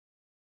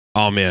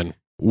Oh, man.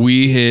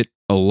 We hit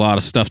a lot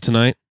of stuff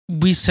tonight.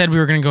 We said we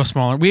were going to go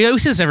smaller. We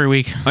always say this every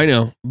week. I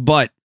know.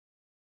 But,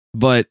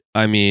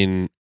 I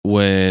mean,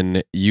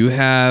 when you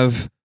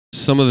have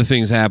some of the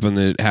things happen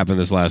that happened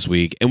this last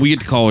week, and we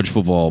get to college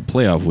football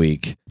playoff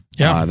week,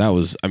 that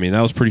was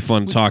pretty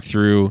fun to talk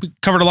through. We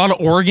covered a lot of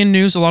Oregon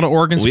news, a lot of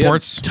Oregon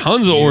sports.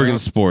 Tons of Oregon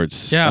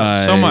sports.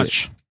 Yeah, so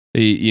much.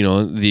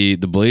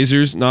 The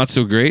Blazers, not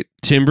so great.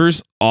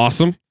 Timbers,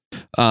 awesome.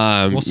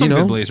 Some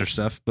good Blazer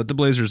stuff, but the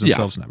Blazers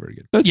themselves not very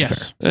good.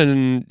 That's fair.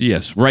 And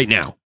yes, right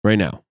now. We're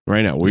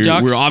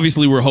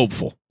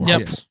hopeful. We're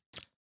hopeful.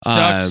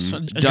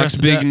 Ducks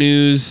big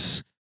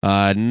news.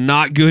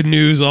 Not good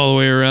news all the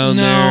way around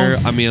there.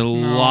 I mean,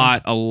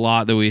 a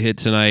lot that we hit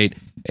tonight.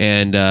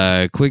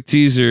 And quick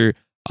teaser,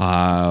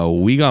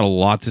 we got a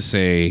lot to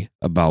say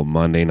about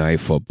Monday Night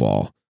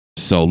Football.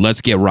 So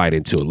let's get right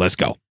into it. Let's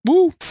go.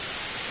 Woo!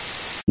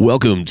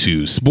 Welcome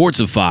to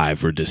Sportsify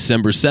for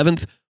December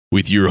 7th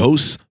with your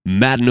hosts,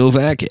 Matt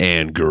Novak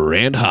and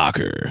Grant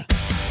Hawker.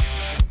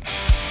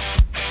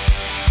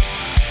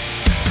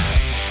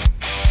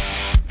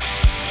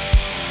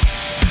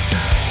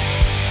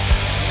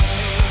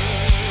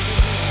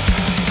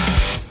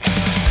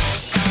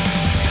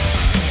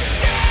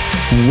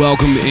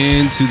 Welcome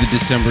into the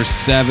December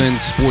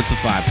 7th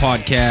Sportsify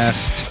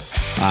podcast.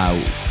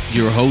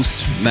 Your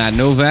host, Matt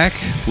Novak.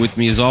 With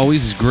me, as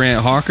always, is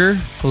Grant Hawker.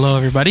 Hello,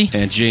 everybody.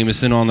 And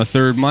Jameson on the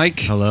third mic.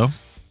 Hello.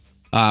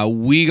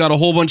 We got a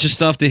whole bunch of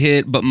stuff to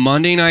hit, but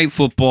Monday Night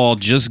Football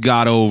just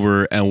got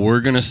over, and we're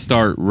going to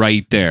start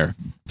right there.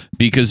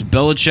 Because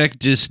Belichick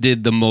just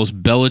did the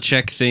most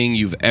Belichick thing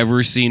you've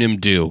ever seen him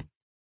do.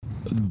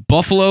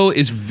 Buffalo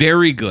is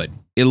very good,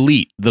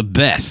 elite, the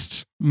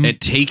best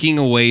at taking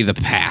away the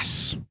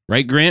pass.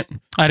 Right, Grant?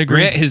 I'd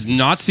agree. Grant has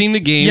not seen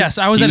the game. Yes,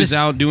 he was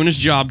out doing his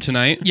job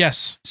tonight.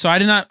 Yes. So I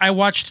did not. I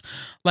watched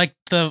like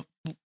the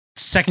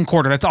second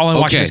quarter. That's all I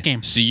watched this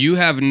game. So you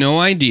have no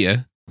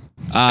idea.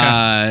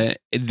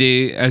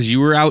 As you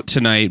were out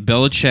tonight,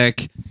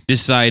 Belichick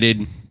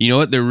decided, you know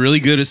what? They're really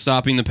good at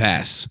stopping the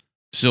pass.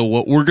 So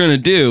what we're going to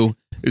do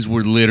is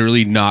we're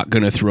literally not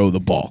going to throw the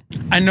ball.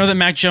 I know that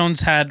Mac Jones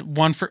had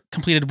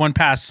completed one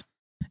pass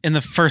in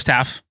the first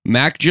half.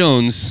 Mac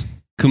Jones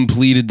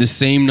completed the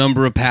same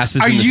number of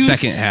passes in the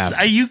second half.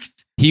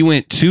 He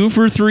went 2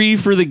 for 3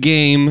 for the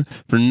game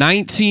for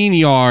 19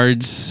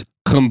 yards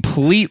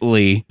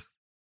completely.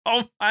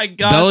 Oh my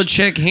God.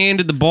 Belichick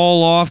handed the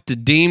ball off to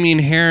Damian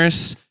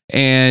Harris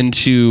and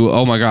to,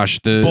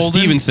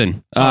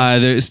 Stevenson.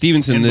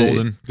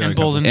 And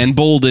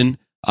Bolden.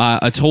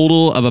 A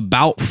total of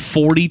about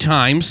 40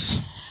 times.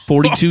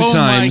 42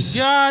 times.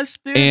 Oh my gosh,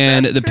 dude,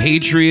 and the crazy.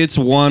 Patriots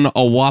won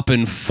a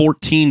whopping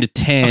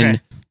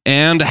 14-10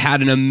 and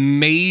had an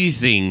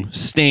amazing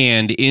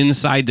stand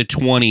inside the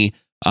 20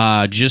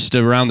 just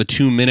around the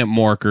 2-minute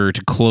marker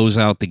to close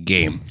out the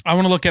game. I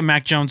want to look at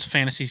Mac Jones'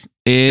 fantasy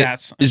It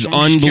stats. is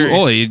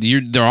unbelievable.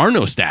 There are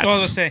no stats.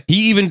 let's say.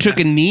 He even took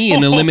a knee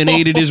and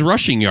eliminated his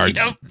rushing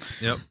yards.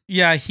 Yep.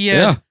 Yeah, he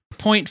had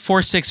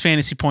 0.46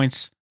 fantasy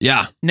points.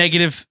 Yeah.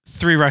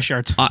 -3 rush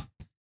yards.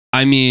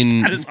 I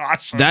mean, that is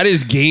awesome. That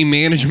is game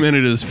management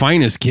at its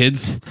finest,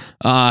 kids.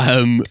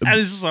 That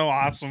is so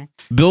awesome.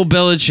 Bill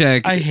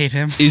Belichick, I hate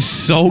him. is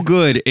so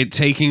good at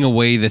taking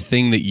away the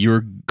thing that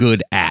you're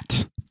good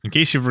at. In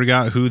case you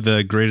forgot who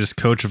the greatest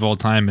coach of all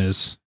time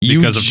is,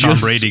 because of Tom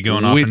Brady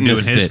going off and doing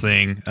his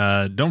thing,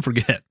 don't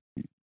forget.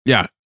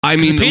 Yeah. I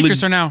mean, the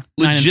Patriots are now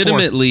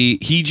legitimately,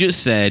 he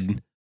just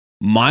said,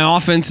 my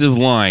offensive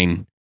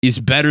line is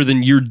better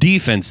than your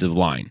defensive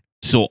line.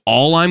 So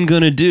all I'm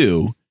going to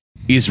do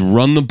is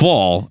run the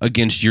ball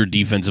against your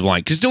defensive line.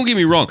 Because don't get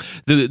me wrong,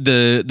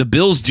 the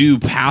Bills do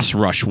pass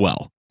rush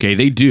well. Okay,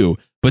 they do.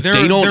 But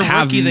they don't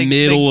have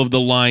middle of the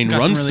line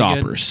run really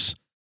stoppers.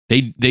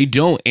 They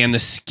don't. And the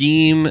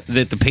scheme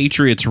that the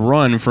Patriots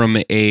run from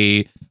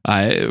a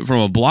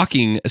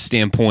blocking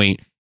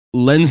standpoint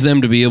lends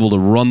them to be able to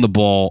run the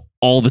ball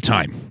all the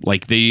time.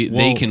 Like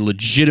they can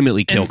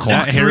legitimately kill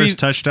clock. That Harris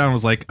touchdown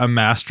was like a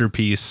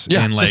masterpiece.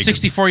 Yeah, in like the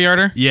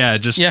 64-yarder. Yeah,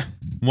 just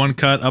one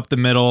cut up the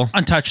middle,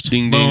 untouched.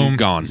 Ding, boom, ding,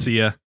 gone. See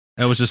ya.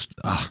 That was just.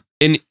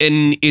 And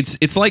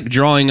it's like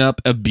drawing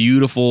up a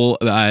beautiful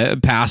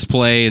pass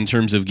play in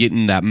terms of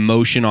getting that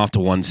motion off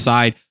to one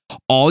side.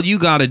 All you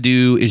got to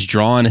do is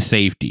draw on a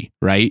safety,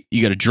 right?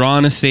 You got to draw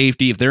on a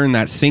safety. If they're in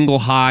that single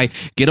high,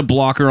 get a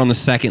blocker on the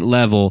second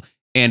level.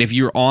 And if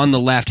you're on the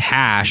left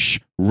hash,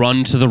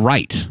 run to the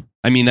right.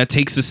 I mean, that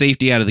takes the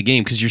safety out of the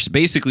game because you're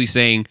basically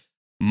saying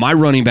my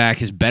running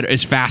back is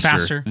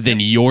faster than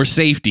your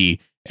safety.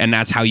 And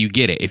that's how you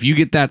get it. If you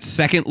get that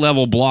second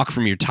level block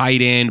from your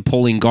tight end,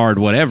 pulling guard,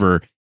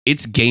 whatever,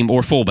 it's game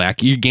or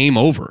fullback. You game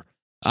over.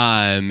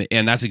 And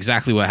that's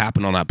exactly what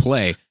happened on that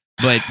play.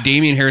 But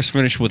Damian Harris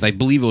finished with, I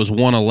believe it was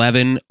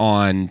 111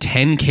 on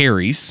 10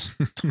 carries.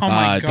 Oh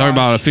my God. Talk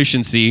about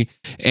efficiency.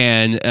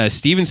 And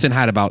Stevenson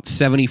had about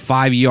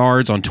 75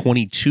 yards on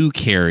 22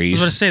 carries.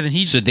 I was going to say that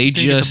he so they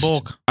didn't just, get the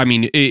bulk. I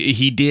mean,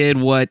 he did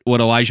what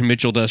Elijah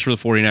Mitchell does for the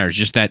 49ers.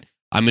 Just that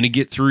I'm going to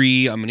get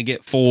 3, I'm going to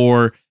get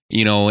 4.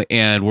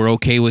 and we're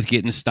okay with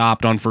getting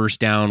stopped on first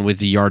down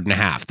with a yard and a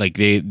half. Like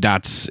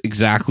that's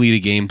exactly the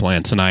game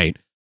plan tonight.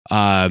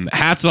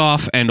 Hats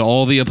off and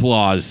all the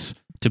applause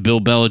to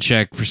Bill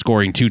Belichick for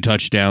scoring 2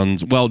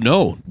 touchdowns. Well,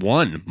 no,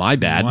 1. My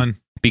bad. 1.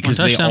 Because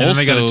they got a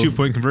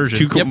 2-point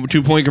conversion.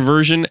 2-point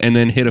conversion and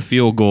then hit a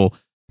field goal.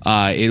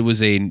 It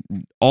was a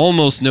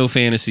almost no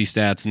fantasy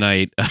stats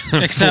night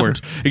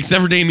except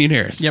for Damian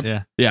Harris.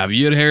 Yep. Yeah. If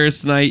you had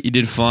Harris tonight, you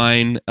did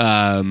fine.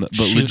 But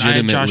legitimately, I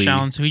had Josh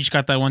Allen, so he just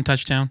got that 1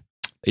 touchdown.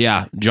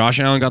 Yeah, Josh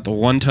Allen got the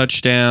 1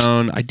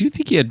 touchdown. I do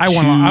think he had. I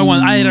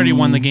had already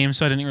won the game,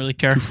 so I didn't really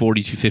care.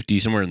 240, 250,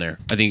 somewhere in there.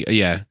 I think.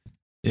 Yeah.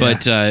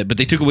 But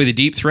they took away the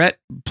deep threat,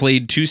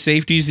 played 2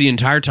 safeties the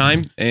entire time,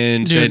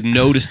 and said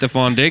no to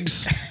Stephon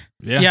Diggs.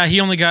 Yeah,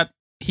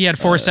 he had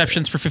 4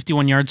 receptions for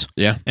 51 yards.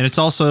 Yeah. And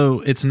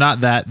it's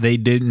not that they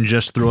didn't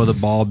just throw the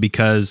ball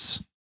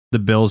because the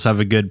Bills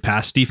have a good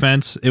pass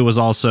defense. It was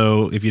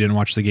also, if you didn't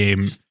watch the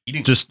game,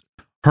 just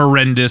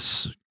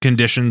horrendous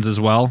conditions as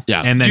well.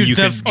 Yeah. And then you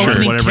could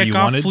opening whatever you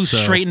wanted. Flew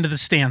straight into the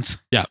stands.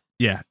 Yeah.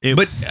 Yeah.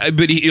 But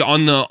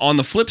on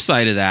the flip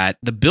side of that,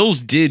 the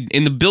Bills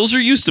and the Bills are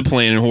used to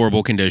playing in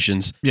horrible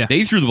conditions. Yeah.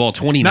 They threw the ball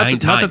 29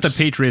 times. Not that the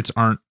Patriots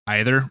aren't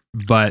either,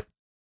 but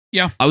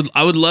yeah,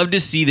 I would love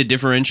to see the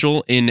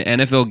differential in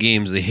NFL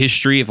games, the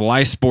history. If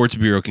Live Sports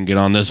Bureau can get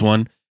on this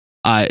one,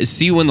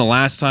 see when the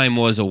last time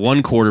was a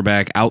one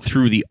quarterback out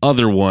threw the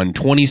other one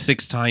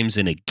 26 times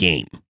in a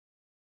game,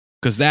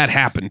 because that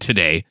happened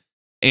today,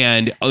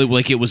 and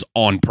like it was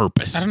on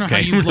purpose. I don't know how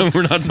you look.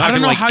 We're not talking I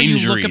don't know like how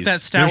injuries. you look up that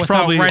stat There's without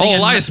probably- writing.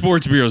 Live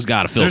Sports Bureau's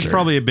got a filter. there's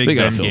probably a Big They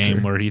got Ben a filter.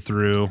 game where he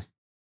threw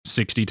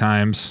 60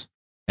 times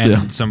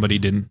and somebody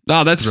didn't.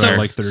 Oh, that's throw fair.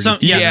 like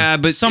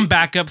 30. But some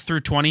backup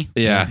through 20.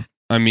 Yeah.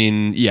 I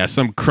mean,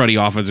 some cruddy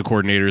offensive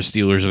coordinators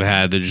Steelers have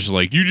had. They're just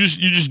like, you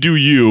just do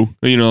you.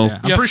 Yeah.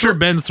 I'm pretty sure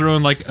Ben's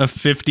throwing like a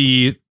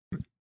 50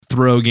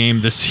 throw game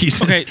this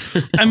season. Okay,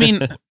 I mean,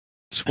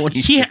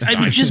 26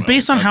 times. just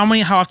based on how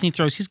often he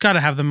throws, he's got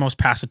to have the most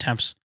pass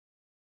attempts.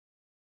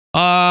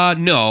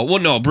 No. Well,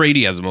 no.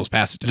 Brady has the most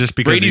pass attempts. Just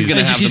because Brady's going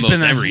to have he's the been most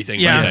there. everything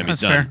Yeah, by the time he's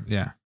that's done. fair.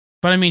 Yeah.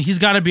 But I mean, he's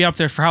got to be up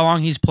there for how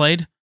long he's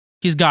played.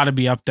 He's got to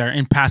be up there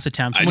in pass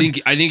attempts. I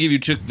think if you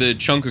took the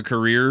chunk of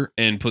career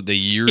and put the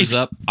years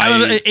up,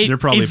 they're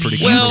probably pretty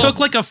if good. you took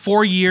like a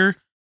 4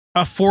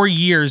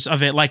 years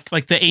of it, like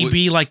the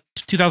AB, like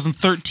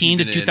 2013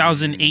 to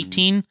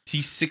 2018.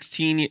 He's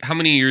 16. How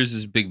many years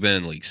is Big Ben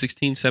in the league?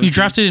 16, 17? He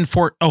drafted in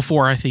 04,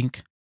 I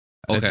think.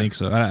 Okay. I think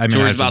so. I mean,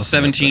 so I it's have to about look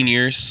 17 it up,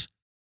 years.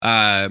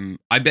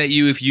 I bet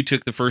you if you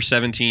took the first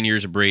 17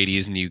 years of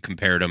Brady's and you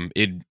compared them,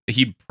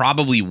 he'd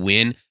probably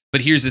win. But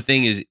here's the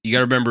thing: is you got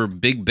to remember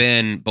Big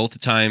Ben. Both the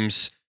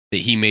times that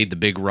he made the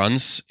big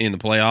runs in the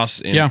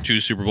playoffs, in 2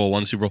 Super Bowl,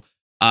 1 Super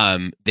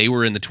Bowl, they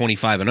were in the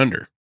 25 and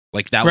under.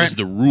 Like that was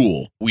the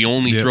rule. We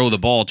only throw the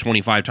ball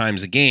 25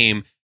 times a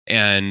game,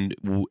 and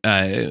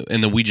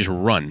then we just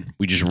run.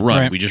 We just run.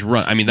 Right. We just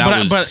run. I mean,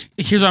 But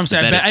here's what I'm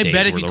saying. I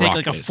bet if you take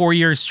like a 4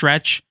 year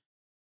stretch,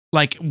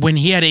 like when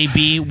he had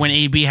AB, when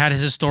AB had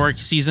his historic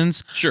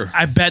seasons, sure.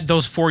 I bet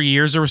those 4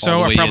 years or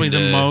so are probably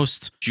the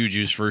most.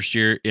 Juju's first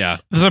year, yeah.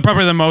 Those are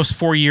probably the most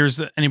 4 years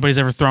that anybody's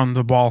ever thrown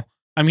the ball.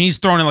 I mean, he's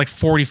throwing it like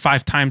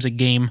 45 times a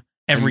game,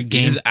 every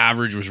game. His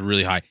average was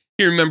really high.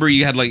 You remember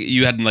you had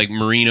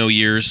Marino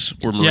years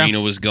where Marino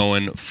was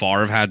going.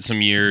 Favre had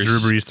some years. Drew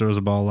Brees throws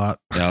the ball a lot.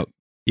 Yep.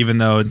 Even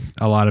though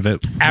a lot of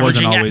it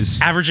wasn't always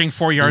averaging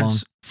 4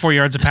 yards, 4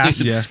 yards a pass.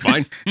 It's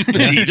fine.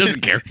 He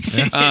doesn't care.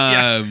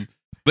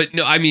 But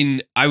no, I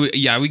mean, I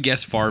would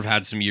guess Favre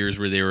had some years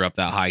where they were up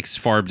that high because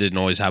Favre didn't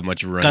always have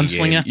much of a running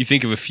game. You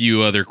think of a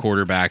few other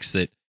quarterbacks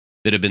that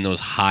have been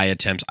those high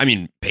attempts. I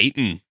mean,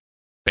 Peyton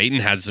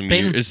had some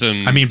years.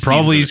 I mean,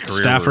 probably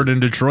Stafford in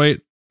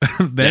Detroit.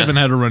 They haven't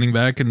had a running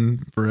back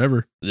in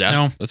forever.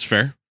 Yeah, that's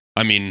fair.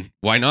 I mean,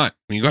 why not?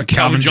 When you got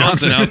Calvin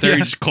Johnson out there, you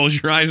just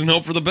close your eyes and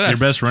hope for the best.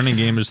 Your best running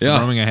game is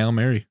throwing a Hail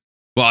Mary.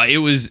 Well, it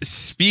was,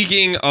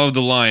 speaking of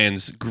the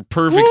Lions,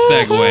 perfect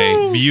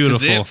segue.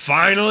 Beautiful. It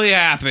finally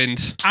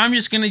happened. I'm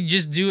just going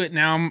to do it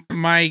now.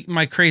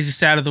 My crazy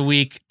stat of the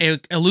week.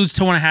 It alludes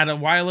to one I had a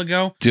while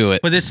ago. Do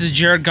it. But this is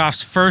Jared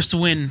Goff's first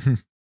win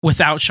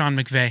without Sean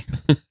McVay.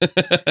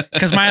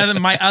 Because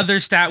my other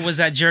stat was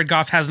that Jared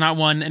Goff has not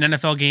won an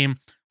NFL game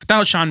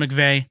without Sean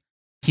McVay.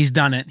 He's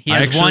done it. He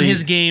has won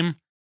his game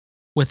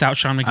without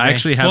Sean McVay. I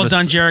actually have well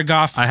done, Jared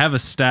Goff. I have a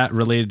stat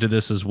related to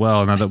this as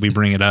well, now that we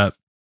bring it up.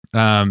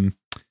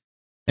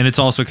 And it's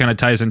also kind of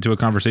ties into a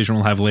conversation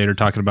we'll have later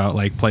talking about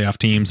like playoff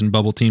teams and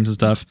bubble teams and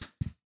stuff.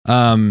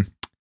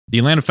 The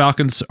Atlanta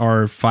Falcons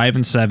are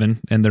 5-7,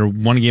 and they're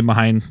 1 game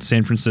behind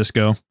San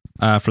Francisco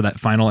for that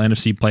final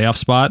NFC playoff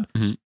spot.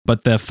 Mm-hmm.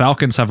 But the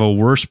Falcons have a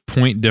worse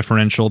point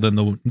differential than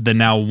the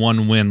now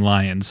 1-win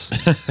Lions.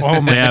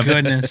 Oh my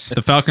goodness!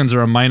 The Falcons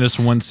are a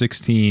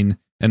 -116,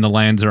 and the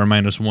Lions are a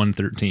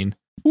 -113.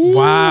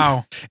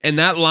 Wow. And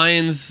that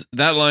Lions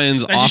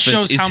offense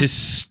shows is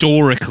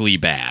historically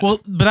bad. Well,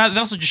 but that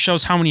also just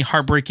shows how many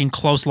heartbreaking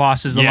close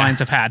losses the Lions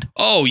have had.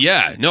 Oh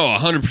yeah, no,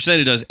 100%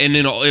 it does, and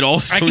then it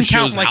also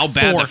shows how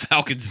bad the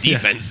Falcons'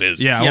 defense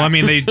is. Yeah, well, I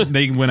mean,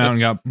 they went out and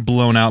got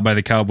blown out by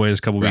the Cowboys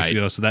a couple weeks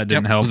ago, so that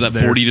didn't help. Was that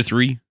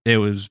 40-3? It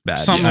was bad.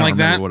 Something like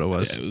that. What it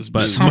was, yeah, it was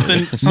but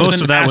something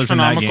most of that was in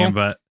that game.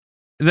 But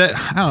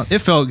it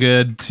felt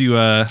good to.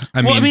 I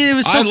mean, it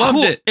was so loved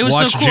cool. it. It was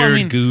watch so cool.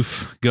 Jared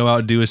Goof go out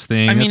and do his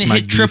thing. I mean, That's it my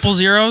hit goof. triple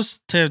zeros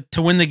to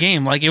win the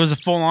game. Like, it was a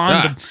full on.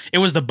 Yeah. It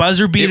was the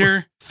buzzer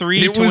beater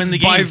three to win the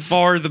game. It was by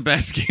far the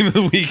best game of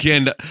the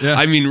weekend. Yeah.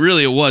 I mean,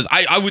 really, it was.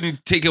 I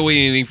wouldn't take away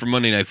anything from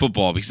Monday Night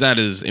Football because that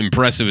is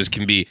impressive as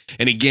can be.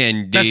 And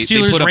again, that they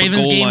Steelers put up Ravens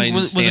a goal game line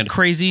was it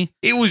crazy?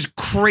 It was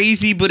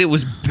crazy, but it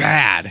was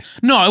bad.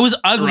 No, it was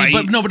ugly. Right?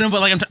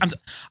 But like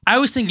I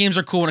always think games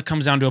are cool when it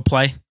comes down to a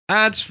play.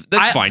 That's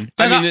fine.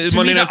 I mean, to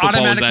Monday me, Night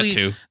Football is that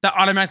too. That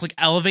automatically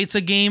elevates a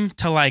game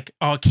to like,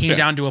 oh, it came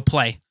down to a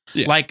play.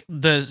 Yeah. Like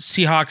the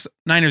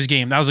Seahawks-Niners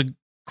game. That was a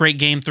great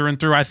game through and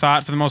through, I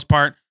thought, for the most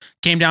part.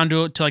 Came down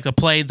to like the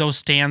play, those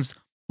stands.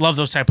 Love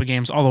those type of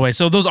games all the way.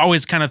 So those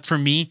always kind of, for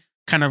me,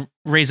 kind of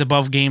raise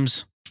above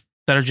games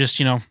that are just,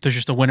 there's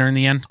just a winner in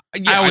the end.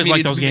 Yeah, I always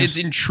like those games.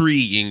 It's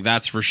intriguing,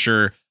 that's for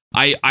sure.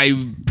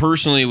 I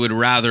personally would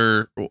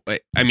rather.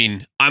 I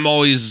mean, I'm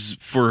always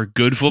for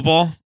good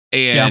football.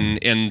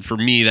 And for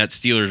me, that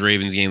Steelers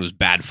Ravens game was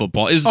bad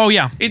football.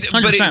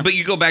 But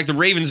you go back, the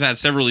Ravens have had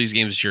several of these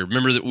games this year.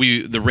 Remember that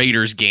the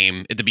Raiders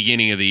game at the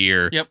beginning of the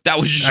year. Yep. That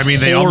was just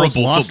they almost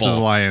lost football. to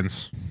the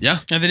Lions. Yeah,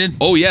 they did.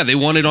 Oh yeah, they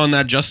won it on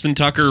that Justin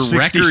Tucker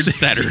record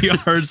setter.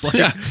 Yards,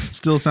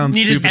 still sounds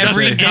Needed stupid.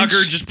 Justin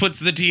Tucker just puts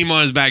the team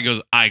on his back.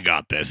 Goes, I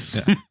got this.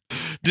 Yeah.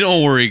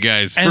 Don't worry,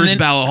 guys. First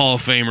ballot Hall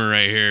of Famer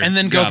right here. And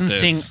then goes and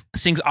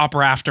sings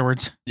opera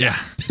afterwards. Yeah,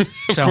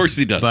 of course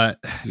he does. But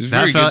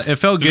it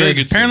felt good.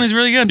 Apparently, he's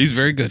really good. He's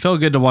very good. It felt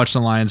good to watch the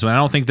Lions, but I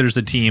don't think there's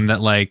a team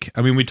that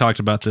we talked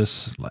about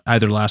this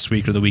either last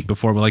week or the week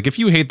before, but like if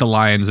you hate the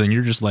Lions, then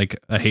you're just like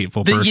a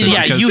hateful person.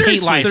 Yeah, you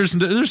hate life.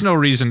 There's no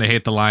reason to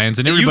hate the Lions,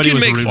 and everybody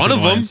was rooting for the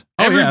Lions.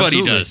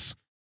 Everybody does.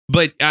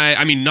 But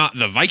I mean, not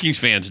the Vikings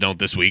fans don't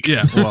this week.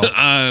 Yeah,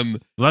 well,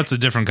 that's a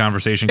different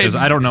conversation because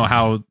I don't know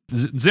how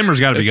Zimmer's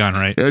got to be gone,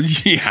 right?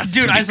 Yeah,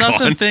 dude, I saw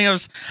something. I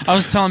was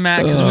telling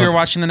Matt because we were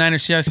watching the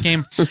Niners Seahawks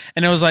game,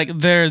 and it was like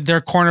their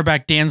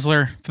cornerback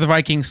Danzler for the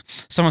Vikings.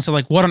 Someone said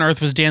like, "What on earth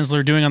was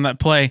Danzler doing on that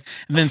play?"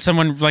 And then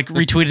someone like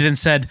retweeted and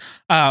said,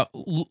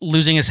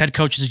 "Losing his head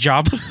coach's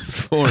job."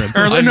 or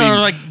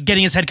like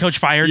getting his head coach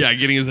fired. Yeah,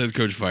 getting his head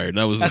coach fired.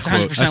 That's the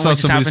quote. I saw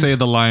somebody say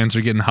the Lions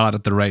are getting hot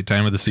at the right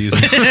time of the season.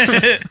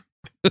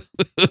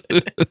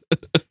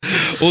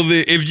 Well,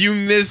 if you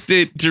missed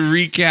it, to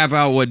recap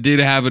out what did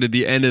happen at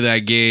the end of that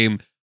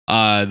game,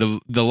 the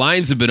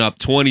Lions have been up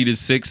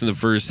 20-6 in the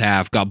first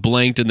half, got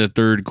blanked in the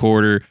third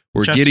quarter.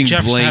 We're getting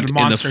blanked in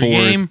the fourth.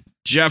 Game.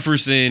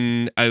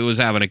 Jefferson was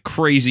having a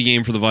crazy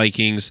game for the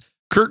Vikings.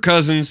 Kirk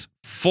Cousins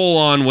full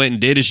on went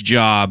and did his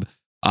job.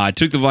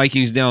 Took the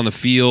Vikings down the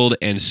field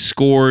and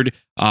scored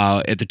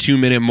at the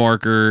 2-minute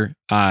marker.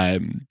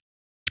 And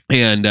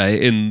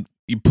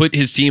he put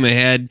his team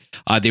ahead.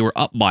 They were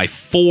up by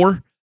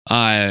 4.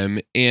 So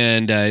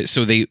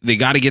they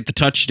got to get the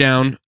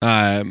touchdown.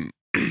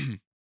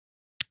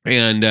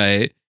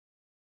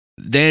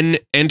 Then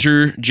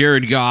enter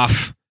Jared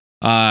Goff.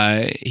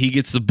 He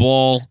gets the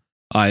ball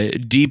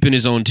deep in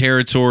his own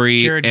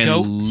territory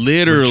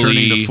literally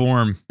returning to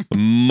form.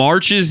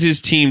 Marches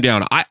his team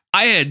down.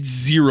 I had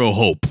zero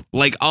hope.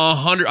 Like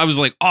 100. I was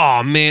like,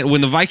 oh man,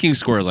 when the Vikings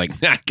score, I was like,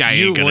 that guy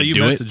ain't gonna do it.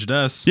 You messaged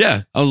us.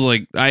 Yeah. I was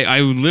like, I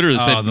literally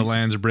said, the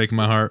Lions are breaking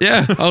my heart.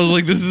 Yeah. I was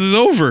like, this is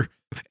over.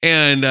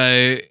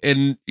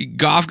 And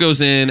Goff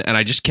goes in, and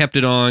I just kept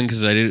it on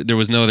because there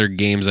was no other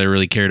games I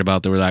really cared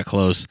about that were that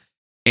close.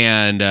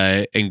 And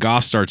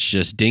Goff starts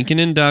just dinking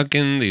and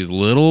ducking these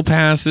little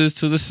passes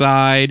to the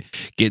side,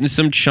 getting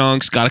some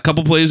chunks, got a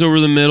couple plays over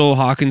the middle.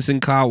 Hawkinson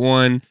caught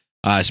one,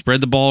 spread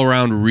the ball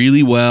around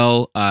really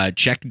well,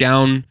 checked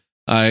down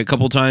a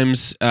couple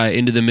times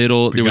into the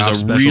middle. There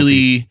was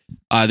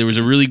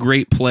a really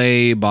great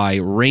play by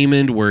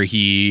Raymond where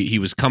he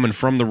was coming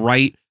from the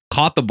right,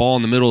 caught the ball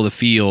in the middle of the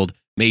field,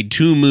 made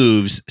 2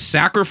 moves,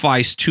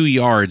 sacrificed 2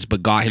 yards,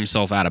 but got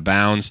himself out of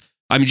bounds.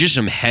 I mean, just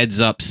some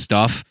heads up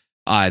stuff.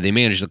 They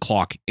managed the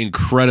clock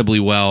incredibly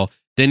well,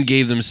 then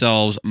gave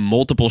themselves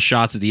multiple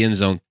shots at the end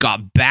zone,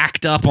 got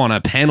backed up on a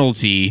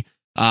penalty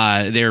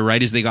there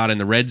right as they got in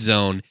the red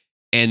zone,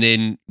 and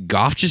then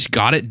Goff just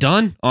got it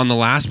done on the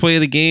last play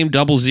of the game,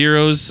 double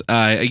zeros.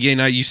 Again,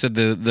 you said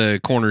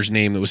the corner's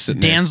name that was sitting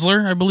there.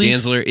 Danzler, I believe.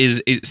 Danzler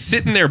is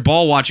sitting there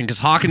ball watching because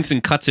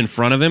Hawkinson cuts in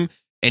front of him,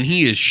 and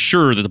he is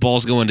sure that the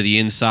ball's going to the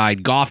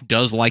inside. Goff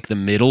does like the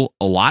middle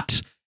a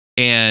lot.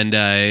 And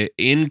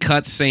in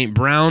cuts St.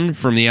 Brown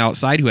from the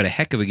outside, who had a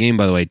heck of a game,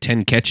 by the way,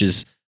 10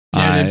 catches.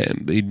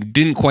 He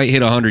didn't quite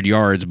hit 100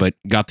 yards, but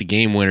got the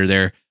game winner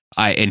there.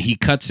 And he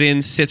cuts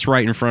in, sits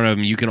right in front of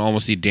him. You can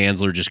almost see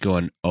Danzler just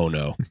going, oh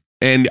no.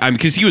 And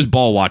because he was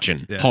ball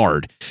watching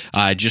hard,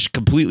 just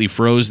completely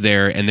froze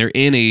there. And they're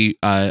in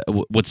a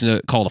what's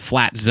called a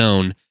flat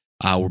zone,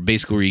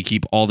 where you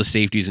keep all the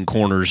safeties and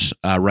corners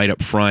right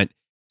up front.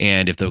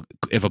 And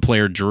if a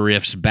player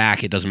drifts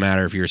back, it doesn't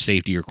matter if you're a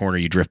safety or corner,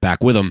 you drift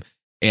back with them.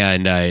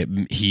 And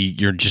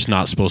you're just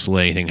not supposed to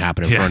let anything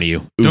happen in front of you.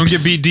 Oops. Don't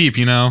get beat deep,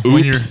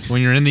 when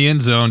you're in the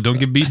end zone. Don't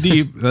get beat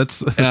deep.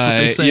 That's what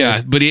they say.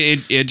 Yeah, but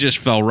it just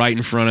fell right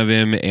in front of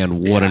him,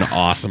 and what an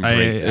awesome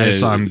break. I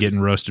saw him getting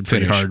roasted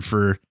pretty hard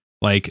for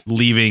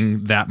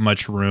leaving that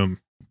much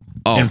room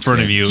in front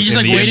of you.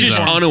 He's just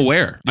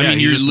unaware. I mean,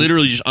 you're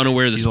literally just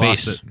unaware of the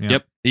space.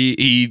 Yep.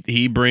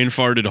 He brain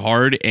farted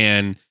hard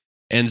and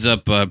ends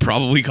up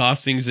probably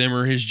costing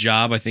Zimmer his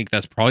job. I think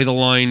that's probably the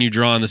line you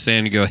draw in the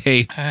sand and go,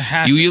 hey,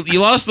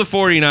 you lost the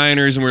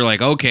 49ers, and we're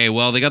like, okay,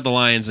 well, they got the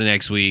Lions the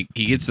next week.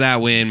 He gets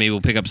that win. Maybe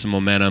we'll pick up some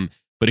momentum.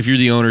 But if you're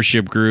the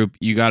ownership group,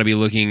 you got to be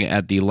looking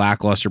at the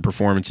lackluster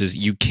performances.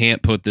 You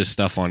can't put this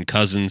stuff on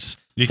Cousins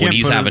when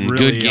he's having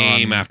good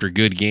game after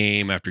good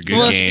game after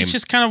good game. It's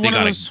just kind of one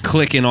of those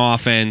clicking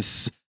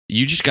offense.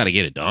 You just got to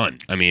get it done.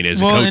 I mean,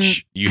 as a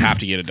coach, you have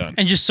to get it done.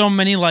 And just so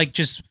many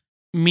just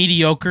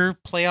mediocre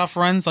playoff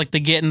runs, like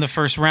they get in the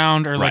first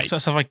round or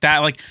stuff like that.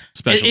 Like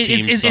special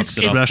teams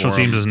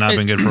has not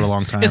been good for a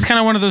long time. It's kind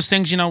of one of those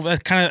things, I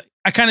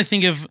kind of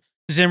think of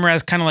Zimmer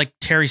as kind of like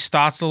Terry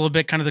Stotts a little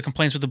bit, kind of the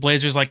complaints with the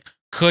Blazers, like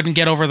couldn't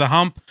get over the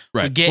hump.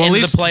 Right. Get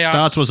into the playoffs.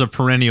 Stotts was a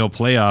perennial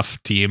playoff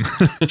team.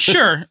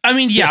 Sure. I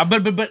mean,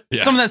 but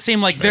some of that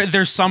same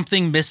there's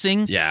something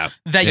missing. Yeah.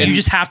 That you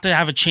just have to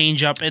have a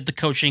change up at the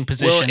coaching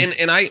position. Well,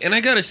 and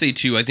I gotta say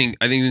too, I think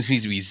this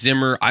needs to be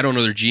Zimmer. I don't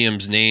know their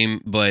GM's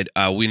name, but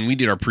when we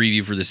did our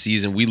preview for the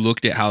season, we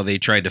looked at how they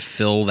tried to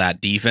fill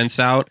that defense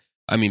out.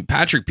 I mean,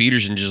 Patrick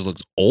Peterson just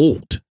looks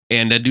old,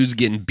 and that dude's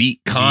getting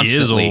beat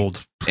constantly. He is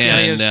old.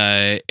 And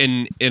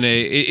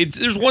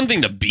there's one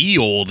thing to be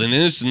old, and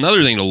there's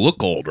another thing to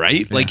look old,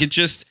 right? Yeah. Like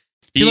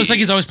he looks like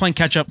he's always playing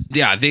catch up.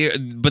 Yeah,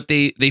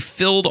 they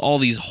filled all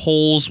these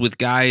holes with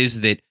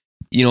guys that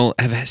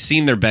have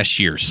seen their best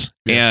years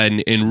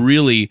and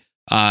really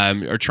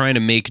are trying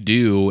to make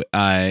do.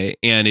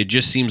 And it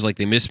just seems like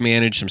they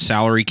mismanaged some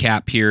salary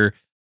cap here.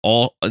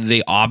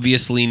 They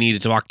obviously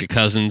need to talk to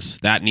Cousins.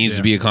 That needs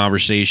to be a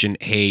conversation.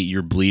 Hey,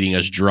 you're bleeding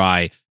us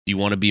dry. Do you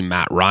want to be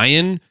Matt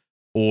Ryan?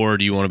 Or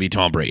do you want to be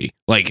Tom Brady?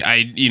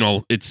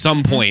 At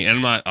some point,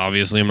 and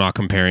I'm not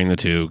comparing the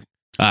two.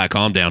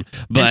 Calm down.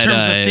 But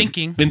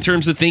in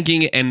terms of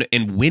thinking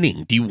and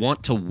winning, do you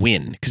want to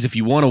win? Because if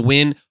you want to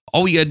win,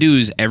 all you got to do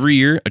is every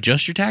year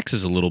adjust your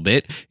taxes a little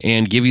bit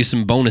and give you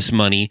some bonus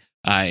money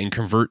and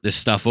convert this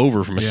stuff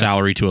over from a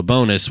salary to a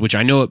bonus, which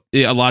I know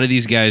a lot of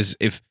these guys,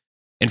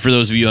 and for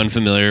those of you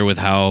unfamiliar with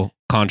how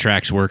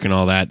contracts work and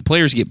all that, the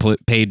players get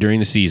paid during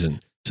the season.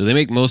 So they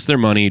make most of their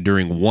money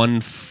during one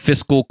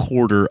fiscal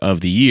quarter of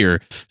the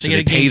year. So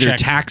they pay their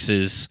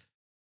taxes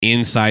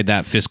inside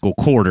that fiscal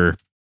quarter.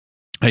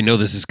 I know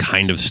this is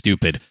kind of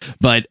stupid,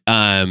 but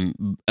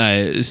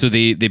so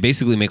they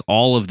basically make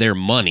all of their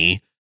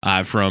money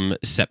from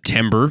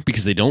September,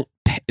 because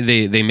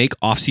they make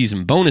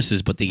off-season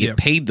bonuses, but they get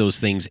paid those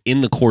things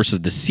in the course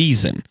of the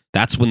season.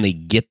 That's when they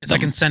get It's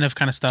like incentive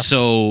kind of stuff.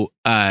 So,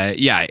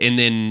 and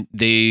then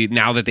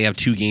now that they have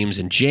 2 games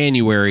in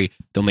January,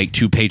 they'll make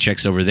 2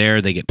 paychecks over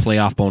there. They get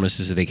playoff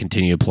bonuses if they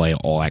continue to play,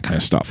 all that kind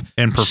of stuff.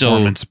 And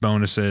performance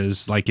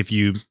bonuses, like if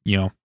you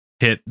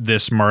hit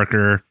this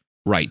marker,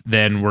 right,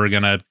 then we're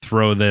going to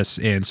throw this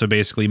in. So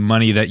basically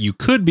money that you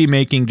could be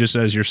making just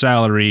as your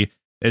salary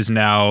is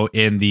now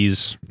in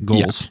these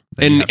goals.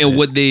 And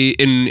what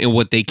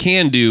they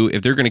can do,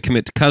 if they're going to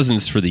commit to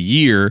Cousins for the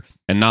year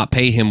and not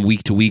pay him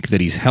week to week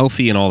that he's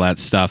healthy and all that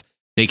stuff,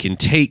 they can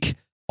take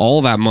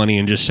all that money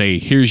and just say,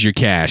 here's your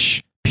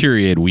cash,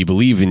 period. We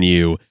believe in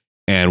you,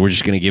 and we're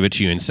just going to give it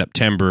to you in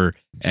September.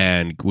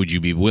 And would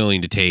you be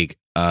willing to take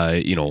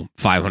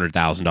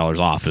 $500,000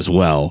 off as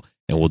well?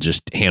 And we'll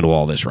just handle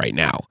all this right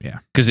now. Yeah.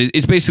 Because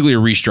it's basically a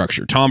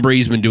restructure. Tom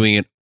Brady's been doing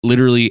it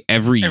literally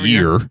every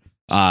year.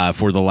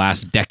 For the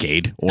last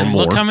decade or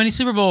more. Look how many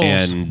Super Bowls.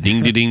 And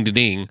ding.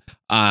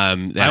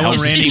 That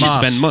helps Randy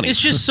spend money.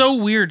 It's just so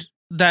weird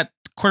that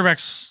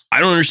quarterbacks... I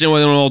don't understand why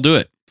they don't all do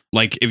it.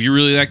 Like, if you're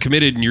really that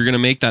committed and you're going to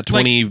make that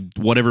 $20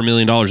 whatever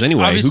million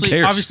anyway, who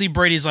cares? Obviously,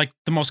 Brady's like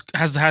the most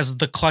has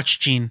the clutch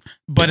gene,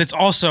 but it's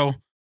also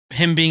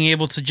him being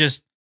able to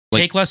just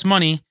take less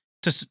money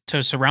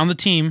to surround the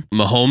team.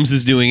 Mahomes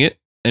is doing it.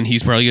 And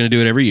he's probably going to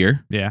do it every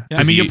year. Yeah.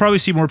 I mean, you'll probably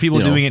see more people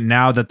doing it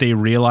now that they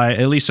realize,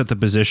 at least at the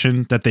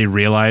position, that they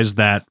realize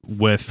that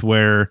with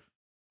where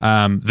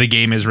the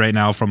game is right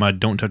now from a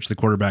don't touch the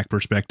quarterback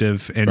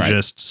perspective and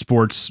just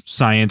sports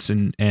science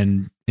and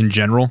in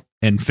general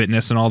and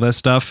fitness and all this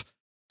stuff,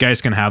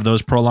 guys can have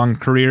those prolonged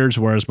careers.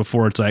 Whereas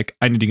before it's like,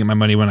 I need to get my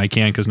money when I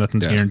can because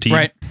nothing's guaranteed.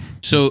 Right.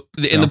 So,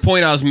 and the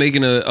point I was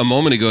making a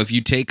moment ago, if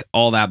you take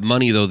all that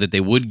money, though, that they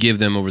would give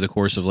them over the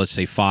course of, let's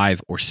say,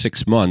 5 or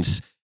 6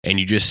 months, and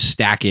you just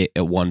stack it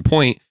at one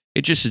point,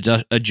 it just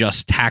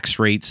adjusts tax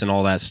rates and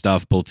all that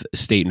stuff, both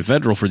state and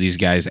federal, for these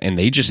guys, and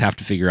they just have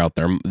to figure out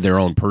their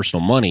own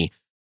personal money.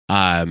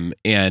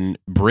 And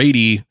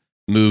Brady,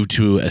 moved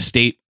to a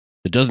state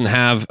that doesn't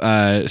have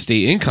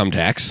state income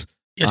tax.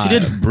 Yes, he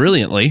did.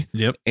 Brilliantly.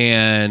 Yep.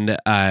 And,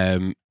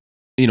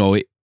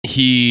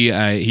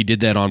 he did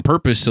that on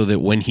purpose so that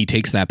when he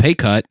takes that pay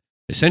cut,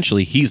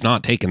 essentially he's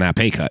not taking that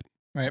pay cut.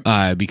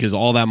 Right. Because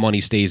all that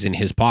money stays in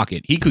his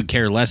pocket. He could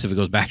care less if it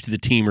goes back to the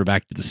team or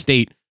back to the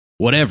state,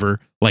 whatever.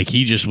 Like,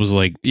 he just was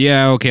like,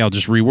 yeah, okay, I'll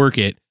just rework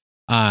it.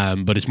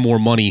 But it's more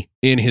money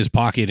in his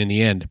pocket in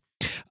the end.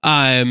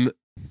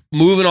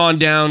 Moving on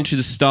down to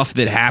the stuff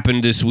that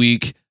happened this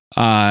week.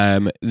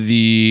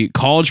 The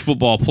college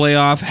football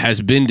playoff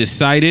has been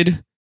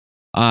decided.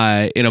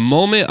 In a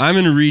moment, I'm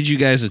going to read you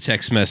guys a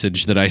text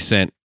message that I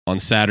sent on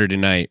Saturday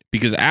night,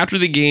 because after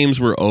the games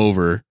were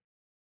over,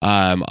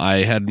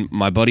 I had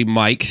my buddy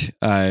Mike,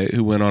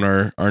 who went on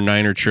our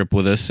Niner trip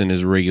with us and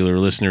is a regular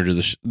listener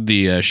to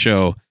the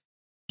show.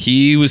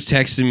 He was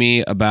texting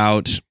me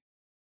about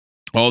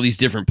all these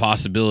different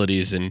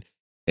possibilities, and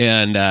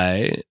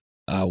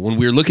when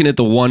we were looking at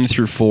the 1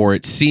 through 4,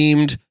 it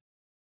seemed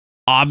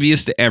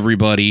obvious to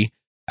everybody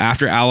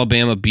after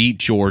Alabama beat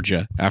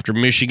Georgia, after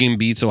Michigan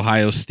beats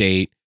Ohio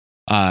State,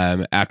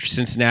 after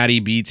Cincinnati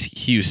beats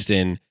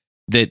Houston,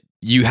 that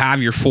you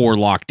have your 4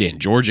 locked in.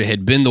 Georgia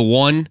had been the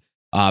 1,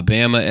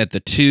 Bama at the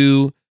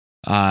 2.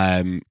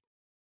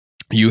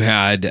 You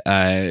had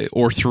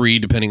or 3,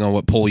 depending on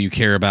what poll you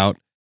care about.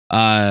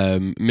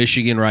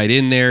 Michigan right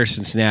in there,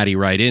 Cincinnati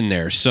right in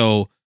there.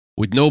 So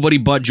with nobody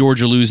but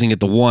Georgia losing at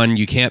the 1,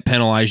 you can't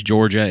penalize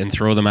Georgia and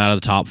throw them out of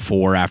the top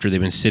 4 after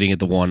they've been sitting at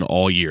the 1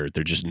 all year.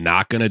 They're just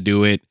not going to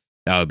do it.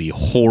 That would be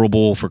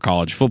horrible for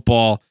college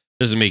football.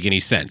 Doesn't make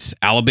any sense.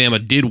 Alabama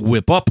did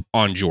whip up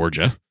on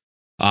Georgia.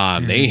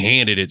 They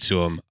handed it to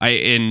them.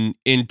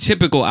 In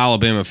typical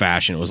Alabama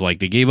fashion, it was like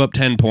they gave up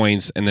 10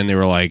 points and then they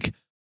were like,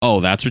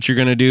 oh, that's what you're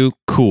going to do?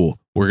 Cool.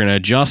 We're going to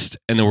adjust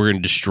and then we're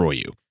going to destroy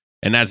you.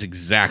 And that's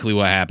exactly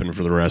what happened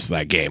for the rest of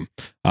that game.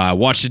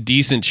 Watched a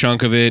decent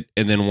chunk of it,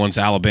 and then once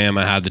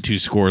Alabama had the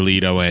 2-score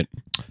lead, I went,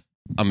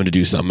 I'm going to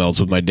do something else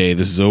with my day.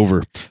 This is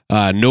over.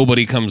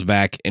 Nobody comes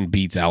back and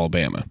beats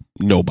Alabama.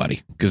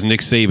 Nobody. Because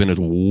Nick Saban is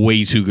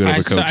way too good of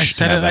a coach. I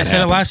said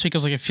it last week. I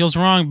was like, it feels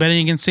wrong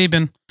betting against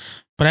Saban.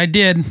 But I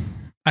did.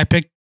 I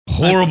picked...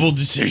 Horrible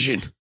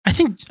decision. I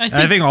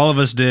think all of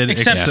us did.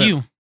 Except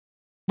you.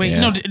 Wait,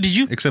 no, did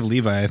you? Except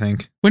Levi, I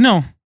think. Wait,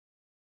 no.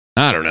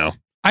 I don't know.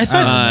 I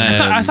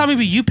thought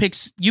maybe you picked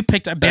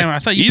Bama. I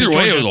thought you either picked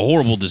way, Georgia. it was a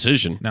horrible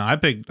decision. No, I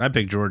picked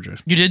Georgia.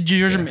 You did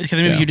Georgia? Yeah.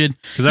 Okay, maybe you did.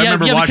 Because I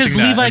remember watching because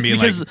that Levi, and being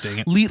because like, dang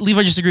it.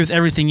 Levi just agreed with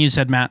everything you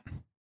said, Matt.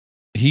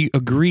 He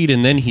agreed,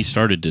 and then he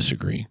started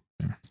disagreeing.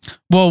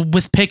 Well,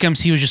 with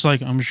Pick'ems, he was just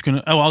like, I'm just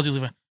gonna. Oh, I'll do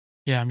Levi.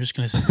 Yeah, I'm just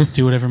gonna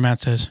do whatever Matt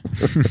says.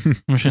 I'm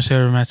just gonna say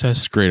whatever Matt says.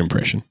 It's a great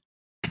impression.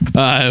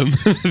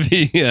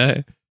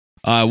 The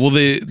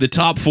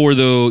top 4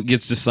 though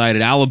gets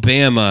decided.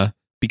 Alabama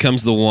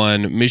becomes the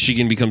 1,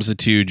 Michigan becomes the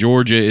 2,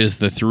 Georgia is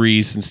the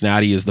 3,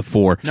 Cincinnati is the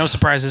 4. No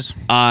surprises.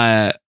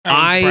 I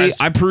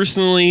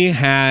personally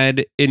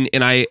had, and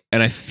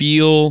I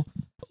feel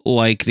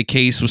like the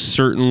case was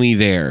certainly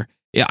there.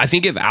 Yeah, I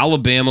think if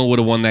Alabama would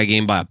have won that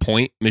game by a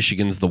point,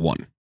 Michigan's the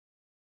 1.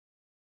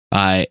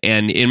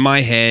 And in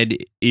my head,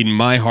 in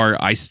my heart,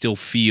 I still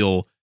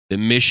feel that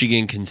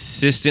Michigan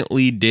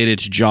consistently did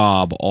its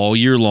job all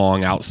year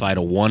long outside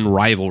of one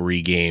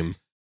rivalry game,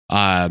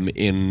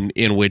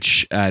 in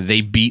which they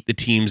beat the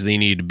teams they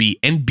needed to beat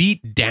and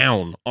beat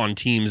down on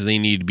teams they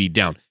needed to beat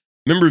down.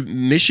 Remember,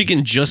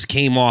 Michigan just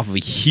came off of a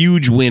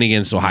huge win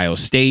against Ohio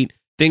State,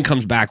 then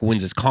comes back,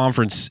 wins its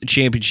conference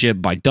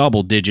championship by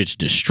double digits,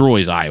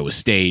 destroys Iowa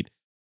State,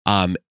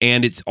 and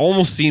it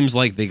almost seems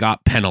like they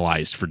got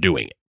penalized for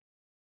doing it.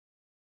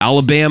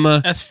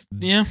 Alabama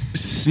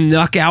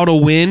snuck out a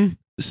win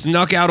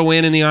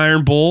in the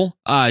Iron Bowl,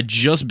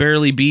 just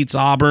barely beats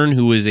Auburn,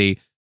 who is a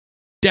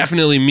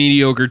definitely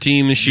mediocre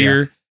team this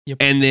year. Yep.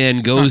 And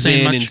then goes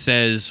in and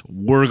says,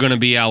 we're going to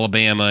be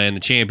Alabama in the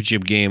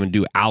championship game and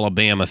do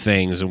Alabama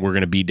things, and we're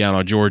going to beat down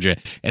on Georgia.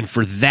 And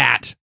for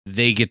that,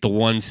 they get the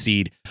 1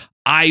 seed.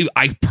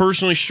 I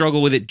personally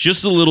struggle with it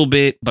just a little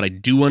bit, but I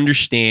do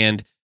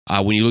understand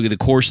when you look at the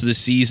course of the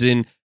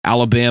season,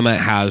 Alabama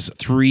has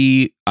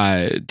 3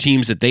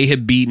 teams that they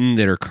have beaten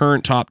that are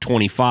current top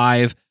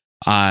 25,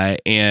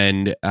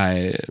 and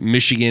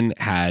Michigan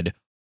had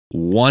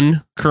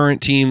 1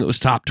 current team that was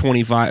top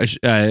 25,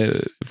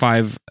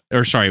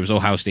 it was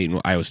Ohio State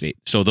and Iowa State.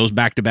 So those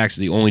back-to-backs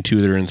are the only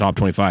 2 that are in the top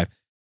 25.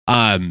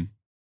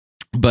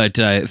 But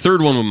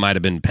third one might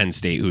have been Penn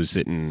State, who's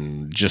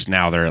sitting just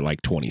now. They're at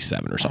like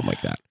 27 or something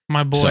like that.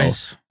 My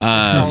boys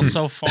fell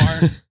so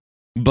far.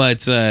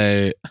 But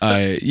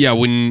yeah,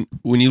 when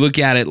you look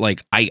at it,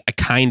 like I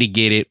kind of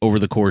get it over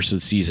the course of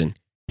the season.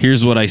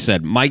 Here's what I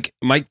said. Mike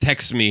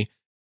texts me,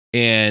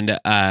 and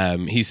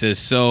he says,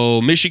 so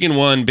Michigan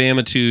 1,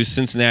 Bama 2,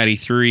 Cincinnati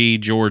 3,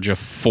 Georgia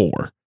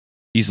 4.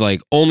 He's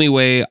like, only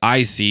way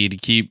I see to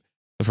keep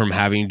from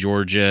having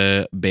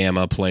Georgia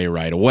Bama play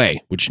right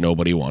away, which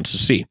nobody wants to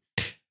see.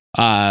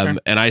 Sure.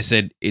 And I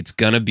said, it's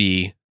going to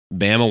be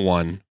Bama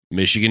 1,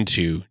 Michigan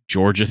 2,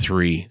 Georgia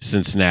 3,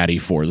 Cincinnati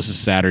 4. This is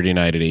Saturday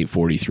night at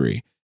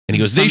 8:43. And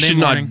he goes, Sunday they should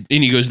morning. not.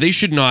 And he goes, they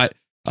should not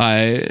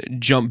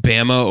jump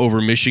Bama over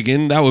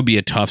Michigan. That would be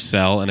a tough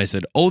sell. And I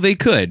said, oh, they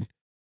could.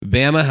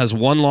 Bama has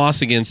one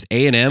loss against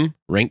A&M,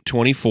 ranked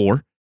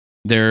 24.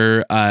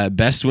 Their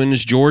best win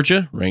is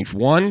Georgia, ranked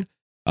 1.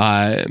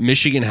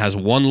 Michigan has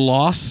one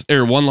loss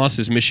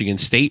is Michigan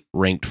State,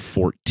 ranked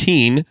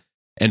 14.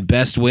 And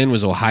best win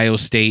was Ohio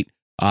State,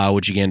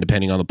 which again,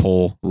 depending on the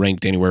poll,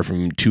 ranked anywhere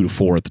from 2 to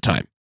 4 at the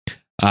time.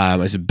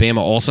 I said Bama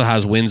also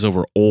has wins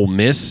over Ole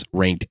Miss,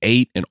 ranked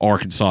 8, and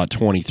Arkansas at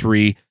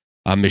 23.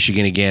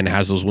 Michigan, again,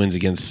 has those wins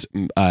against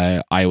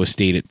Iowa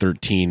State at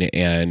 13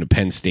 and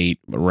Penn State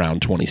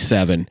around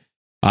 27.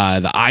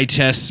 The eye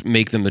tests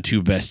make them the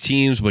 2 best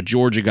teams, but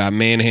Georgia got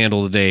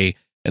manhandled today,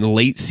 and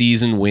late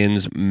season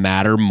wins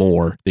matter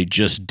more. They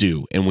just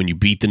do. And when you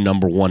beat the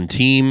number 1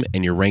 team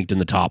and you're ranked in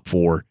the top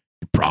 4,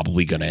 you're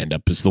probably going to end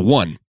up as the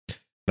 1. And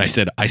I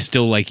said, I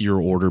still like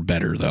your order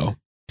better, though.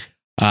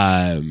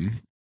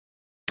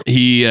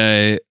 He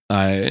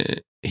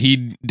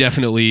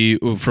definitely,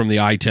 from the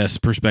eye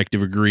test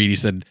perspective, agreed. He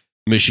said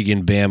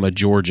Michigan, Bama,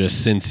 Georgia,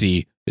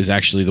 Cincy is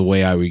actually the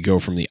way I would go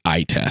from the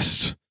eye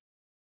test.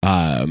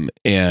 And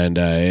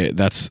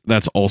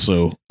that's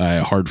also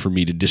hard for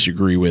me to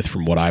disagree with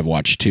from what I've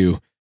watched too.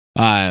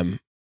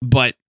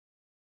 But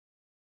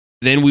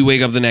then we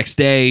wake up the next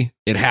day.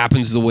 It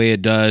happens the way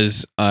it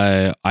does.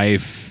 I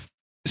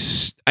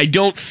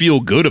don't feel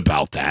good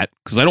about that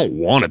because I don't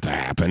want it to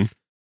happen.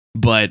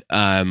 But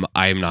I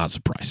am not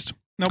surprised.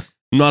 Nope.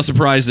 I'm not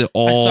surprised at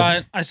all.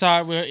 I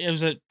saw it. It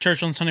was at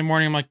church on Sunday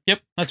morning. I'm like,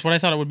 yep, that's what I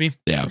thought it would be.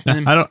 Yeah.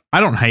 I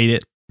don't hate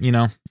it, you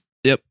know.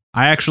 Yep.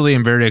 I actually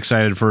am very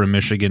excited for a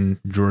Michigan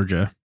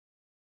Georgia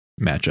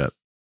matchup.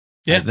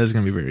 Yeah. That's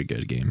going to be a very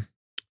good game.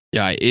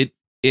 Yeah, it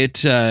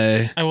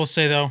I will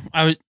say though,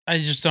 I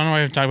just don't know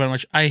why I've talked about it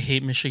much. I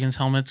hate Michigan's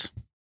helmets.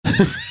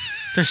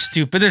 They're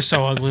stupid. They're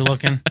so ugly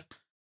looking.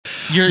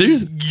 You're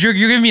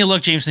giving me a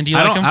look, Jameson. Do you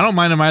like them? I don't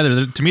mind them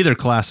either. To me, they're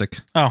classic.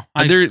 Oh,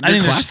 I think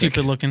they're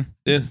stupid looking.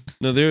 Yeah,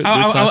 no, they're.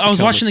 I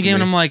was watching the game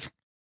and I'm like,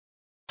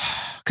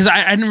 because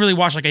I didn't really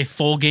watch like a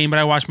full game, but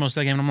I watched most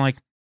of the game and I'm like,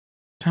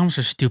 helmets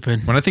are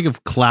stupid. When I think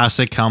of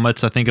classic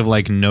helmets, I think of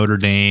like Notre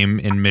Dame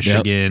and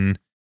Michigan,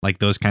 like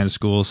those kind of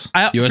schools.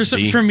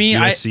 USC. For me,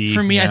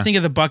 USC, I think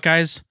of the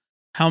Buckeyes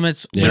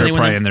helmets. Yeah, they're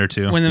probably in there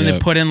too. When they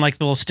put in like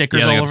the little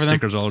stickers all over them.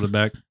 Stickers all over the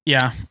back.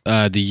 Yeah.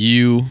 The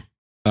U.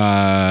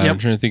 I'm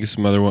trying to think of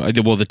some other one.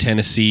 Well, the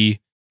Tennessee,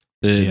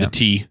 the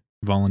T.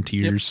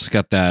 Volunteers. It's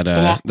got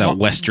that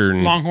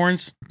Western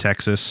Longhorns.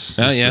 Texas.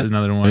 Oh yeah,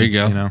 another one. There you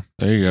go.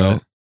 There you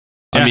go.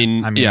 But, I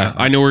mean,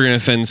 I know we're gonna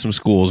offend some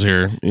schools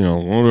here. You know,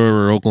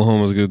 whatever.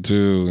 Oklahoma's good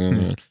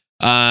too.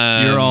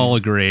 You're all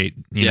great.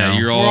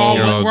 We're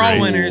all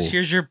winners.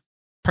 Here's your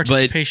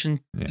participation.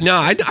 No,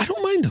 I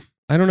don't mind them.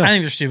 I don't know. I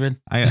think they're stupid.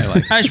 I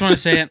like. I just want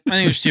to say it. I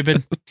think they're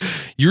stupid.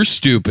 You're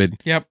stupid.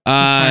 Yep.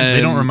 They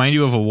don't remind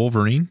you of a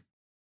Wolverine?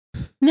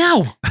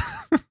 No.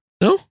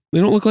 No, they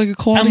don't look like a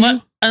claw.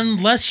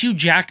 Unless Hugh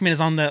Jackman is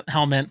on the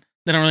helmet,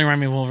 they don't really remind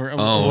me of Wolverine.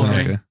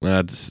 Okay.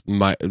 That's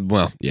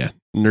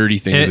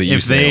nerdy things that you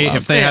say.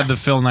 If they had the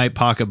Phil Knight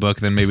pocketbook,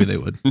 then maybe they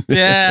would.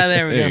 Yeah,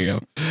 there we go. You go.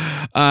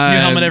 New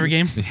helmet every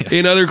game.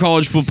 In other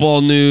college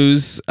football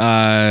news,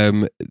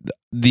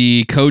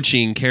 the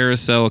coaching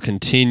carousel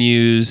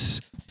continues.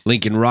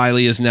 Lincoln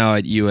Riley is now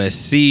at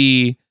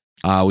USC.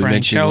 We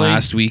mentioned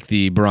last week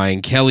the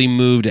Brian Kelly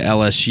move to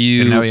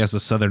LSU. And now he has a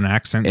southern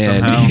accent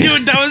somehow.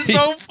 Dude, that was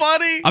so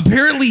funny.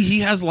 Apparently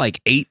he has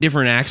like 8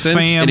 different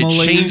accents and it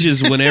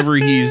changes whenever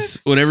he's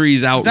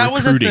out that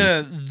recruiting. Was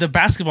at the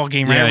basketball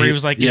game, right? Where he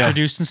was like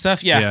introduced and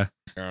stuff. Yeah.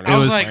 I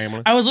was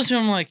listening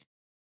to him like,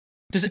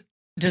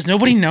 does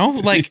nobody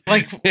know? Like,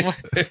 cause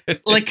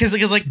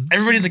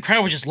everybody in the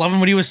crowd was just loving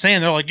what he was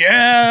saying. They're like,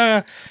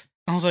 yeah.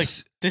 I was like,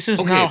 this is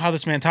not how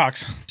this man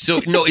talks. So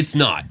no, it's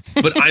not.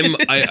 But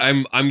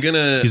I'm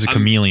gonna. He's a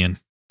chameleon.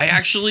 I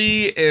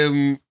actually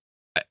am.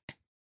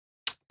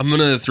 I'm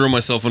gonna throw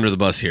myself under the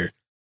bus here.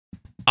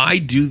 I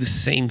do the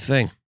same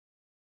thing.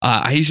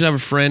 I used to have a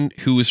friend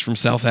who was from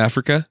South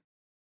Africa,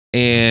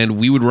 and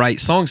we would write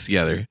songs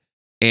together.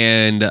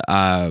 And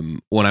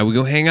when I would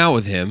go hang out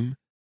with him,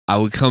 I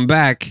would come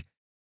back,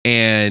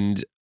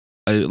 and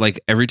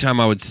like every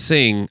time I would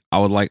sing, I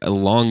would like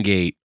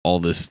elongate all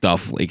this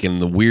stuff like in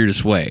the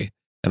weirdest way,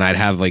 and I'd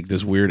have like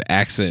this weird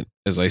accent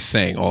as I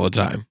sang all the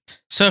time.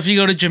 So if you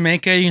go to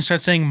Jamaica, you can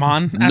start saying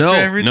 "mon" after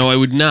everything. No, I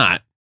would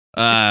not.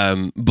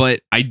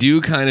 But I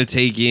do kind of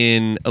take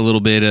in a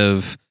little bit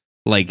of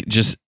like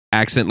just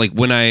accent. Like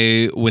when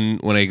I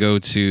go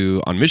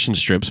to on mission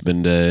trips,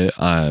 been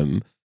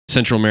to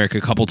Central America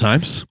a couple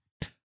times,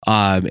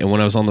 and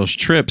when I was on those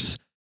trips,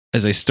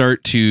 as I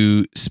start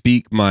to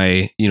speak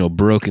my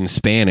broken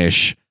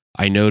Spanish,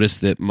 I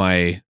noticed that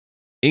my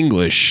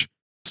English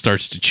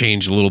starts to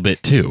change a little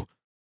bit too.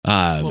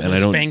 And I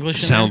don't Spanglish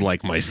sound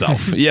like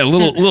myself. Yeah, a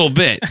little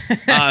bit.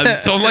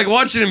 So I'm like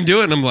watching him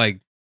do it and I'm like,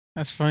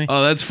 that's funny.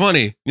 Oh, that's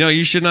funny. No,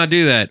 you should not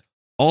do that.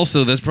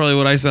 Also, that's probably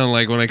what I sound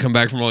like when I come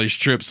back from all these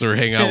trips or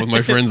hang out with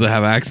my friends that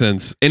have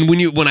accents. And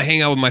when I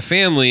hang out with my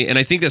family, and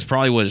I think that's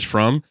probably what it's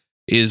from,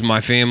 is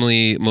my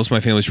family, most of my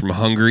family's from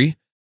Hungary.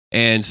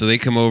 And so they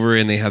come over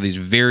and they have these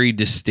very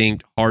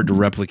distinct, hard to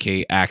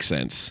replicate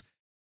accents.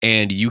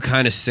 And you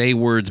kind of say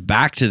words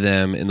back to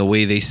them in the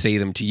way they say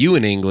them to you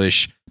in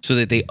English so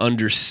that they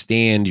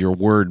understand your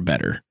word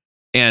better.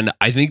 And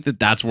I think that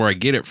that's where I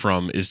get it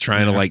from, is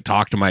trying to like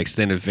talk to my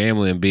extended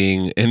family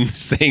and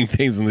saying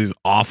things in these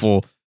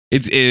awful.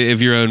 It's,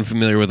 if you're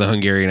unfamiliar with the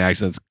Hungarian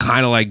accent, it's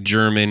kind of like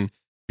German. If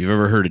you've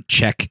ever heard a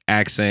Czech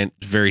accent,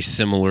 very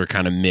similar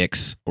kind of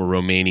mix, or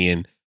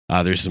Romanian.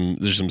 There's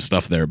some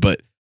stuff there,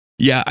 but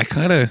yeah, I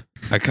kind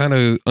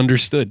of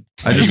understood.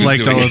 I just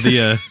liked all of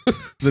the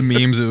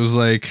memes. It was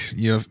like,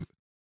 a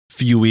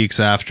few weeks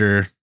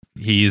after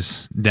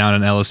he's down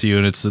in LSU,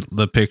 and it's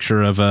the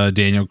picture of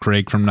Daniel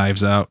Craig from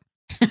Knives Out,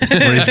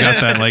 where he's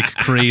got that like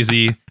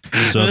crazy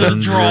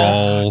southern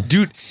drawl.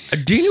 Dude,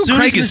 Daniel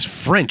Craig is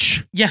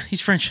French. Yeah,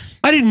 he's French.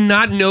 I did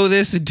not know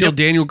this until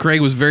Daniel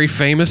Craig was very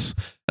famous,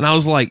 and I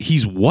was like,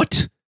 he's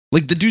what?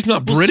 Like, the dude's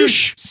not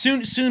British?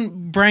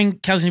 Soon, Brian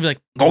Kelly's gonna be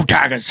like, "Go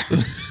Tigers." Go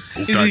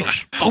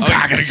Tigers. Go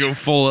Tigers. Go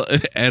full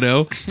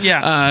Edo.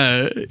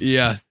 Yeah.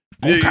 Yeah.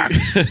 Go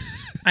Tigers.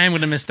 I am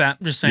gonna miss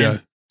that. Just saying. Yeah.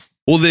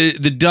 Well,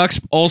 the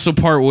Ducks also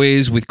part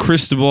ways with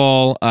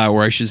Cristobal,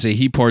 or I should say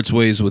he parts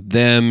ways with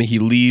them. He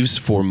leaves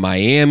for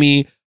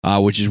Miami,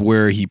 which is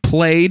where he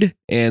played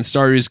and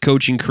started his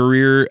coaching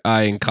career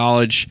in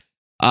college.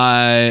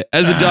 As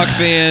a Duck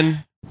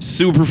fan,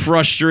 super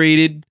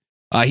frustrated.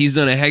 He's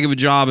done a heck of a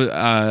job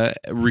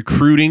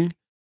recruiting.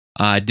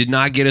 Did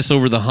not get us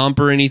over the hump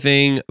or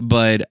anything,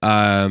 but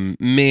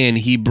man,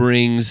 he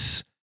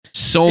brings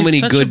so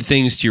many good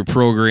things to your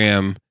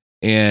program.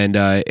 And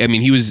I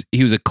mean, he was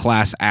a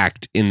class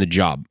act in the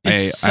job.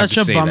 It's such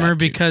a bummer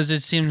because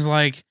it seems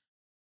like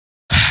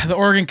the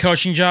Oregon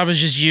coaching job is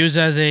just used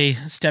as a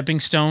stepping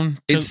stone.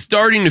 It's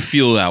starting to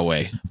feel that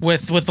way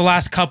with the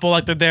last couple.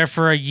 Like, they're there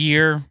for a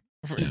year.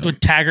 With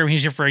Taggart,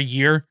 he's here for a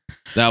year.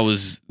 That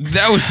was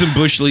some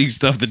Bush League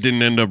stuff that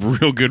didn't end up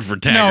real good for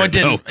Taggart. No, it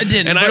didn't. It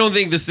didn't. And I don't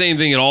think the same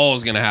thing at all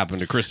is going to happen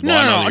to Chris. No,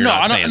 I don't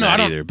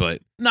either.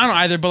 But no, I don't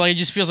either. But like, it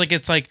just feels like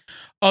it's like,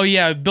 oh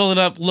yeah, build it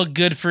up, look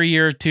good for a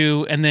year or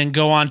two, and then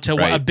go on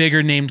to a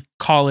bigger named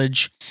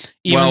college.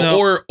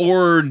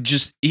 Or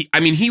just, I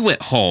mean, he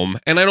went home,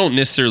 and I don't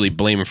necessarily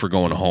blame him for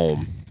going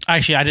home.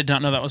 Actually, I did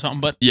not know that was home,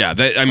 but yeah,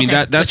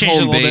 that's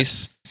home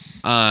base.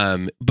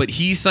 But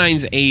he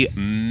signs a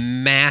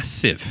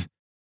massive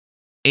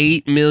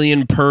 $8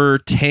 million per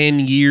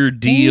 10-year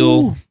deal.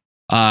 Ooh.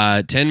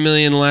 $10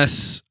 million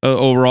less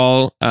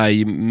overall,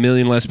 $1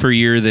 million less per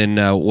year than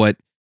what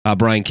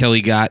Brian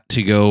Kelly got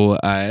to go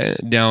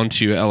down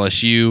to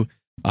LSU.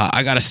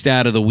 I got a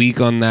stat of the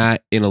week on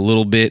that in a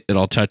little bit that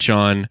I'll touch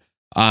on.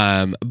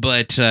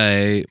 But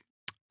the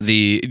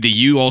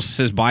U also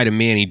says bye to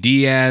Manny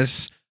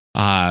Diaz.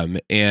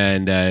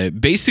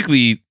 And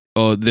basically,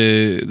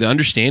 the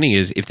understanding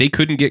is if they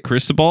couldn't get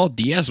Cristobal,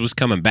 Diaz was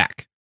coming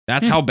back.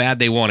 That's how bad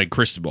they wanted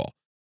Cristobal.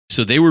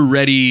 So they were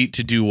ready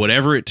to do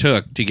whatever it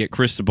took to get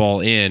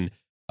Cristobal in.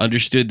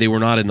 Understood they were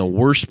not in the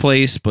worst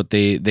place, but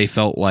they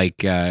felt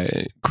like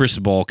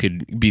Cristobal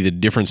could be the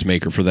difference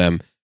maker for them.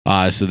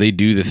 So they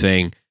do the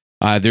thing.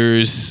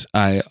 There's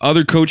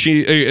other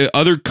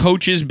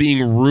coaches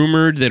being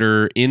rumored that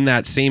are in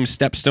that same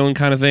stepstone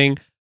kind of thing.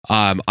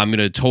 I'm going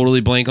to totally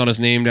blank on his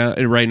name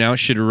right now.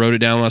 Should have wrote it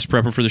down when I was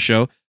prepping for the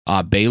show.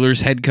 Baylor's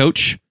head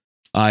coach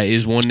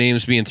is one name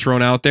that's being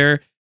thrown out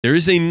there. There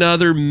is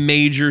another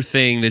major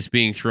thing that's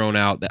being thrown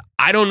out that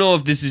I don't know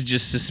if this is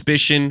just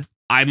suspicion.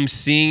 I'm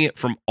seeing it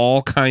from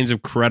all kinds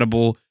of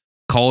credible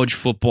college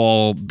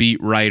football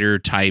beat writer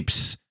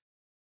types.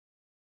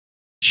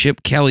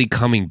 Chip Kelly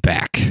coming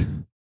back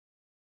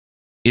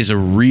is a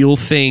real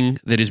thing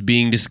that is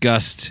being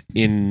discussed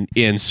in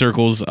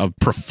circles of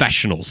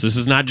professionals. This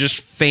is not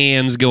just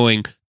fans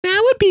going,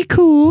 that would be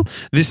cool.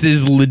 This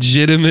is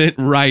legitimate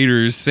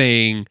writers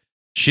saying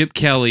Chip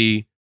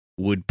Kelly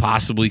would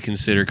possibly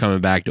consider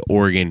coming back to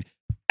Oregon.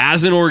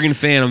 As an Oregon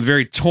fan, I'm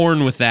very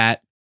torn with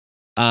that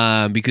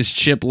because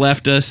Chip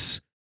left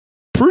us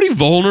pretty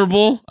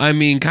vulnerable. I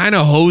mean, kind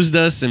of hosed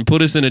us and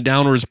put us in a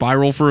downward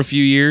spiral for a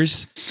few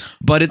years.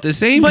 But at the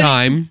same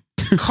time,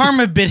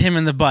 karma bit him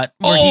in the butt.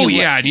 The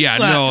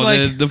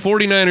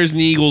 49ers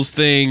and Eagles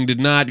thing did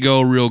not go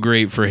real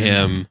great for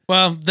him.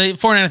 Well, the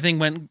 49er thing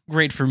went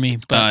great for me.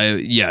 But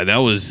that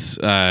was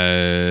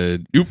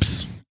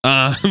oops.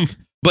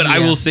 But I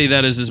will say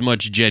that is as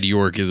much Jed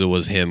York as it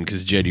was him,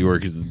 because Jed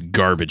York is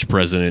garbage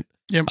president.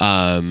 Yep.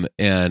 And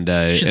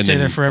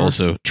then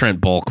also Trent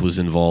Bulk was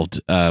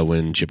involved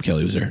when Chip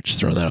Kelly was there.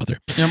 Just throwing that out there.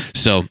 Yep.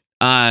 So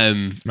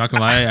not gonna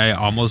lie, I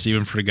almost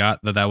even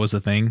forgot that was a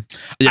thing.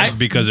 Yeah,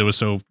 because it was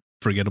so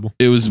forgettable.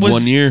 It was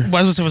 1 year. It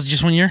was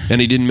just 1 year, and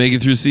he didn't make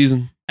it through the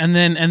season. And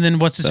then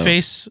what's his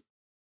face?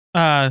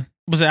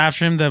 Was it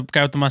after him, the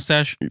guy with the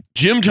mustache?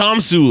 Jim Tom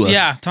Sula.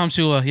 Yeah, Tom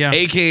Sula, yeah.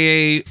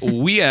 AKA,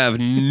 we have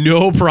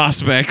no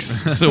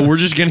prospects, so we're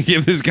just going to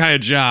give this guy a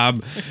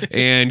job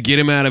and get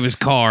him out of his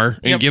car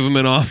and give him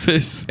an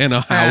office and a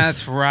house.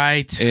 That's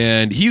right.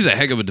 And he's a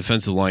heck of a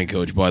defensive line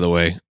coach, by the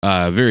way.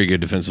 Very good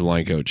defensive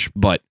line coach.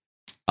 But,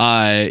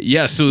 so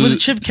with the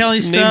Chip Kelly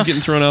name's stuff,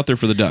 getting thrown out there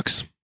for the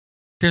Ducks.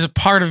 there's a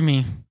part of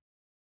me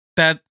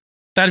that'd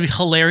be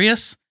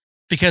hilarious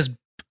because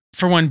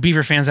for one,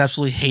 Beaver fans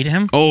absolutely hate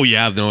him. Oh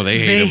yeah, no,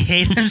 they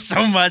hate him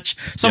so much.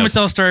 So I'm gonna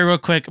tell a story real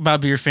quick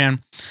about Beaver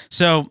fan.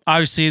 So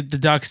obviously the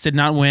Ducks did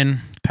not win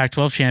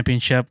Pac-12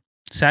 championship.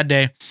 Sad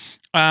day.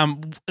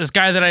 This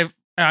guy that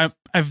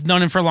I've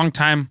known him for a long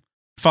time.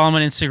 Follow him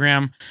on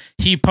Instagram.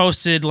 He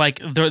posted like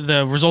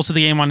the results of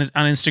the game on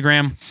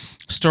Instagram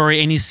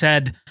story, and he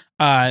said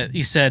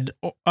the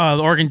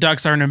Oregon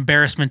Ducks are an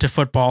embarrassment to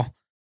football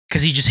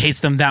because he just hates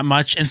them that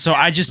much. And so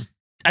I just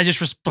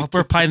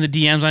replied in the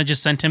DMs and I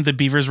just sent him the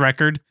Beavers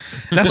record.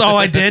 That's all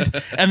I did.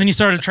 And then he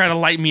started to try to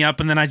light me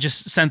up, and then I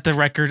just sent the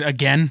record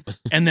again,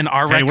 and then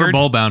our record. We're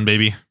bowl bound,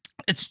 baby.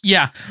 It's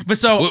but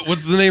so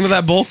what's the name of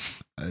that bowl?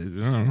 I don't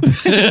know.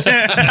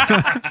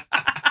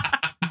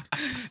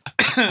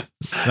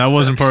 That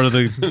wasn't part of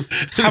the.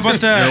 How about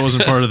that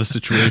wasn't part of the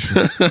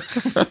situation.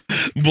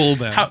 Bowl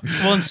bound.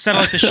 Well, instead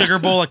of like the sugar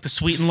bowl, like the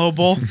sweet and low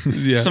bowl,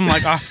 yeah, some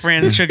like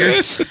off-brand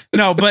sugar.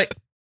 No, but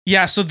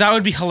yeah, so that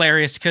would be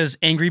hilarious because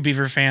angry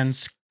Beaver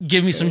fans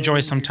give me some joy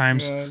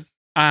sometimes.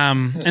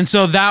 And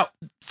so that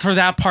for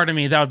that part of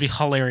me, that would be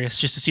hilarious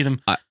just to see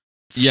them.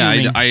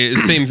 Yeah,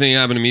 same thing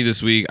happened to me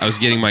this week. I was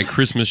getting my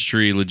Christmas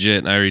tree legit,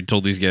 and I already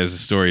told these guys the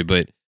story,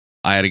 but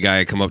I had a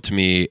guy come up to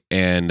me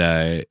and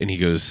he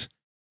goes,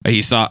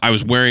 he saw I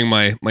was wearing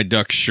my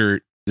Ducks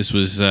shirt. This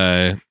was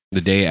the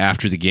day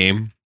after the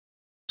game.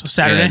 So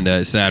Saturday?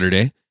 And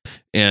Saturday.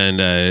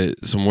 And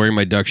so I'm wearing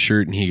my Ducks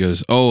shirt, and he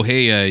goes, "Oh,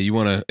 hey, you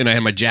want to?" And I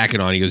had my jacket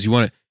on. He goes, "You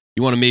want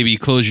to maybe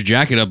close your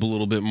jacket up a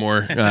little bit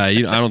more? I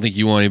don't think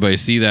you want anybody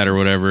to see that or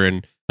whatever."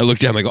 And I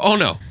looked at him. I go, "Oh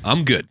no,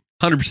 I'm good.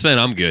 100%,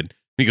 I'm good."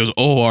 He goes,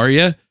 "Oh, are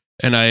you?"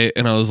 And I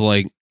was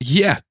like,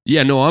 "Yeah,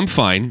 no, I'm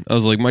fine." I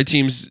was like, "My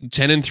team's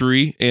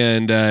 10-3,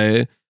 and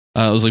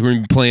I was like, we're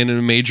gonna be playing in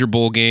a major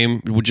bowl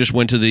game. We just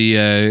went to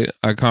the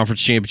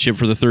conference championship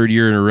for the third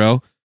year in a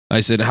row." I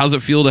said, "How's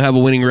it feel to have a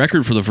winning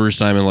record for the first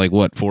time in like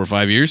what 4 or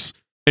 5 years?"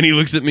 And he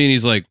looks at me and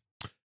he's like,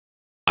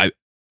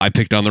 I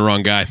picked on the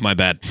wrong guy. My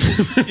bad."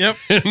 Yep.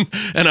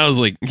 and I was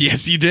like,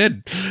 "Yes, you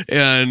did."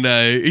 And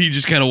he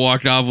just kind of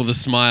walked off with a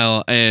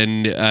smile.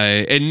 And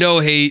no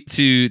hate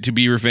to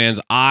Beaver fans.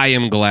 I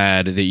am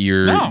glad that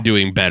you're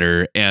doing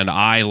better. And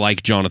I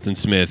like Jonathan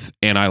Smith,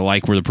 and I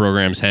like where the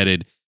program's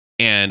headed.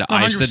 And 100%.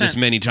 I've said this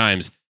many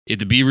times. If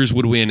the Beavers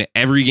would win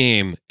every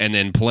game and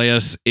then play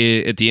us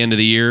at the end of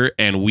the year,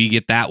 and we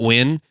get that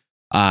win,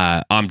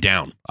 I'm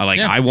down.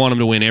 I want them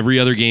to win every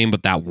other game,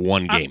 but that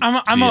one game.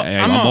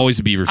 I'm always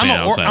a Beaver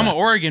fan. I'm an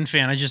Oregon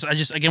fan. I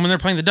just again when they're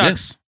playing the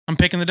Ducks, I'm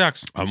picking the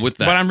Ducks. I'm with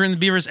that, but I'm rooting the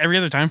Beavers every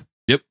other time.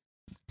 Yep.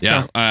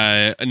 Yeah. So.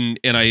 And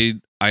I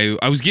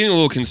was getting a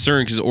little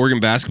concerned because Oregon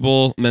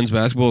men's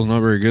basketball is not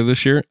very good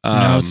this year.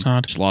 No, it's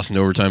not. Just lost in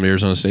overtime to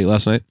Arizona State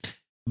last night,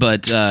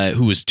 but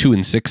who was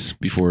 2-6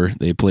 before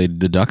they played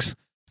the Ducks.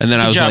 And then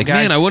I was like,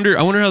 guys. Man, I wonder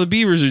how the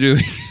Beavers are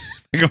doing.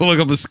 I go look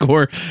up the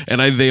score, and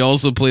they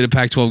also played a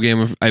Pac-12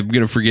 game. I'm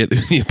gonna forget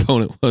who the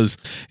opponent was,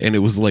 and it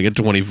was like a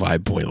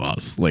 25-point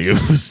loss. Like it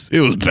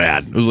was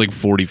bad. It was like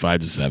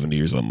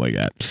 45-70 or something like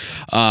that.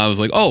 I was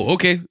like, oh,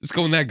 okay, it's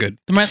going that good.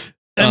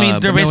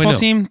 Their baseball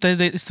team,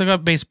 they still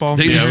got baseball.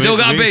 They still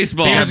got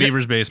baseball.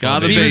 Beavers baseball. Got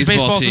the Beavers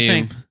baseball's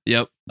team. The thing.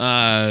 Yep.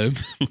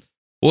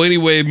 Well,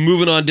 anyway,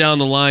 moving on down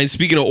the line.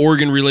 Speaking of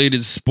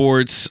Oregon-related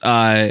sports,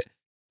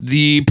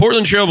 the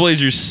Portland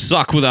Trailblazers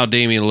suck without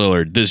Damian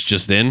Lillard. This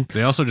just in.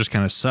 They also just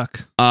kind of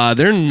suck.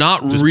 They're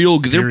not just real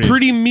good. They're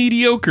pretty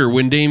mediocre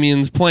when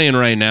Damian's playing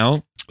right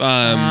now.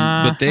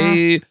 But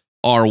they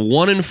are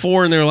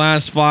 1-4 in their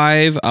last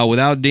 5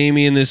 without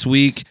Damian this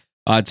week.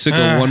 It took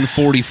a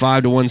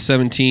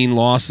 145-117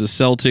 loss to the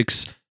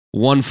Celtics.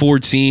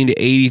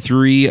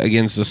 114-83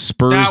 against the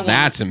Spurs.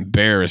 That's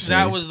embarrassing.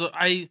 That was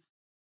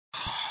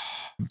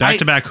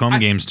back-to-back home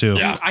games too.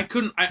 Yeah, I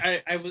couldn't.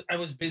 I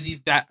was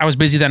busy that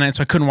night,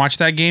 so I couldn't watch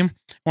that game.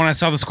 When I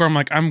saw the score, I'm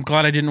like, I'm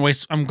glad I didn't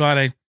waste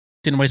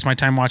my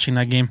time watching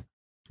that game.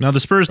 Now the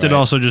Spurs did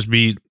also just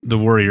beat the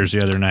Warriors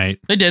the other night.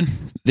 They did.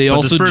 They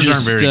also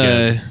just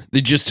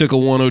they just took a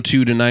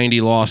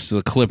 102-90 loss to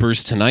the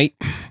Clippers tonight.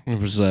 I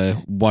was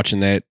watching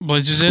that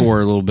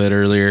score a little bit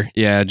earlier.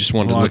 Yeah, I just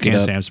wanted to look it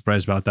up. I'm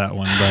surprised about that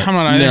one, but I'm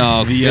not either.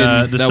 No,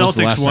 the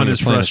Celtics one is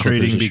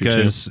frustrating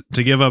because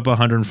to give up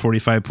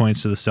 145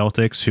 points to the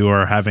Celtics, who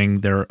are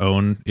having their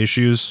own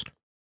issues,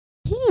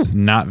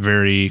 not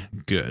very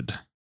good.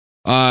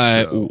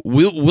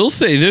 We'll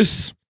say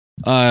this.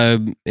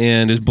 And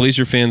as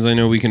Blazer fans, I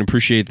know we can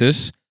appreciate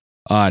this.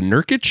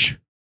 Nurkic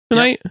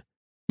tonight,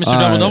 Mr.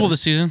 Double-Double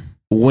this season,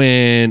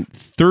 went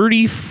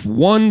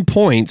 31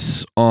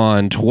 points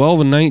on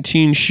 12 and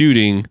 19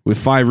 shooting with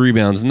 5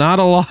 rebounds. Not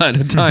a lot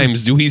of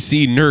times do we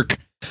see Nurk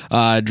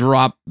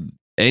drop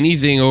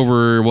anything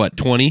over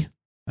 20.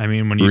 I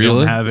mean, when you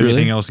don't have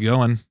anything else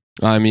going.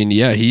 I mean,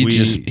 yeah,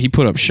 he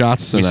put up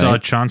shots tonight. We saw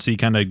Chauncey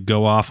kind of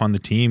go off on the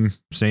team,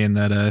 saying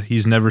that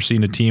he's never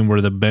seen a team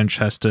where the bench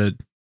has to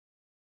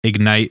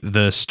ignite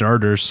the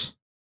starters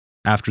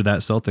after that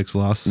Celtics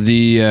loss.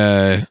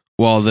 The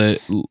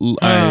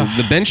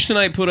bench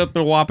tonight put up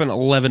a whopping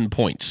 11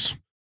 points.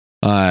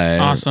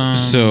 Awesome.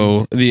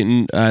 So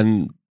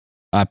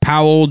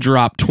Powell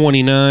dropped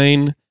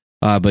 29,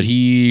 but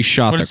he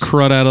shot the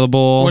crud out of the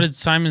ball. What did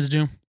Simons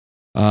do?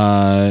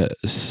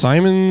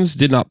 Simons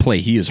did not play.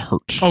 He is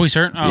hurt. Oh, he's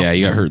hurt? Oh. Yeah,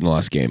 he got hurt in the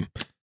last game.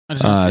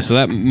 So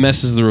that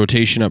messes the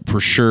rotation up for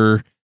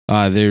sure.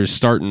 They're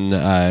starting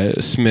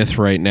Smith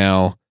right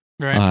now,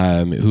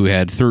 right. Who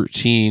had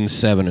 13,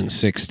 7, and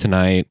 6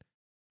 tonight.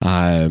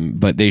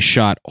 But they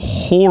shot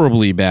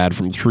horribly bad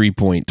from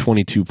 3-point,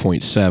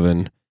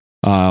 22.7.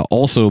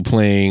 Also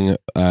playing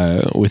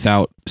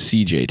without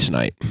CJ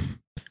tonight.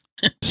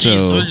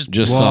 So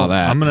just saw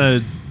that. I'm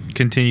going to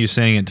continue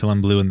saying it till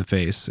I'm blue in the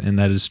face, and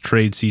that is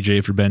trade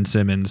CJ for Ben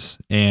Simmons.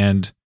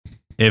 And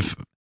if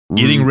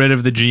getting rid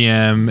of the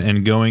GM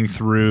and going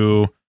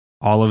through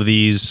all of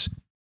these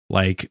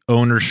like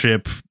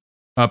ownership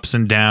ups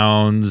and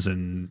downs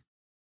and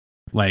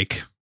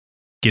like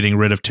getting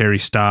rid of Terry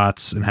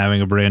Stotts and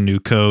having a brand new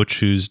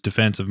coach who's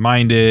defensive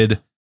minded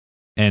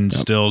and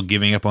still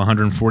giving up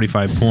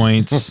 145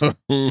 points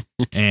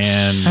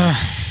and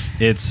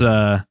it's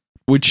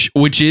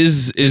which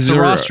is a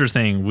roster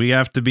thing. We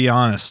have to be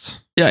honest.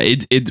 Yeah,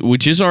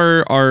 which is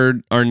our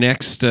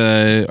next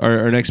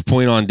our next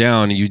point on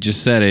down. You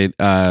just said it.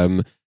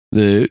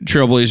 The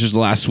Trailblazers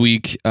last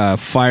week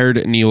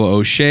fired Neil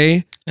O'Shea.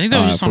 I think that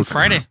was just on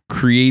Friday.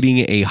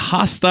 Creating a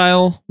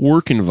hostile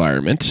work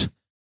environment,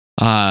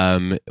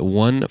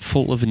 one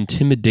full of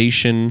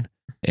intimidation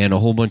and a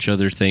whole bunch of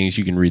other things.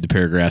 You can read the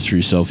paragraphs for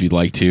yourself if you'd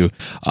like to.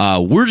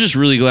 We're just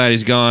really glad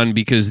he's gone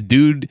because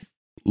dude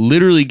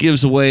literally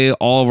gives away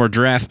all of our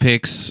draft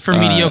picks for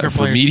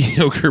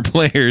mediocre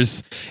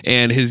players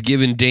and has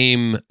given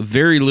Dame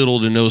very little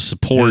to no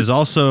support. Is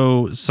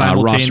also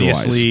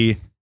simultaneously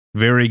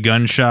very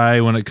gun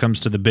shy when it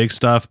comes to the big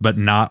stuff, but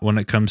not when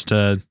it comes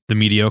to the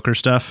mediocre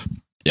stuff.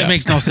 Yeah. It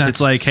makes no sense.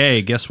 It's like,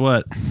 hey, guess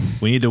what?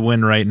 We need to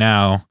win right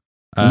now.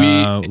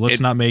 Let's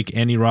not make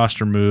any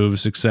roster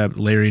moves except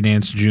Larry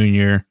Nance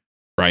Jr.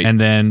 Right.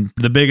 And then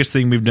the biggest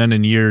thing we've done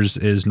in years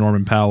is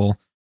Norman Powell,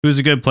 who's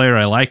a good player.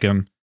 I like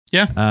him.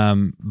 Yeah.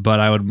 But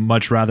I would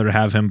much rather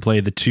have him play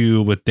the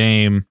 2 with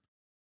Dame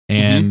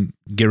and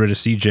get rid of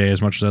CJ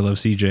as much as I love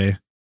CJ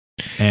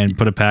and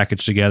put a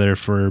package together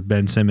for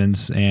Ben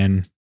Simmons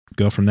and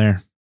go from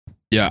there.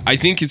 Yeah, I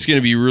think it's going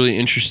to be really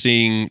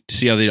interesting to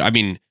see how they. I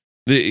mean,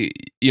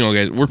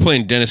 guys, we're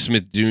playing Dennis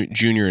Smith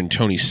Jr. and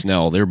Tony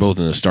Snell. They're both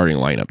in the starting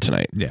lineup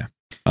tonight. Yeah.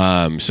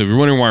 So if you're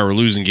wondering why we're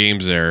losing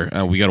games there,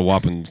 we got a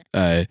whopping.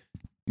 By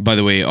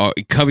the way,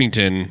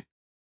 Covington,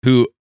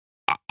 who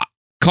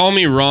call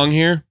me wrong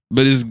here,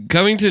 but is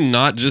Covington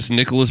not just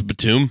Nicholas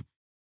Batum?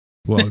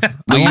 Well,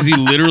 is he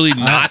literally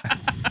not?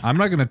 I'm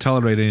not going to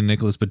tolerate any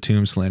Nicholas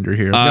Batum slander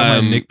here. I've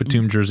got my Nick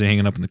Batum jersey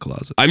hanging up in the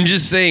closet. I'm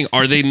just saying,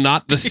 are they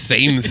not the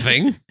same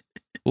thing?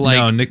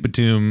 No, Nick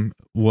Batum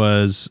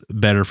was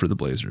better for the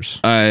Blazers.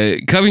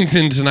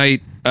 Covington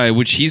tonight,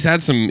 which he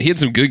had some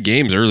good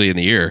games early in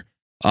the year.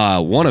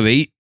 1 of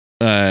 8,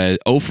 0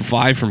 for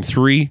 5 from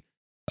 3,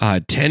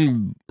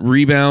 10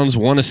 rebounds,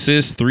 1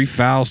 assist, 3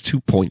 fouls, 2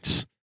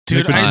 points.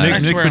 Dude,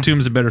 Nick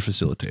Batum's a better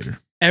facilitator.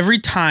 Every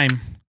time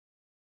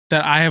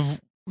that I have,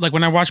 like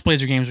when I watch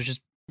Blazer games, which is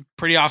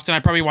pretty often,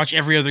 I probably watch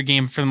every other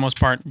game for the most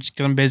part, just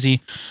because I'm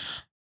busy.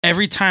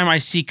 Every time I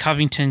see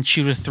Covington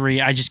shoot a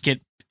 3, I just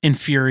get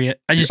infuriate.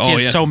 I just get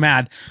so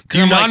mad. Do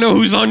you not know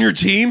who's on your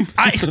team?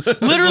 Literally,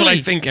 That's what I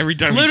think every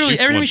time. Literally,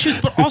 every time he shoots.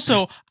 But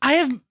also, I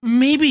have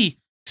maybe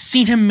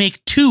seen him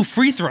make 2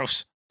 3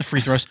 threes.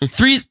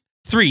 3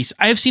 threes.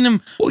 I have seen him.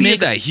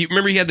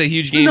 Remember he had that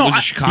huge game. Was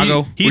it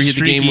Chicago? He hit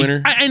the game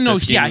winner. I know.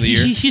 Yeah,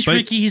 he's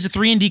streaky. He's a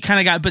 3-and-D kind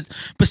of guy.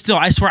 But still,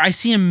 I swear, I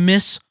see him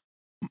miss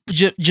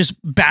just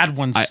bad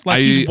ones.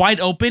 He's wide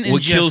open. And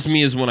what kills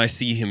me is when I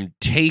see him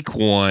take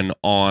one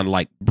on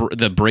like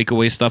the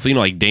breakaway stuff.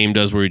 Like Dame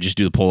does, where he just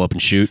do the pull up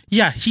and shoot.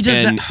 Yeah, he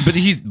does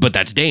that. But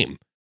that's Dame.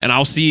 And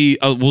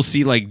we'll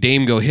see like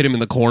Dame go hit him in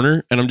the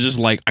corner, and I'm just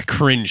like, I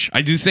cringe.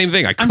 I do the same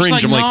thing. I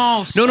cringe. I'm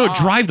like, no,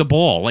 drive the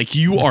ball. Like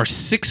you are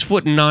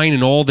 6'9"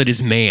 and all that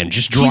is man.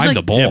 Just drive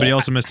the ball. Yeah, but he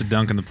also missed a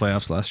dunk in the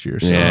playoffs last year.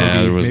 So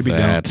there was maybe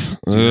that.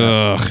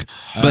 Ugh.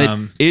 But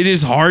it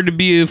is hard to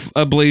be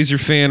a Blazer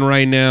fan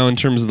right now in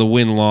terms of the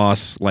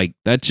win-loss. Like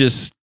that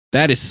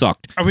has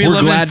sucked. Are we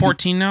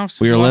 11-14 now?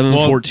 We are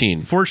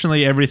 11-14.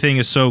 Fortunately, everything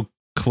is so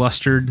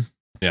clustered.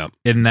 Yeah.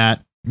 In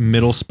that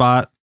middle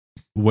spot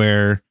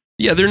where.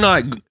 Yeah, they're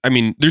not. I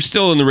mean, they're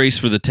still in the race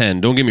for the 10.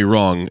 Don't get me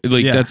wrong.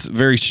 That's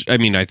very. I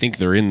mean, I think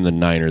they're in the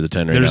 9 or the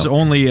 10 right now. There's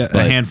only a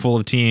handful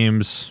of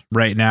teams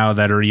right now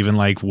that are even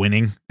like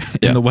winning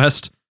in the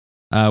West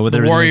with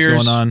everything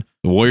that's going on.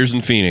 The Warriors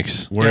and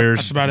Phoenix.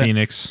 That's about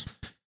Phoenix.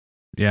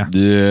 Yeah.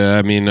 Yeah,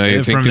 I mean,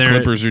 I think the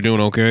Clippers are doing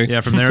okay.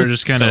 Yeah, from there, it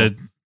just kind of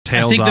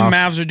tails off. I think the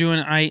Mavs are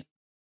doing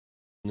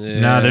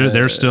No,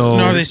 they're still.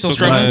 No, are they still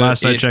struggling?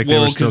 Last I checked, they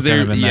were still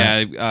kind of in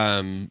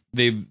that.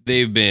 Yeah,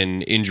 they've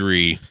been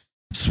injury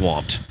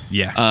swamped.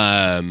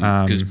 Yeah.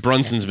 Because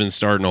Brunson's been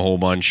starting a whole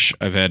bunch.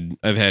 I've had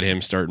him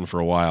starting for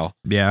a while.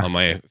 Yeah. On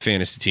my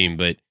fantasy team,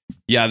 but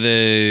yeah,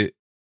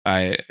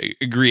 I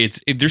agree.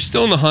 They're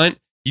still in the hunt.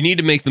 You need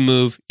to make the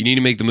move. You need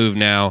to make the move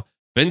now.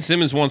 Ben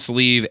Simmons wants to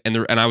leave,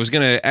 and I was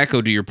going to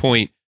echo to your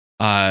point.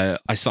 I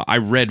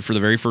read for the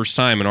very first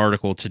time an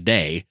article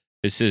today.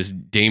 It says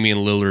Damian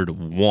Lillard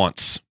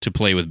wants to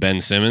play with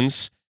Ben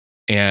Simmons,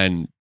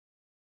 and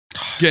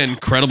again,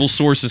 credible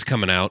sources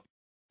coming out.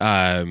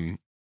 There's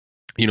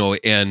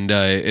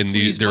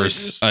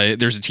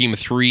a team of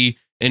 3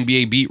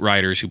 NBA beat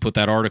writers who put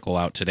that article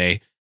out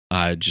today.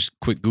 Just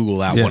quick Google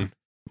that one.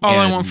 All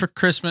I want for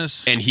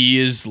Christmas. And he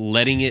is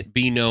letting it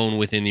be known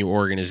within the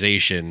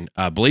organization.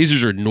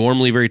 Blazers are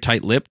normally very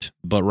tight-lipped,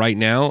 but right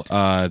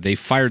now they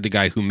fired the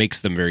guy who makes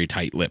them very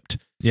tight-lipped.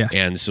 Yeah.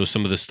 And so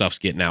some of the stuff's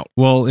getting out.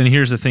 Well, and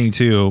here's the thing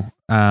too.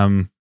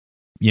 I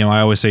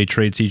always say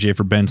trade CJ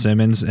for Ben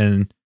Simmons,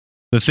 and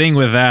the thing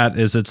with that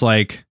is it's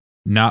like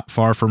not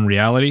far from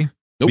reality.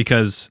 Nope.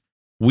 Because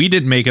we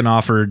didn't make an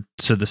offer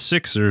to the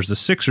Sixers. The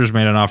Sixers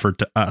made an offer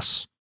to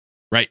us.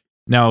 Right.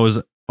 Now, it was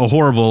a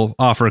horrible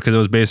offer because it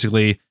was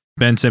basically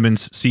Ben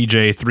Simmons,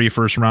 CJ, 3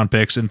 first-round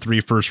picks and 3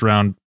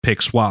 first-round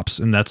pick swaps.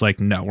 And that's like,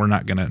 no, we're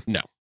not going to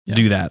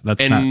do that.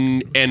 That's not.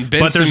 And Ben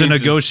but there's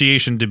Simmons a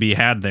negotiation to be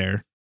had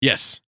there.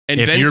 Yes. And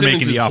if Ben you're Simmons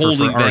making is the offer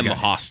holding for our them guy.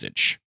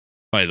 hostage,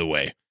 by the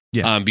way.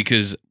 Yeah.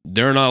 Because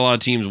there are not a lot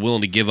of teams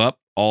willing to give up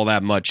all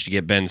that much to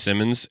get Ben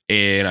Simmons.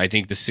 And I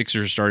think the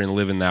Sixers are starting to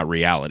live in that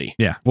reality.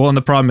 Yeah. Well, and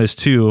the problem is,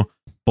 too,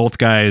 both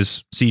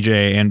guys,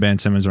 CJ and Ben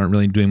Simmons, aren't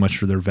really doing much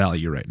for their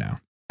value right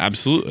now.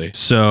 Absolutely.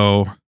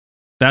 So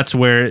that's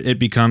where it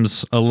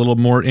becomes a little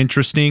more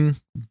interesting.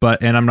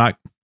 And I'm not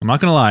going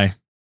to lie,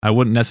 I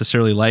wouldn't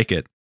necessarily like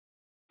it.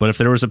 But if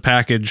there was a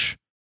package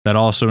that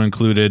also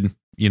included,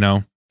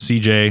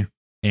 CJ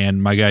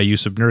and my guy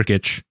Yusuf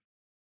Nurkic,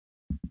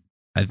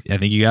 I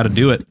think you got to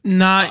do it.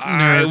 Not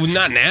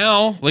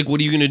now. Like, what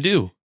are you going to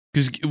do?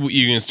 Because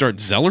you're going to start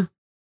Zeller?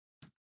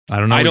 I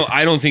don't know.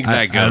 I don't think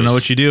that goes. I don't know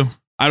what you do.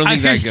 I don't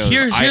think that goes.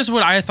 Here's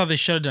what I thought they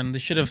should have done. They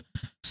should have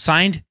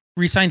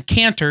re-signed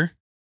Cantor.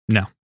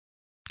 No.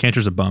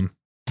 Cantor's a bum.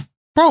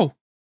 Bro.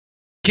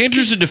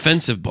 Cantor's a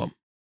defensive bum.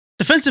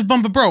 Defensive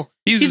bum, but bro.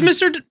 He's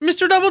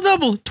Mr.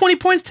 Double-Double. 20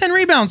 points, 10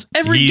 rebounds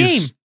every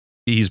game.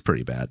 He's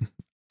pretty bad.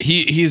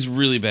 He's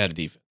really bad at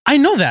defense. I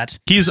know that.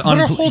 But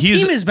our whole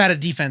team is bad at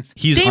defense.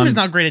 Dame is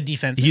not great at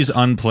defense. He's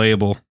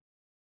unplayable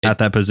at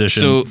that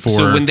position.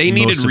 So when they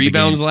needed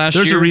rebounds last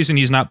year, there's a reason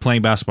he's not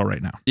playing basketball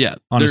right now. Yeah,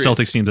 on a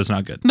Celtics team that's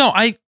not good. No,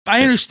 I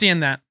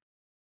understand that,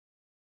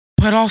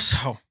 but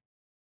also,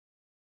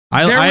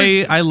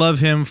 I love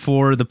him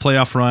for the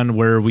playoff run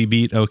where we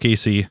beat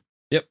OKC.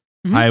 Yep,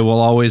 I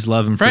will always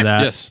love him for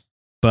that. Yes,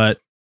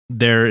 but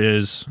there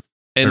is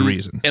a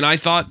reason. And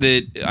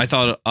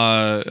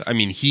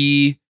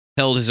he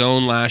held his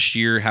own last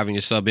year, having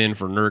to sub in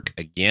for Nurk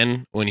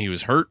again when he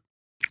was hurt.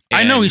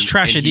 I know he's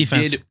trash at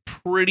defense. He did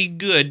pretty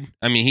good.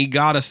 I mean, he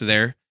got us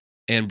there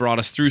and brought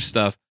us through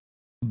stuff.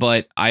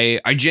 But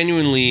I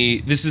genuinely,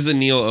 this is a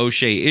Neil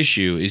O'Shea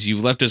issue, is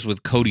you've left us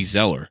with Cody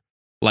Zeller.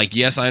 Like,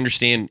 yes, I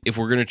understand if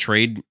we're going to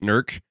trade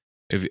Nurk.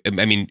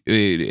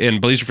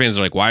 And Blazer fans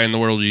are like, why in the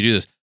world did you do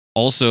this?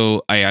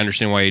 Also, I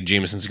understand why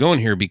Jameson's going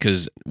here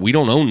because we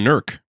don't own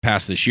Nurk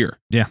past this year.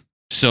 Yeah.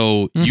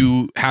 So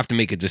you have to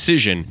make a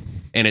decision.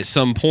 And at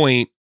some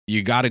point,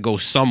 you got to go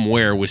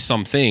somewhere with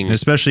something. And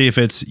especially if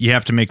you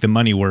have to make the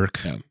money work,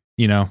 And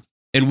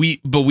we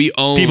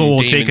own people will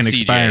Dame take an CJ.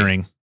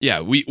 expiring.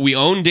 Yeah, we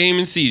own Dame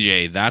and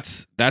CJ.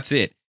 That's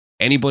it.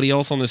 Anybody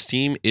else on this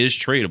team is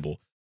tradable.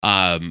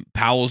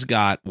 Powell's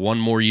got one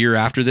more year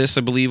after this,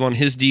 I believe, on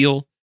his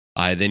deal.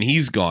 Then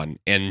he's gone,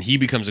 and he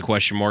becomes a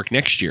question mark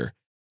next year.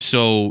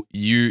 So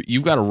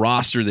you've got a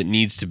roster that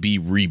needs to be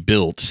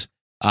rebuilt,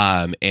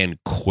 and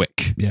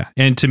quick. Yeah,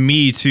 and to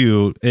me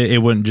too,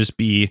 it wouldn't just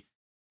be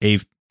a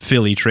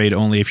Philly trade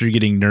only. If you're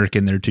getting Nurk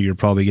in there too, you're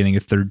probably getting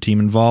a third team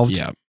involved.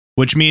 Yeah,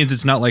 which means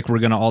it's not like we're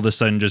gonna all of a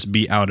sudden just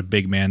be out a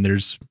big man.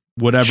 There's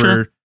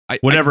whatever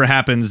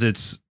happens.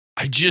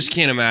 I just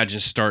can't imagine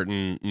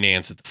starting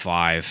Nance at the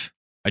 5.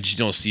 I just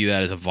don't see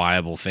that as a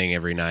viable thing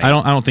every night. I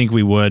don't think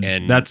we would.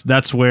 And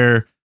that's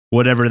where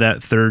whatever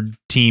that third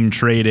team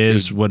trade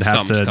is would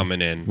have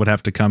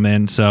to come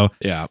in. So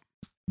yeah,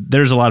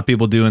 there's a lot of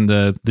people doing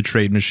the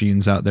trade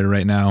machines out there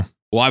right now.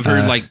 Well, I've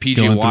heard like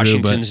PJ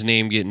Washington's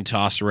name getting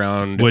tossed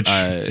around, which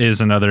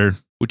is an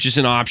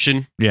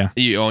option. Yeah,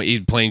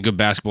 he's playing good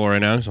basketball right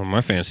now. He's on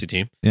my fantasy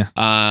team. Yeah.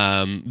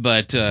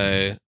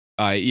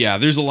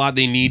 There's a lot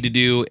they need to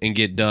do and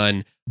get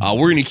done.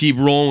 We're going to keep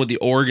rolling with the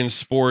Oregon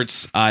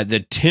sports.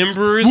 The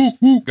Timbers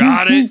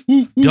got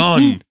it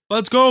done.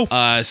 Let's go.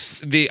 I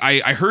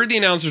heard the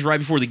announcers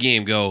right before the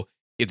game go,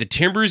 if the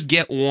Timbers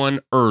get one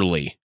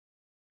early,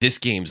 this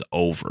game's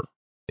over.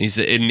 He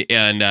said,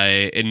 and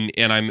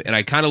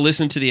I kind of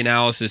listened to the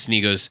analysis, and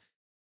he goes,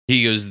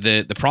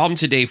 the problem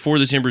today for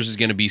the Timbers is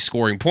going to be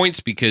scoring points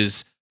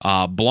because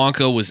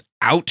Blanco was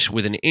out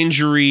with an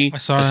injury. I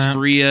saw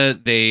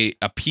Asprilla, they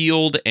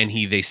appealed, and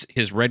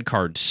his red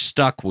card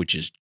stuck, which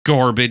is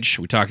garbage.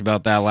 We talked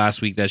about that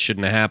last week. That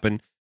shouldn't have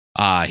happened.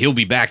 He'll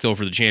be back though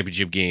for the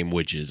championship game,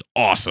 which is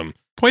awesome.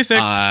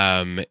 Perfect.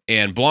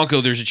 And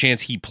Blanco, there's a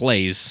chance he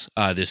plays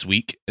this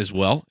week as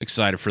well.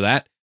 Excited for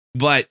that.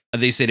 But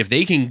they said if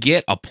they can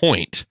get a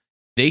point,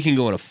 they can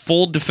go in a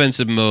full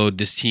defensive mode.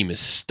 This team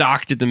is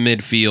stocked at the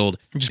midfield.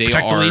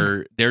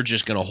 They're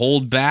just going to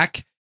hold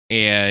back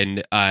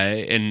and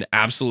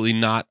absolutely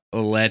not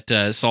let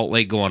Salt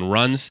Lake go on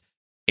runs.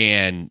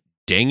 And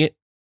dang it,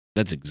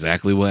 that's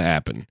exactly what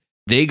happened.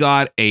 They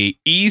got a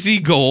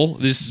easy goal.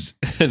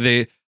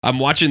 I'm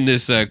watching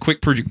this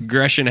quick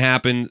progression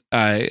happen.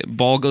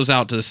 Ball goes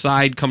out to the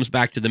side, comes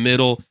back to the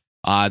middle.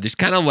 There's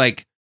kind of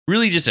like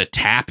really just a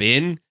tap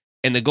in,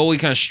 and the goalie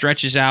kind of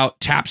stretches out,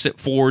 taps it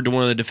forward to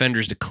one of the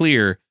defenders to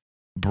clear.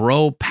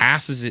 Bro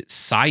passes it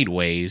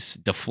sideways,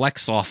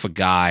 deflects off a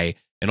guy,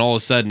 and all of a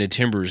sudden the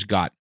Timbers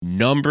got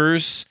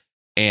numbers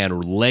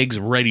and legs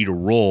ready to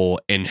roll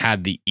and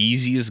had the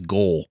easiest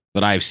goal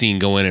that I've seen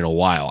go in a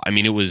while. I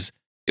mean, it was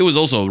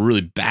also a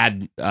really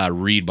bad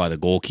read by the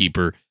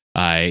goalkeeper.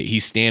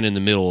 He's standing in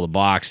the middle of the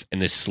box,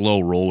 and this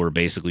slow roller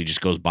basically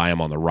just goes by him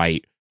on the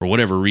right. For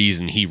whatever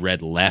reason, he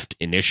read left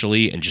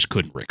initially and just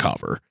couldn't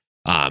recover.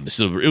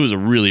 So it was a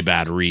really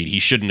bad read. He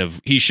shouldn't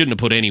have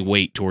put any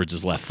weight towards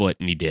his left foot,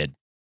 and he did.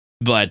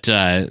 But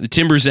the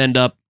Timbers end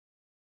up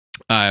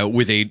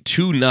with a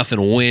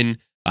 2-0 win.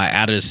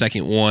 Added a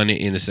second one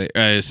in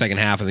the second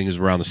half. I think it was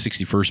around the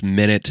 61st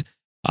minute.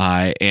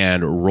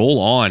 And roll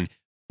on.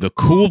 The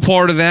cool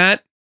part of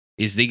that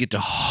is they get to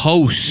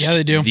host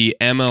the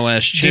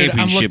MLS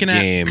championship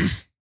game.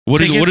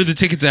 What are the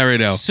tickets at right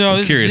now? So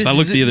I'm curious. I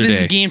looked the other day.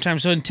 This is game time.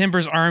 So in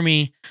Timbers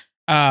Army,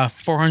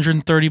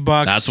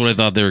 $430. That's what I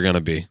thought they were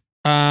gonna be.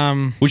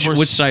 Which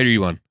site are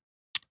you on?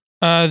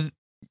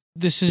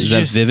 This is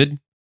that Vivid?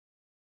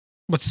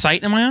 What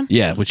site am I on?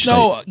 Yeah, which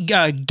site?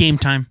 Game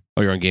time.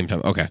 Oh, you're on Game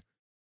Time. Okay.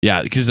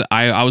 Yeah, because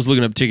I was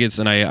looking up tickets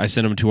and I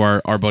sent them to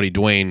our buddy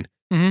Dwayne,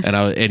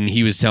 and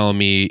he was telling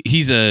me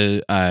he's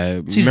a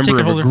member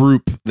of a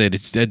group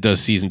that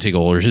does season ticket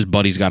holders. His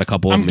buddy's got a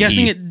couple. I'm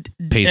guessing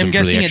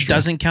it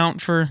doesn't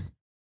count for.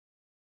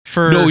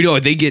 No,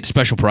 they get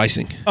special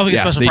pricing. Oh, they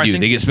get special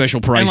pricing. They get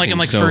special pricing. And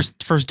like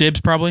first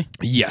dibs probably.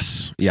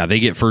 Yes, yeah, they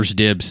get first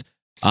dibs.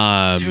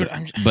 Dude,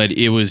 but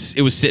it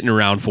was sitting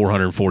around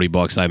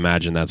 $440. I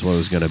imagine that's what it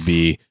was going to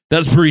be.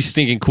 That's pretty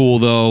stinking cool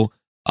though.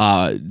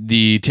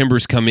 The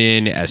Timbers come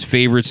in as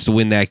favorites to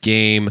win that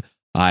game.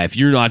 If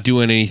you're not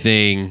doing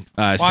anything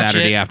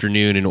Saturday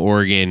afternoon in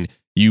Oregon,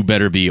 you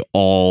better be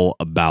all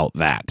about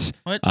that.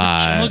 Look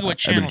at what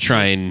channel. I'm going to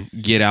try and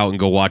get out and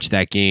go watch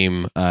that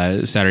game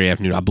Saturday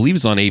afternoon. I believe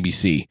it's on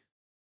ABC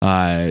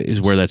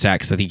is where that's at,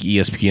 because I think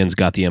ESPN's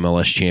got the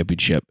MLS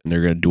championship and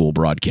they're going to dual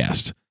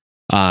broadcast.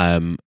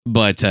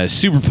 But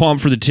super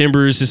pumped for the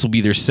Timbers. This will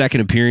be their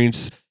second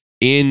appearance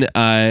in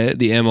the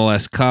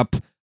MLS Cup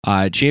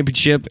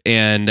championship,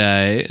 and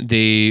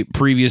they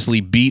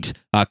previously beat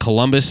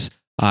Columbus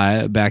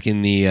back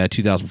in the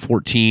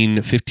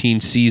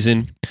 2014-15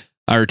 season,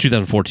 or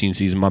 2014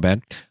 season, my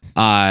bad.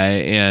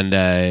 Am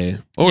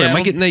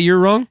I getting that year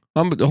wrong?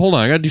 Hold on,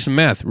 I got to do some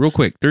math real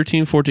quick.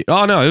 13, 14.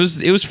 Oh no, it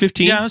was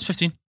 15. Yeah, it was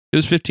 15. It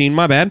was 15.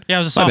 My bad. Yeah, it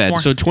was a sophomore. My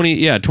bad. So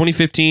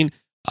 2015.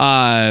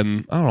 I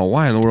don't know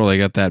why in the world I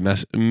got that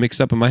mixed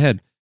up in my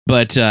head,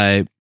 but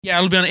yeah,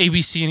 it'll be on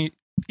ABC and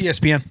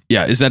ESPN.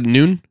 Yeah, is that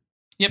noon?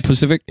 Yep.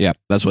 Pacific? Yeah,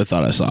 that's what I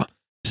thought I saw.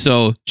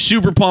 So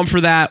super pumped for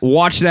that.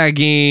 Watch that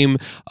game.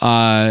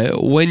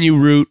 When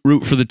you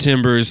root for the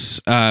Timbers,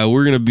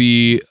 we're gonna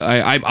be.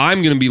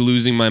 I'm gonna be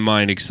losing my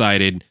mind,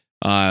 excited.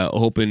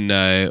 Hoping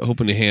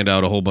to hand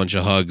out a whole bunch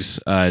of hugs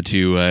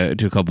to a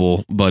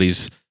couple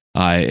buddies.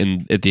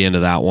 And at the end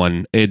of that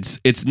one,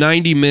 it's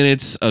 90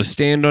 minutes of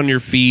stand on your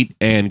feet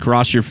and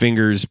cross your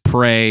fingers,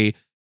 pray,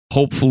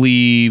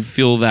 hopefully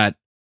feel that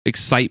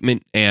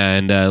excitement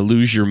and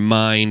lose your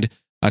mind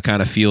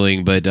kind of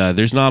feeling. But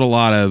there's not a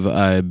lot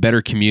of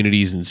better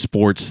communities in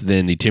sports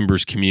than the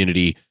Timbers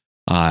community,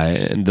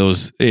 and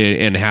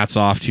hats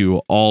off to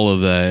all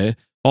the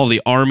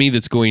Army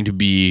that's going to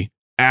be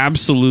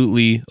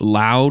absolutely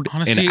loud.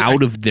 Honestly, and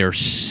out of their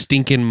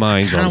stinking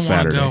minds on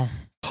Saturday. Go.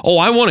 Oh,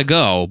 I want to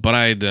go, but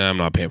I'm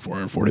not paying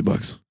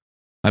 $440.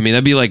 I mean,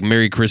 that'd be like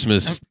Merry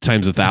Christmas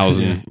times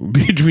 1,000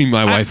 between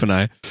my wife and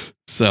I.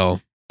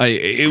 So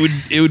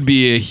it would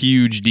be a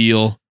huge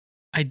deal.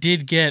 I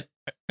did get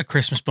a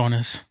Christmas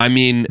bonus. I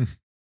mean,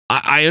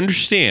 I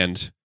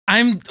understand.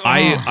 Just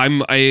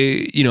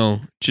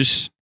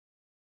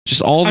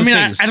all the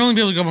things. I'd only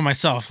be able to go by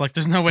myself. Like,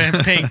 there's no way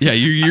I'm paying. Yeah,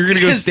 you're gonna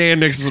go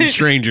stand next to some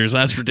strangers.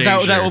 That's for damn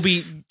sure. That will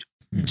be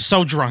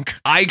so drunk.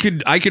 I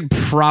could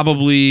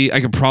probably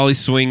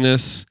swing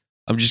this.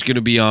 I'm just gonna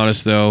be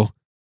honest though.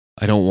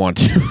 I don't want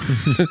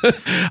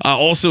to.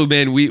 Also,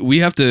 man, we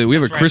have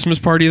a Christmas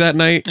party that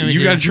night.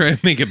 You got to try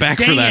and make it back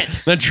for that.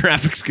 That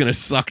traffic's gonna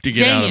suck to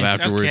get out of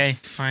afterwards. Okay,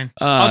 fine.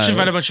 I'll just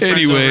invite a bunch of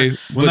friends over.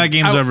 When that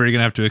game's over, you're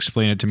gonna have to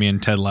explain it to me in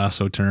Ted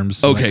Lasso terms.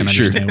 So okay,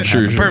 sure.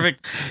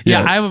 Perfect.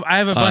 Yeah, I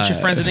have a bunch of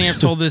friends. I think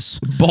I've told this.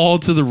 Ball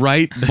to the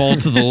right, ball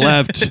to the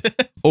left,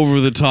 over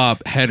the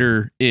top,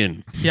 header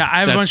in. Yeah,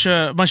 I have a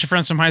bunch of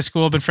friends from high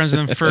school. I've been friends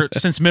with them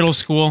since middle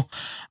school.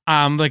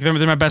 Like they're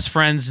my best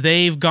friends.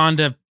 They've gone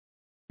to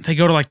they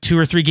go to like 2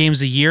 or 3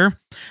 games a year,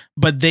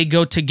 but they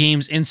go to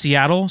games in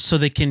Seattle so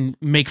they can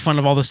make fun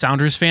of all the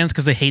Sounders fans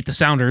because they hate the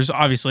Sounders,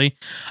 obviously.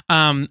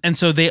 And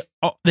so they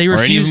refuse.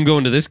 Are any of them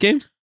going to this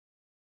game?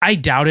 I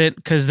doubt it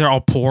because they're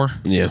all poor.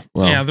 Yeah,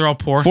 well, yeah, they're all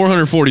poor.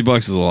 $440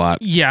 is a lot.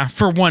 Yeah,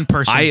 for one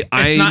person.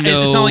 It's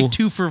not like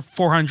 2 for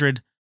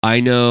 400. I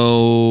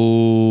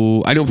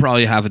know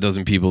probably half a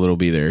dozen people that'll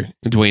be there,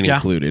 Dwayne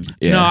included.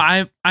 Yeah.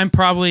 No, I'm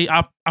probably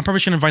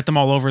just gonna invite them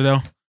all over though.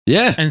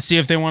 Yeah, and see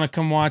if they want to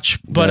come watch.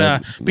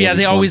 But yeah,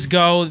 they always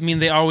go. I mean,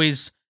 they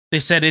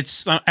said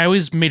it's. I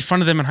always made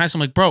fun of them in high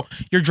school. I'm like, bro,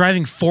 you're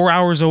driving 4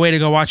 hours away to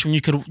go watch when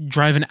you could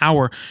drive an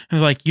hour. And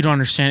they're like, you don't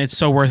understand. It's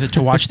so worth it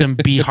to watch them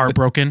be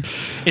heartbroken.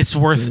 It's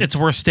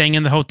worth staying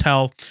in the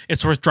hotel.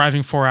 It's worth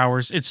driving 4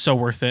 hours. It's so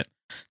worth it.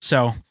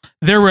 So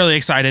they're really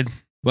excited.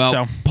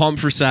 Well,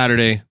 pumped for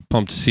Saturday.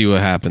 Pumped to see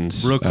what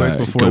happens. Real quick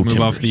before we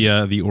move off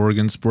the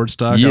Oregon sports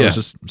talk, I was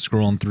just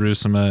scrolling through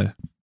some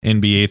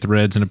NBA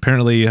threads, and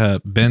apparently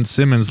Ben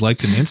Simmons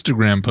liked an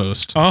Instagram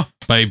post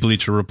by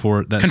Bleacher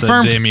Report that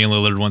said Damian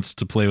Lillard wants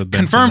to play with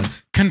Ben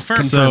Simmons.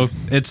 Confirmed. So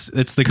it's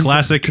the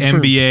classic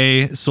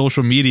NBA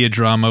social media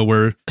drama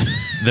where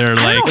they're I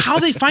like, don't know how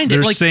they find it.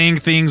 They're Like, saying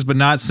things but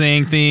not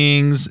saying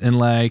things, and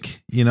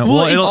like, you know,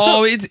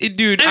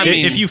 dude. I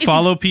mean, if you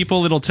follow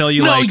people, it'll tell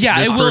you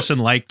this person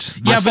liked.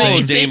 Yeah,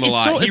 but Dame a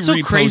lot. It's so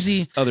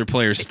crazy. Other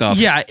players' stuff.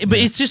 Yeah, but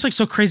it's just like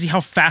so crazy how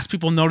fast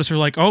people notice. They're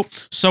like, oh,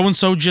 so and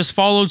so just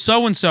followed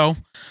so and so.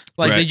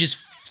 Like they just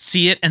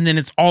see it, and then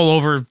it's all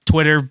over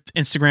Twitter,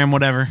 Instagram,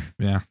 whatever.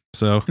 Yeah.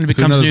 So and it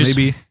becomes who knows, news.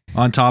 maybe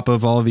on top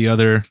of all the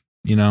other,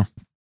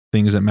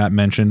 things that Matt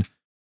mentioned,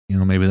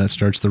 maybe that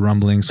starts the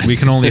rumblings. We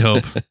can only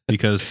hope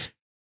because,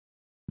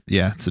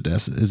 it's a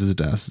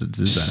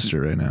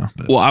disaster right now.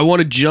 But. Well, I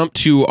want to jump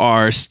to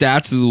our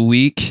stats of the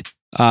week.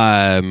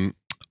 I'm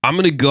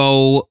going to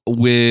go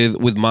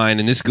with mine,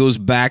 and this goes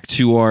back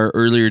to our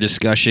earlier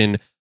discussion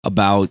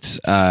about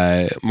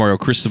Mario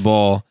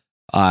Cristobal.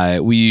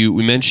 We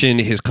mentioned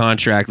his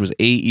contract was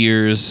 8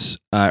 years,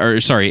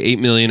 $8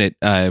 million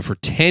for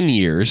 10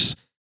 years.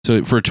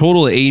 So for a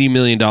total of $80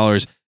 million,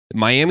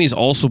 Miami's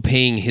also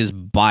paying his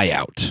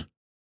buyout,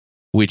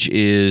 which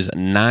is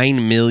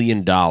 $9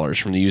 million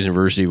from the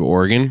University of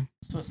Oregon.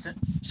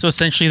 So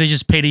essentially, they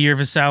just paid a year of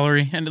his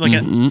salary and like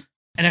an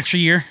extra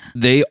year.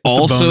 They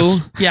also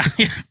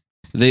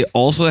They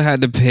also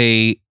had to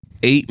pay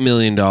 $8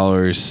 million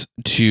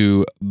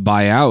to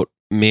buy out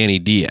Manny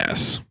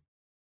Diaz.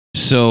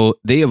 So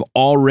they have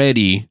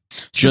already,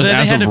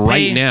 as of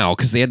right now,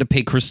 because they had to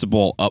pay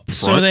Cristobal up front.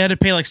 So they had to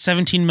pay like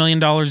 $17 million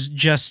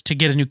just to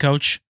get a new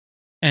coach,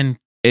 and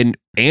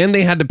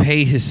they had to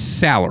pay his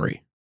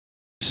salary.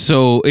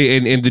 So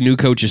and the new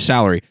coach's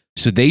salary.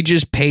 So they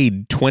just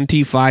paid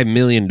 $25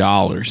 million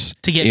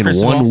to get in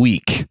Cristobal. 1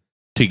 week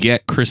to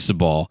get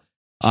Cristobal.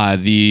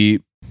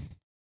 The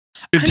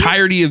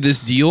entirety of this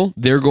deal,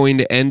 they're going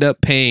to end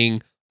up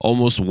paying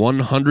almost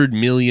 $100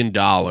 million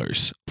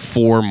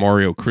for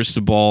Mario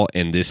Cristobal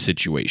and this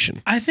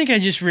situation. I think I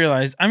just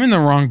realized I'm in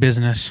the wrong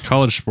business.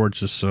 College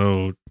sports is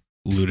so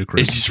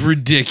ludicrous. It's just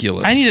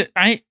ridiculous.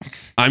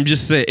 I'm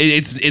just saying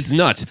it's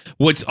nuts.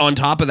 What's on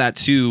top of that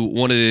too?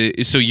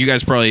 So you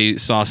guys probably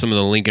saw some of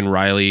the Lincoln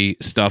Riley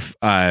stuff.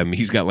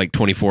 He's got like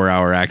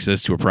 24-hour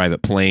access to a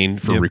private plane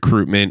for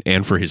recruitment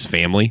and for his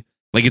family.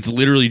 Like it's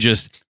literally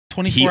just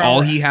 24 all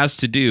he has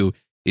to do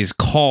is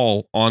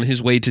call on his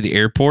way to the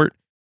airport,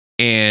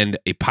 and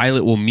a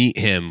pilot will meet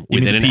him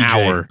within an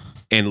hour,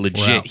 and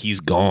legit, he's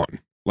gone.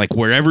 Like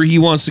wherever he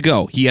wants to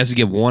go, he has to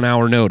give 1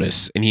 hour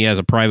notice, and he has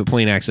a private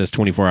plane access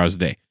 24 hours a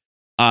day.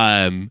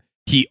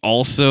 He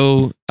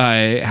also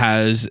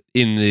has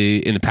in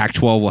the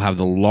Pac-12 will have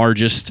the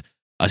largest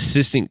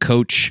assistant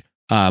coach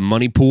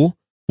money pool,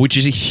 which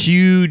is a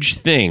huge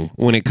thing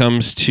when it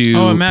comes to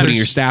putting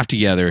your staff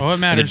together. Oh, it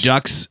matters. The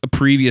Ducks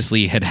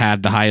previously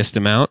had the highest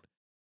amount.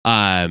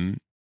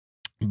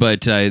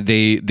 But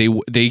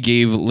they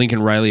gave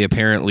Lincoln Riley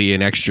apparently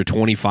an extra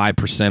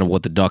 25% of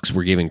what the Ducks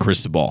were giving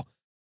Cristobal.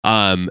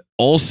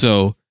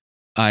 Also,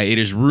 it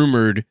is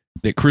rumored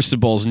that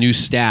Cristobal's new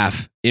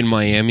staff in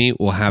Miami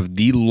will have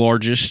the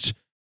largest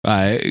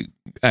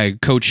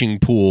coaching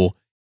pool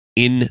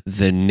in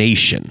the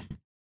nation.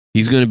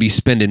 He's going to be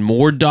spending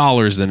more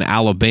dollars than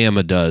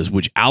Alabama does,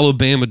 which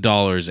Alabama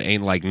dollars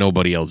ain't like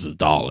nobody else's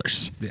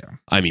dollars. Yeah.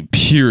 I mean,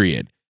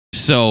 period.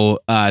 So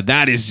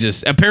that is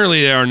just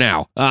apparently they are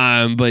now.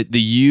 But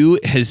the U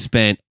has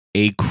spent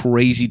a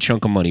crazy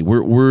chunk of money.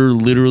 We're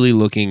literally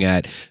looking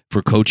at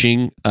for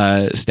coaching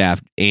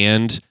staff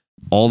and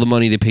all the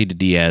money they paid to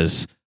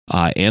Diaz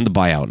and the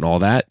buyout and all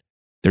that.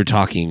 They're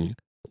talking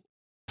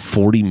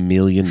 $40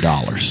 million.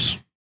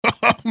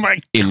 Oh my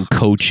God. In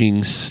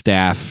coaching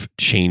staff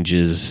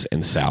changes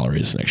and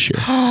salaries next year.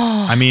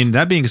 I mean,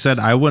 that being said,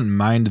 I wouldn't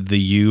mind the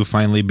U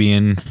finally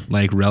being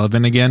like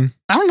relevant again.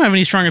 I don't have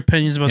any strong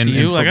opinions about the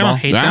U. Like I don't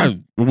hate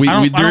them.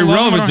 They're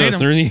irrelevant to us.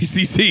 They're in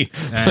the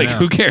ACC. Like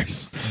who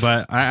cares?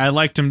 But I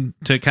liked him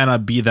to kind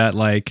of be that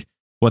like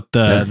what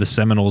the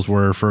Seminoles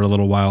were for a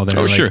little while there.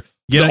 Oh, like, sure.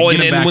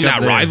 And then when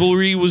that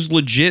rivalry was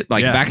legit,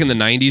 like back in the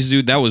 90s,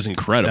 dude, that was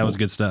incredible. That was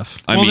good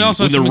stuff. I mean,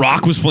 when The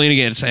Rock was playing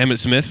against Emmitt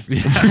Smith.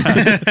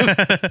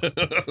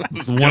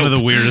 One of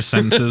the weirdest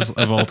sentences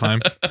of all time.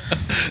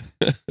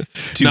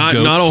 Not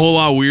a whole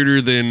lot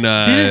weirder than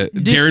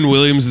Darren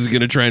Williams is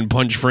going to try and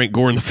punch Frank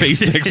Gore in the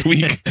face next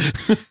week.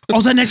 Oh,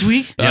 is that next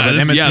week? Yeah, but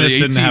Emmitt Smith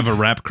didn't have a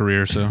rap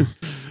career, so.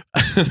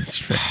 That's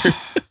fair.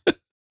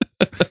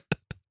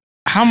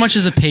 How much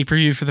is a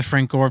pay-per-view for the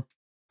Frank Gore?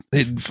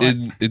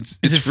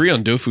 It's free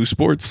on Dofu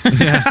Sports.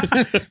 Yeah.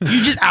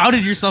 You just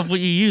outed yourself what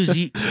you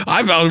use.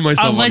 I've outed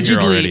myself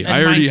allegedly.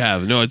 I already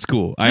have. No, it's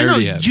cool. I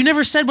already have. You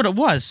never said what it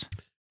was.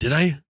 Did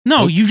I?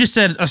 No, you just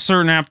said a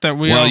certain app that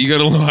we. Well, you got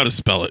to know how to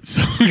spell it.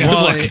 So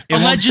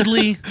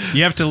allegedly,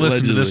 you have to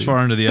listen to this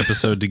far into the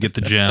episode to get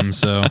the gem.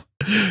 So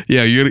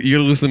yeah, you got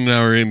to listen an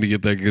hour in to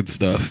get that good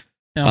stuff.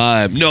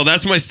 Yeah. No,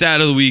 that's my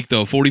stat of the week,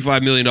 though.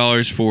 $45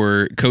 million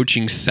for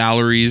coaching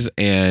salaries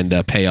and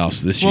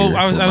payoffs this year. Well,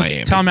 I was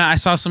telling Matt, I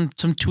saw some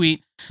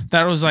tweet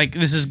that was like,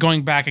 this is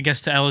going back, I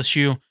guess, to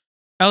LSU.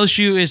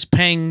 LSU is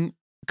paying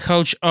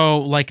Coach O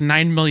like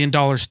 $9 million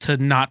to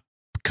not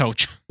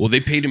coach. Well, they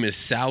paid him his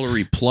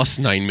salary plus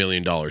 $9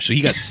 million, so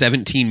he got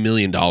 $17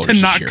 million to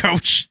not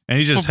coach. And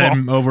he's just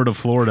heading over to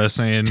Florida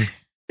saying,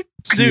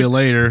 see you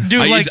later.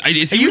 Dude,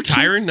 is he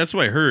retiring? That's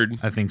what I heard.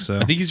 I think so.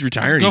 I think he's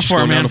retiring. Go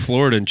for it, man. Down to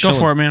Florida and chilling. Go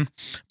for it, man.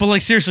 But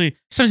like, seriously,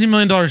 $17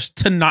 million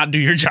to not do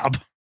your job.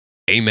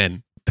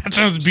 Amen. That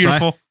sounds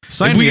beautiful.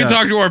 If we could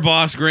talk to our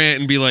boss, Grant,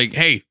 and be like,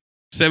 hey,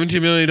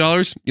 $17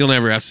 million, you'll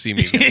never have to see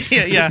me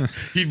again. Yeah.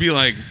 He'd be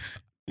like,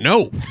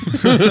 no.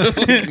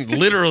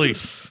 Literally,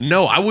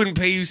 no, I wouldn't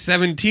pay you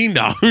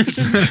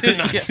 $17 to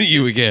not see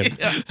you again.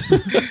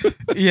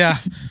 Yeah.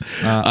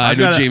 I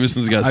know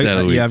Jameson's got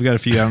sad. Yeah, I've got a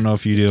few. I don't know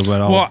if you do,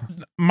 but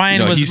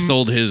mine was. He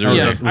sold his. Or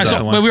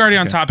but we were already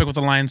on topic with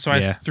the Lions, so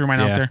I threw mine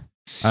out there.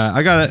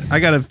 I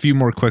got a few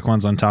more quick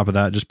ones on top of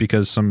that, just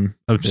because some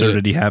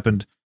absurdity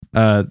happened.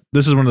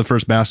 This is one of the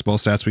first basketball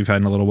stats we've had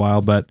in a little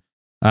while, but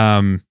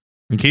in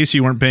case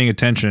you weren't paying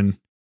attention,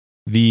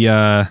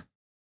 there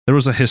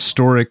was a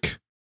historic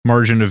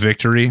margin of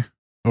victory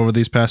over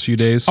these past few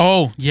days.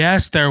 Oh,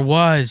 yes, there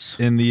was.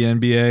 In the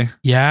NBA.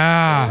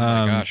 Yeah.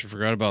 Oh my gosh, I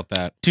forgot about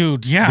that.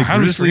 Dude, yeah. The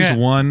Grizzlies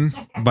won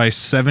by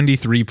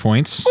 73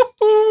 points.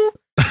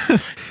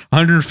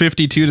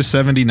 152 to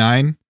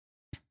 79.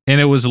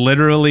 And it was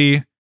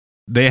literally,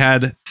 they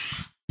had,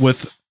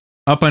 with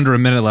up under a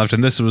minute left,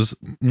 and this was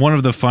one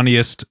of the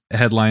funniest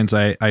headlines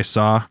I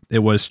saw. It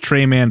was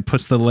Trey Mann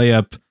puts the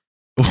layup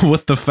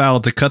with the foul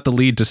to cut the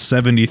lead to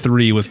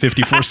 73 with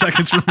 54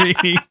 seconds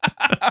remaining.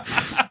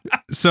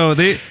 So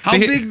how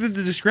big did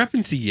the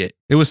discrepancy get?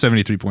 It was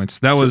 73 points.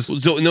 That was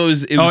it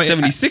was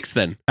 76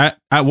 then. At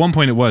one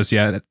point it was,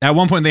 yeah. At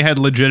one point they had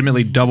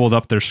legitimately doubled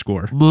up their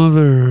score.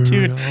 Mother,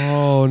 dude.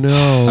 Oh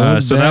no.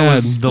 So that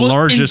was the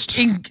largest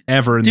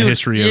ever in the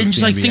history of the just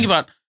NBA. like think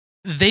about,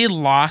 they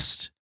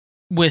lost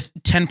with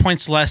 10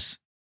 points less,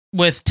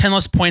 with 10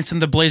 less points than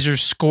the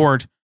Blazers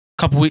scored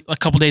a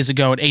couple days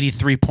ago at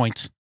 83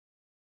 points.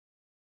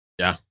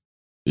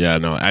 Yeah,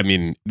 no, I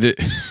mean,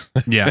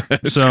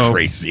 it's so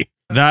crazy.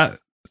 That,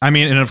 I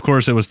mean, and of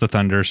course it was the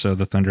Thunder, so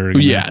the Thunder.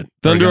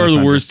 Thunder are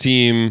the worst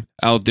team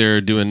out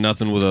there doing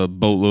nothing with a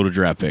boatload of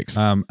draft picks.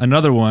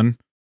 Another one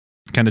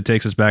kind of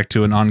takes us back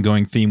to an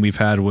ongoing theme we've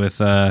had with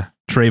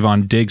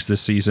Trayvon Diggs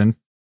this season.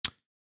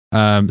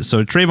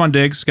 So Trayvon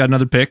Diggs got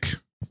another pick,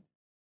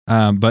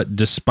 but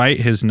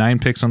despite his 9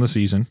 picks on the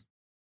season,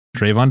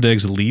 Trayvon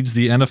Diggs leads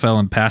the NFL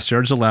in pass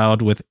yards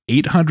allowed with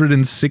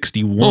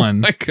 861. Oh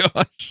my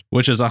gosh.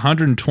 Which is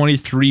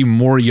 123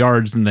 more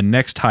yards than the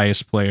next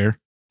highest player.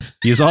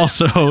 He is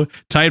also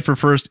tied for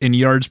first in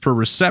yards per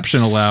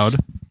reception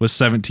allowed with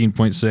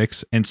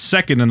 17.6 and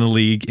second in the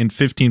league in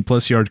 15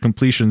 plus yard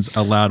completions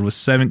allowed with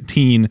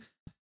 17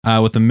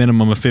 with a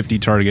minimum of 50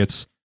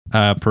 targets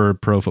per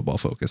Pro Football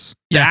Focus.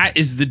 That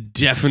is the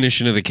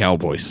definition of the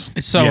Cowboys.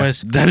 It so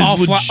is. That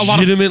is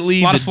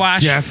legitimately a lot of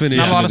flash, definition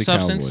not a lot of of the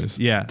substance. Cowboys.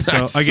 Yeah.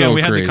 That's so again,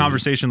 we had crazy. the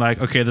conversation like,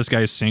 okay, this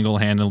guy's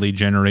single-handedly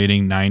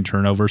generating 9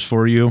 turnovers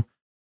for you.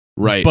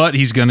 Right. But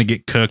he's going to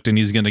get cooked and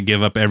he's going to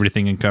give up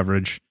everything in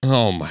coverage.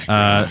 Oh my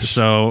gosh.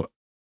 So,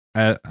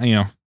 but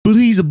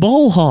he's a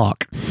ball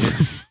hawk.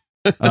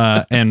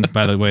 And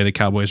by the way, the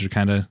Cowboys are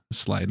kind of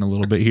sliding a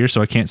little bit here, so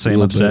I can't say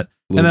I'm upset.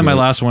 And then my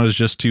last one is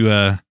just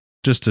to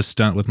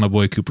stunt with my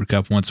boy Cooper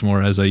Kupp once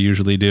more, as I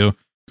usually do.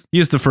 He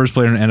is the first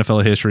player in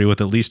NFL history with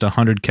at least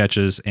 100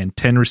 catches and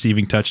 10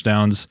 receiving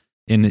touchdowns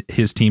in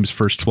his team's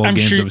first 12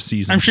 games of a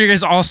season. I'm sure you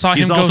guys all saw him.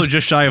 He's also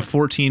just shy of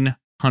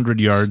 1,400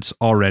 yards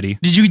already.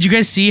 Did you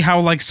guys see how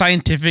like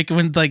scientific,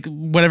 when like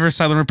whatever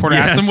silent reporter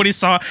asked him what he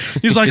saw?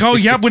 He was like, "Oh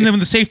yeah, when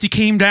the safety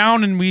came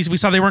down and we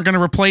saw they weren't going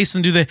to replace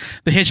and do the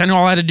hitch. I know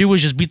all I had to do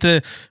was just beat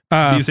the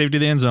safety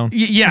of the end zone."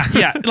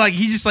 Yeah. Like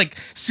he's just like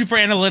super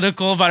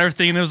analytical about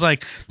everything. And it was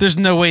like, there's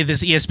no way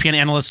this ESPN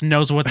analyst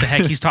knows what the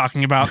heck he's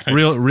talking about.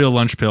 Real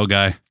lunch pail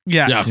guy.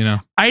 Yeah. You know,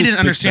 I didn't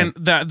understand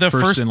the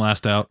first and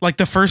last out. Like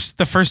the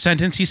first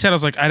sentence he said, I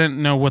was like, I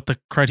didn't know what the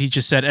crud he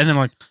just said. And then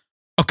I'm like,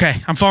 Okay,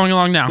 I'm following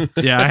along now.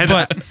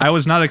 Yeah, I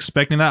was not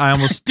expecting that. I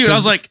almost, dude, I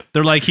was like,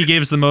 they're like, he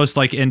gives the most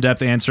like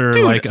in-depth answer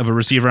like of a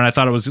receiver, and I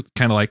thought it was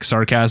kind of like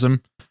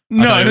sarcasm.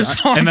 No, it was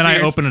fun. And then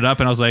I opened it up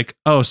and I was like,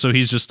 oh, so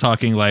he's just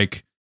talking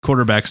like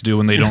quarterbacks do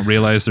when they don't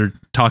realize they're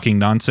talking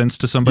nonsense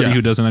to somebody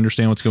who doesn't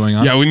understand what's going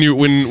on. Yeah,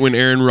 when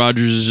Aaron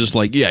Rodgers is just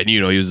like, yeah, you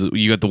know,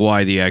 you got the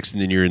Y, the X,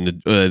 and then you're in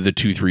the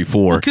 2, 3,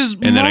 4.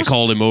 And then I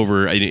called him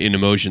over in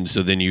emotion,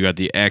 so then you got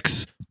the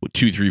X with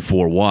 2, 3,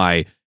 4 Y,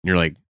 and you're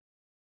like,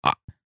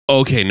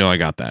 okay, no, I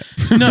got that.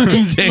 No,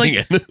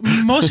 like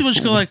most people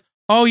just go like,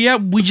 oh yeah,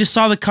 we just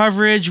saw the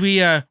coverage. We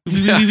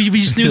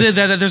just knew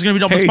that there's gonna be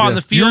no spot in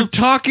the field. You're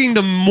talking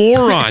to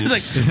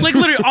morons. like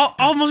literally,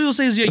 all most people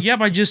say is, yep,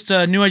 I just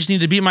knew I just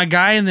needed to beat my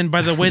guy, and then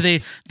by the way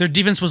their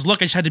defense was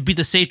look, I just had to beat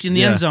the safety in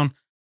the end zone.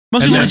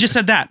 Most people just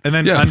said that. And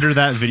then under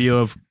that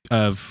video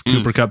of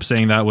Cooper Kupp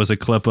saying that was a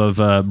clip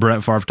of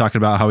Brett Favre talking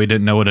about how he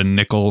didn't know what a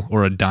nickel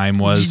or a dime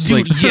was.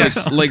 Dude,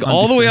 yes, like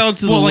all the way out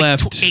to the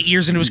left. 8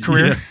 years into his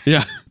career.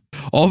 Yeah.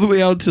 All the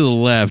way out to the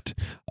left,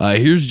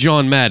 here's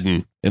John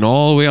Madden, and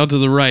all the way out to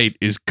the right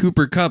is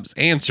Cooper Kupp's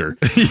answer.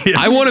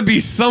 I want to be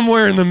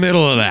somewhere in the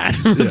middle of that.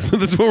 So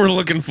that's what we're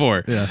looking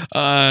for. Yeah.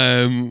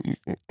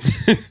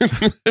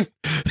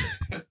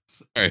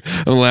 Sorry,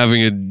 I'm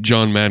laughing at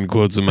John Madden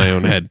quotes in my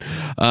own head.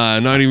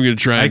 Not even going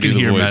to try and do the voice.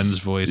 I can hear Madden's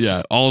voice.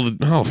 Yeah,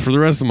 for the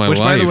rest of my life. Which,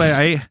 by the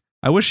way,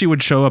 I wish he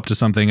would show up to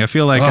something. I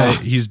feel like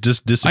he's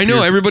just disappeared. I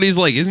know everybody's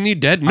like, isn't he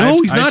dead?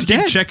 No, he's not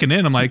dead. Keep checking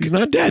in. I'm like, he's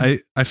not dead.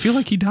 I feel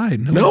like he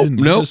died. No,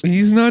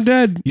 he's not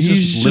dead.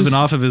 He's just living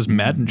off of his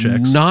Madden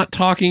checks. Not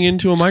talking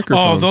into a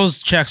microphone. Oh, those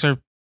checks are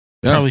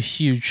probably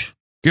huge.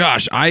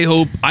 Gosh, I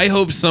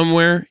hope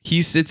somewhere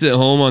he sits at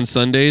home on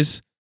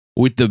Sundays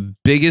with the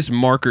biggest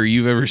marker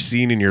you've ever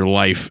seen in your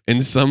life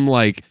and some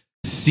like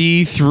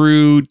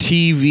see-through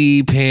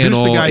TV panel.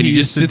 Who's the guy and he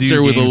just sits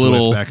there with a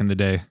little back in the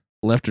day.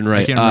 Left and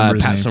right.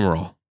 Pat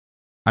Summerall.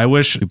 I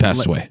wish he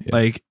passed away. Yeah.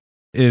 Like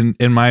in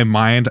my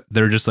mind,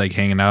 they're just like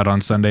hanging out on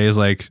Sundays,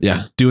 like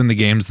doing the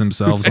games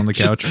themselves on the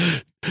couch,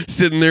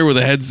 sitting there with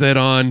a headset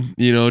on,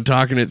 you know,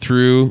 talking it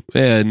through.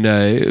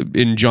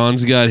 And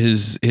John's got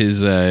his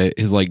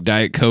like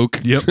Diet Coke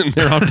sitting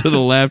there off to the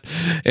left,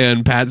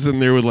 and Pat's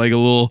sitting there with like a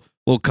little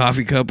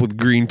coffee cup with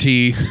green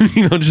tea,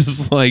 you know,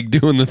 just like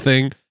doing the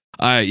thing.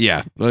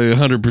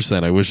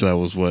 100%. I wish that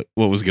was what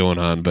was going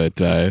on,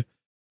 but.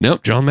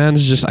 Nope, John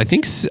Madden's just. I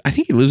think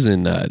he lives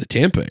in the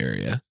Tampa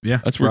area. Yeah,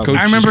 that's where Coach.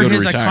 I remember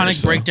his retire,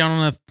 iconic breakdown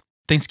on a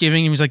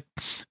Thanksgiving. He was like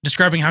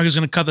describing how he was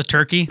going to cut the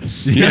turkey.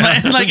 Yeah,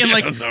 and he's like,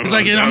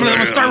 I'm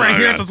gonna start right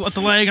here at the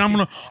leg, and I'm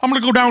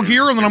gonna go down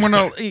here, and then I'm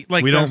gonna eat.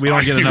 Like we don't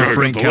get enough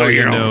Frank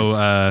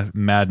Caliendo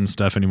Madden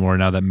stuff anymore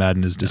now that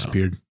Madden has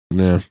disappeared.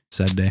 Yeah,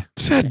 sad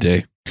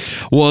day.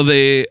 Well,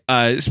 they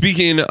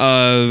speaking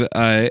of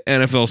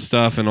NFL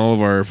stuff and all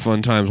of our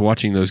fun times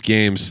watching those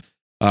games.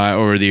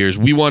 Over the years,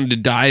 we wanted to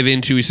dive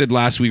into. We said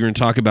last week we were going to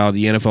talk about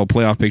the NFL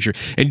playoff picture,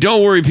 and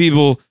don't worry,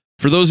 people.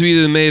 For those of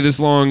you that made it this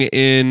long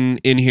in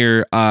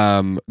here,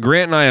 Grant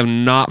and I have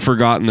not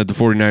forgotten that the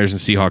 49ers and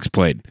Seahawks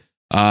played.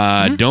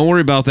 Don't worry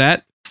about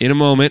that. In a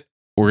moment,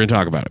 we're going to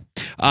talk about it.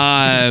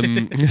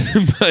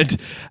 But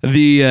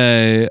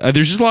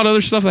there's just a lot of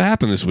other stuff that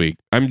happened this week.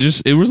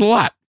 It was a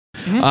lot.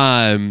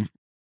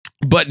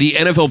 But the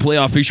NFL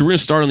playoff picture, we're going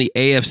to start on the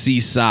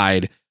AFC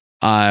side.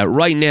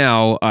 Right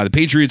now, the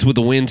Patriots with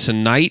the win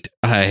tonight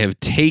have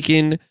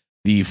taken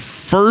the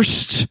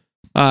first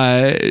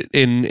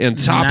in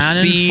top 9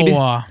 seed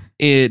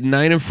at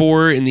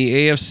 9-4 in the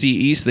AFC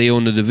East. They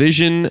own the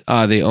division.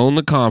 They own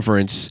the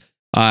conference.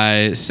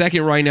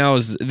 Second right now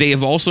is they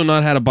have also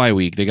not had a bye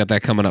week. They got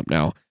that coming up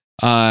now.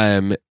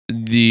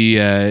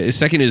 The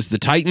second is the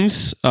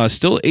Titans,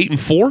 still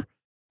 8-4.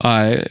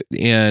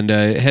 And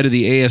head of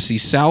the AFC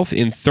South.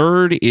 In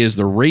third is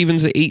the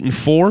Ravens at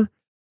 8-4.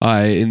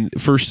 In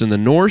first in the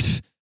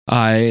North,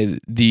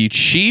 the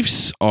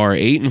Chiefs are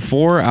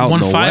 8-4 out in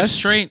the West. 5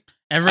 straight.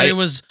 Everybody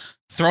was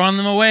throwing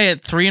them away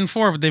at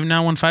 3-4, but they've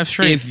now won 5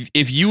 straight.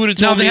 If you would have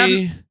told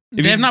me,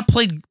 they have not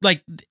played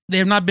like they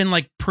have not been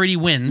like pretty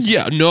wins.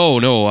 Yeah,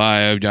 no. I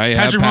have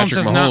Patrick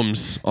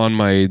Mahomes on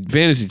my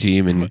fantasy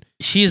team, and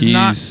he's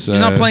not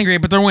playing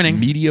great, but they're winning.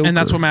 Mediocre, and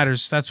that's what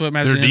matters. That's what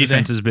matters. Their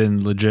defense has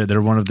been legit.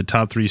 They're one of the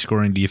top 3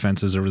 scoring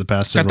defenses over the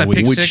past several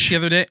weeks. Got that pick 6 the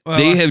other day.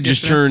 They have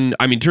just turned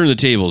the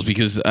tables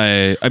because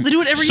they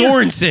do it every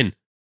Sorensen year.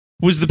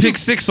 Was the pick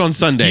 6 on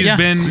Sunday. He's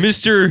been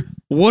Mr.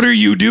 What are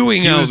you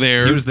doing out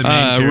there? He was the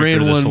main character ran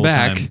this one whole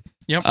back. Time.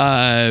 Yep.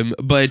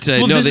 But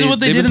this is what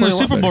they did in the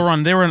Super Bowl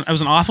run. It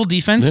was an awful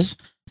defense,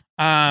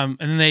 and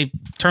then they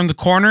turned the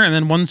corner and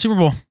then won the Super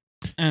Bowl.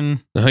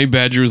 And the Honey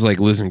Badger was like,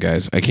 "Listen,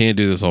 guys, I can't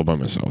do this all by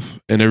myself."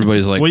 And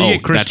everybody's like, "Well, you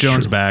get Chris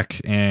Jones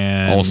back,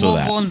 and also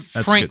and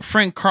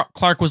Frank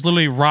Clark was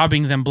literally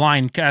robbing them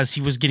blind as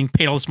he was getting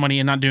paid all this money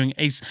and not doing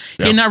he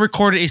had not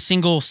recorded a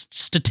single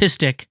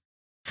statistic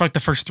for like the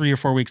first 3 or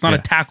 4 weeks. Not a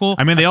tackle.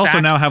 I mean, they also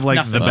sack, now have like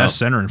nothing. the best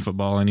center in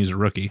football, and he's a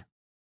rookie.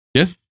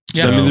 Yeah.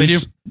 Yeah, So, I mean, they do.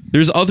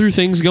 There's other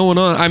things going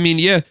on. I mean,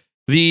 yeah.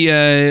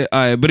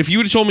 But if you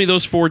would have told me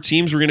those 4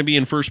 teams were going to be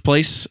in first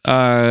place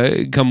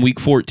come week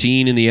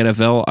 14 in the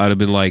NFL, I'd have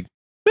been like,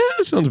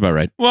 That sounds about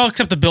right. Well,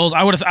 except the Bills.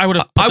 I would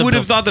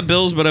have thought the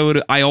Bills,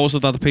 but I also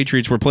thought the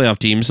Patriots were a playoff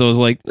team. So I was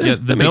like, yeah,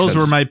 the Bills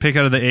were my pick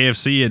out of the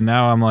AFC, and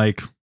now I'm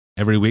like,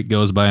 every week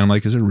goes by, and I'm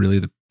like, is it really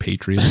the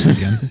Patriots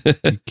again?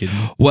 Are you kidding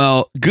me?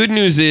 Well, good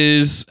news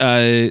is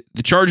the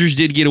Chargers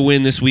did get a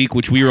win this week,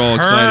 which we were all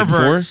excited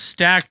for.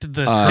 Stacked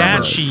the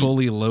stat sheet.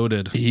 Fully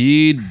loaded.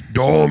 He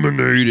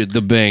dominated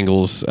the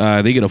Bengals.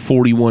 They get a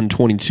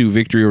 41-22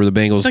 victory over the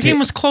Bengals. The game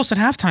was close at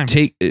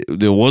halftime.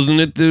 It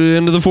wasn't at the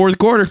end of the fourth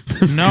quarter.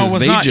 No, it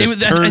was not. They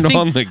just turned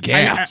on the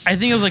gas. I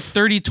think it was like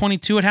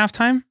 30-22 at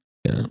halftime.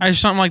 Yeah.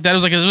 Something like that. It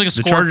was like a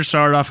score. The Chargers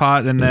started off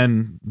hot, and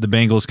then the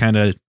Bengals kind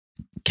of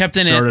kept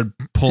in started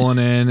pulling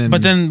in,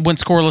 but then went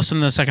scoreless in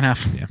the second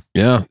half.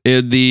 Yeah.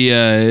 But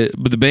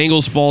the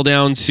Bengals fall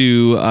down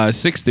to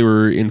 6th. They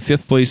were in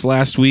 5th place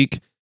last week.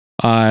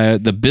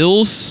 The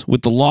Bills,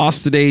 with the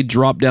loss today,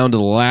 dropped down to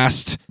the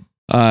last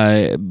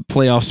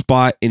playoff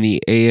spot in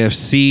the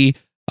AFC.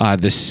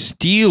 The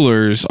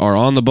Steelers are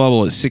on the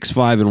bubble at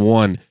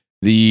 6-5-1.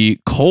 The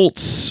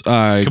Colts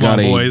got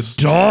a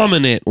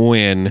dominant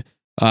win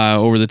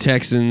over the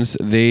Texans.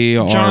 They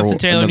are Jonathan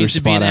Taylor needs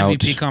to be in out.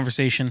 MVP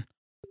conversation.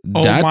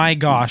 My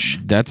gosh.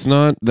 That's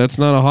not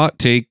a hot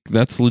take.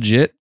 That's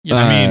legit. Yeah,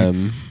 I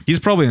mean, he's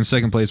probably in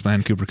second place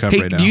behind Cooper Kupp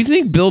right now. Do you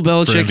think Bill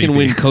Belichick can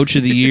win Coach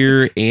of the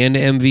Year and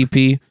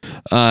MVP?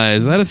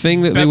 Is that a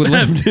thing that they would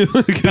let him do?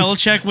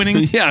 Belichick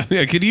winning? Yeah.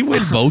 Could he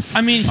win both?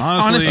 I mean,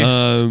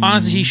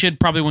 honestly, he should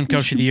probably win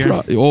Coach of the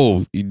Year.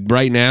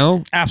 Right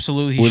now?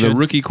 Absolutely, he with should. A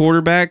rookie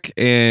quarterback,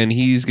 and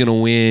he's going to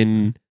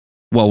win.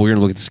 Well, we're going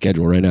to look at the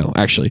schedule right now,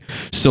 actually.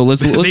 So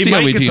let's see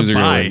how many teams are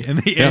going to win. In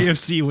the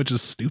AFC, which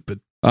is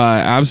stupid.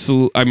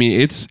 Absolutely. I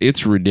mean,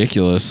 it's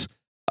ridiculous.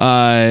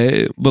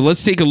 But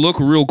let's take a look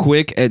real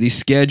quick at the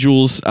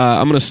schedules.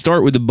 I'm going to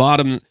start with the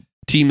bottom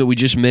team that we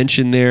just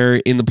mentioned there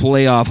in the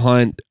playoff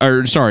hunt.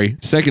 Or sorry,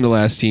 second to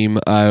last team,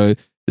 the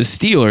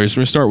Steelers.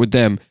 We're going to start with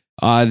them.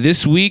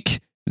 This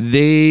week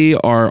they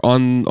are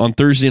on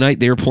Thursday night.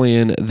 They are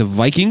playing the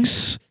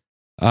Vikings.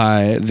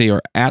 They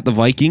are at the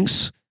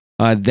Vikings.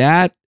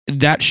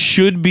 That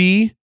should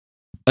be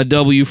a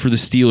W for the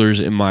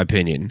Steelers, in my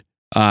opinion.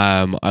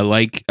 I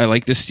like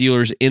the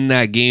Steelers in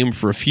that game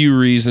for a few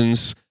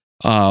reasons.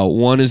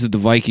 One is that the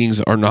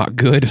Vikings are not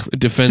good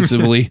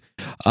defensively,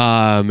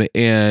 and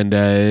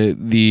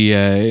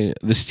the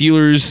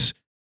Steelers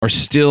are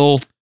still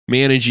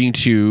managing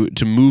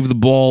to move the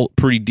ball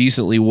pretty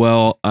decently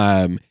well.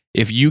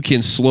 If you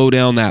can slow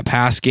down that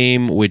pass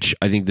game, which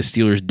I think the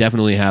Steelers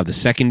definitely have the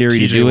secondary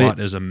to do TJ Watt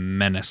it, is a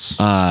menace.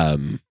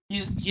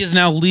 He is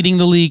now leading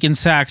the league in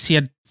sacks. He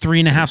had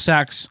 3.5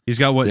 sacks. He's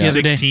got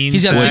 16?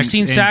 He's got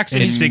 16 sacks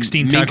and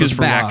 16 tackles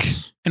for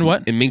loss. And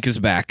what? And Minka's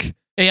back.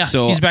 Yeah,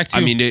 so, he's back too.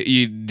 I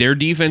mean, their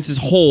defense is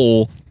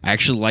whole. I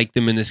actually like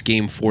them in this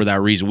game for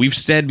that reason. We've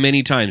said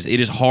many times,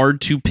 it is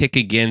hard to pick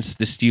against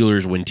the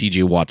Steelers when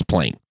TJ Watt's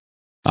playing.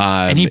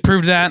 And he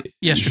proved that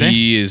yesterday.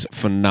 He is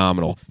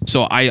phenomenal.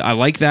 So I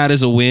like that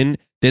as a win.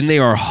 Then they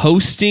are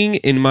hosting,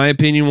 in my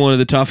opinion, one of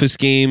the toughest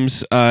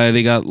games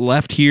they got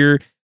left here.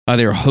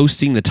 They are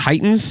hosting the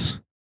Titans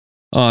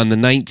on the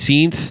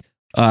 19th.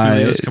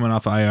 Julio's coming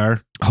off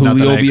IR.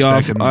 Julio will be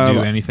off. Do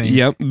anything.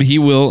 Yep, he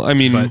will. I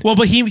mean,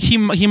 but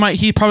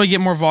he probably get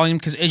more volume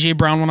because AJ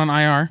Brown went on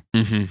IR.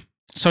 Mm-hmm.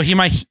 So he'll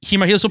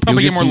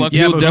probably get more looks.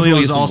 Yeah, but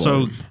Julio's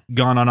also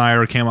gone on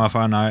IR, came off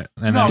on IR,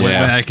 and then went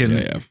back,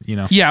 and you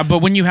know. Yeah,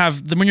 but when your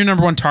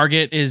number one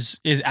target is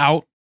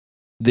out,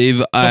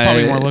 they've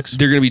probably more looks.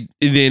 They're going to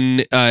be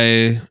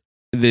then.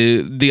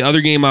 The other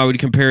game I would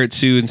compare it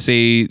to and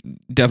say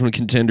definite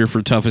contender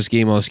for toughest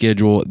game on the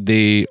schedule.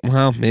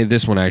 Maybe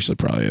this one actually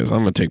probably is.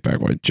 I'm going to take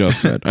back what I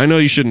just said. I know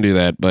you shouldn't do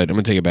that, but I'm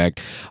going to take it back.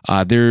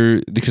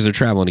 Because they're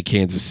traveling to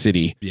Kansas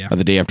City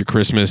the day after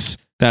Christmas.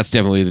 That's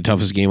definitely the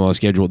toughest game on the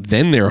schedule.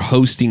 Then they're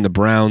hosting the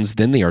Browns.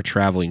 Then they are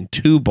traveling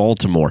to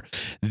Baltimore.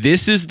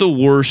 This is the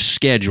worst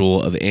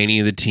schedule of any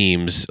of the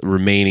teams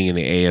remaining in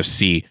the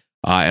AFC.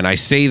 And I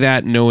say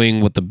that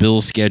knowing what the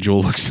Bills'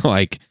 schedule looks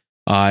like.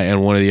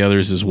 And one of the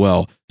others as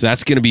well. So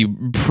that's going to be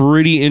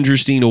pretty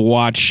interesting to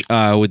watch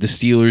with the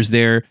Steelers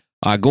there.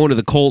 Going to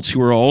the Colts,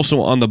 who are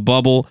also on the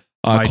bubble.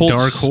 My Colts,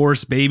 dark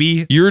horse,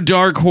 baby. Your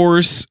dark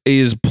horse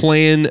is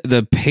playing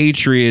the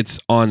Patriots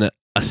on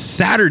a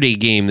Saturday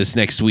game this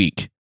next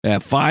week.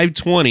 At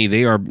 5:20,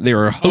 they are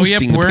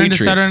hosting the Patriots. We're into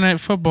Saturday Night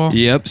Football.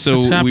 Yep. So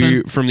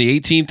from the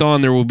 18th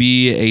on, there will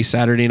be a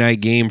Saturday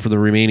night game for the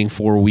remaining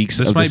 4 weeks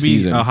of the season.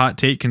 This might be a hot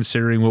take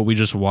considering what we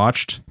just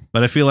watched.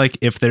 But I feel like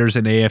if there's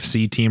an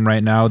AFC team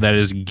right now that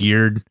is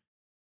geared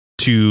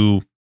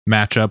to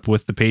match up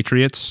with the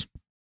Patriots.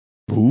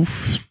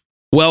 Oof.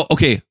 Well,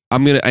 okay. I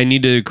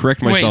need to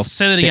correct myself. Wait,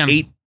 say that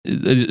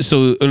again.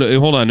 So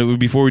hold on.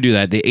 Before we do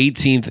that, the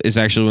 18th is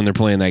actually when they're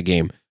playing that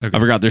game. Okay. I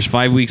forgot there's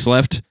 5 weeks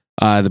left.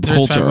 The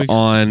Colts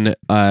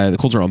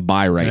are on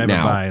bye right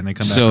now. And they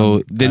come back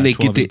so then they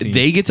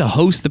get to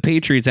host the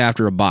Patriots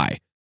after a bye.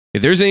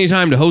 If there's any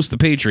time to host the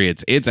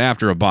Patriots, it's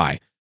after a bye.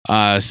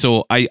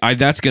 So I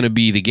that's going to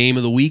be the game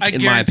of the week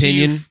in my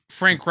opinion.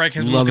 Frank Reich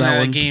has been looking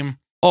at that game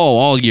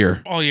all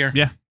year. All year.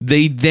 Yeah.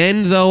 They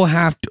then though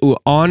have to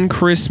on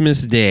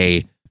Christmas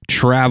Day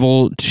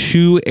travel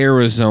to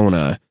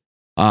Arizona.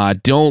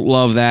 Don't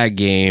love that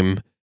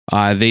game.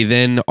 They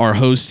then are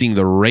hosting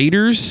the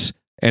Raiders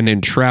and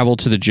then travel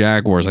to the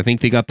Jaguars. I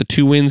think they got the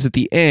 2 wins at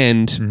the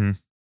end. Mm-hmm.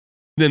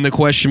 Then the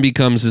question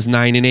becomes, is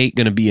 9-8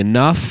 going to be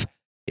enough?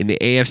 In the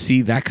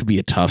AFC, that could be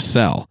a tough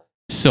sell.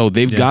 So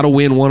they've got to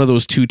win one of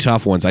those 2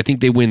 tough ones. I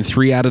think they win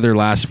 3 out of their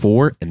last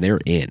 4, and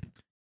they're in.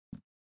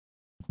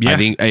 Yeah. I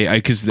think I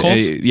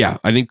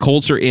think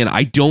Colts are in.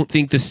 I don't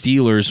think the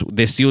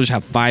Steelers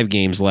have 5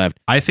 games left.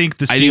 I think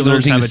the Steelers I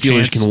don't think have the Steelers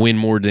a chance. can win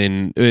more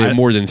than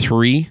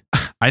 3.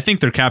 I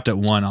think they're capped at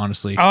 1,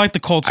 honestly. I like the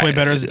Colts way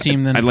better as a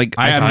team than I like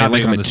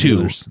them at 2.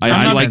 Steelers.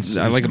 I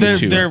like them at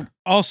 2. They're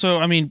also,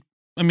 I mean,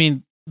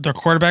 their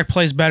quarterback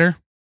plays better.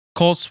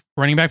 Colts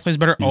running back plays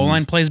better.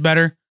 O-line plays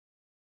better.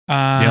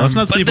 Let's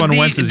not sleep on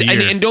Wentz's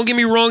year. And don't get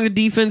me wrong, the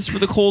defense for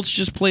the Colts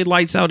just played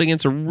lights out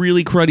against a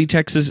really cruddy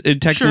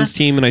Texans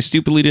team, and I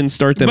stupidly didn't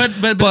start them.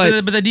 But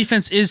the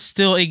defense is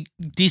still a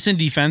decent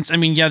defense. I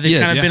mean, they've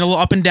kind of been a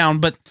little up and down,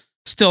 but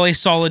still a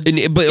solid.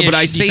 But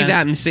I say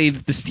that and say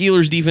that the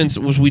Steelers defense,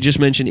 which we just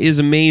mentioned, is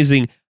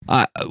amazing.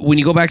 When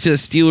you go back to the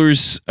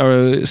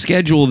Steelers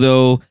schedule,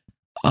 though,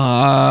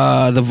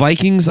 the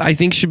Vikings I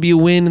think should be a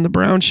win, and the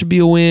Browns should be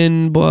a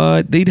win,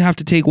 but they'd have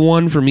to take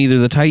one from either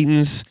the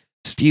Titans,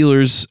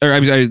 Titans,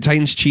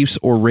 Chiefs,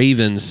 or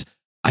Ravens.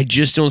 I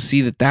just don't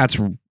see that that's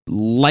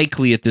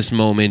likely at this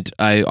moment.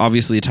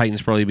 Obviously, the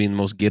Titans probably being the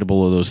most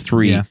gettable of those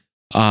 3. Yeah.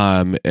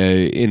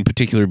 In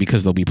particular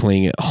because they'll be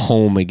playing at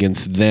home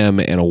against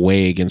them and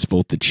away against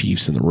both the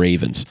Chiefs and the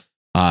Ravens.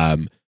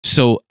 But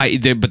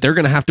they're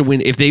going to have to win.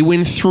 If they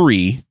win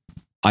 3,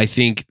 I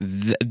think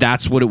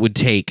that's what it would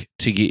take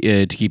to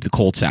keep the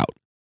Colts out.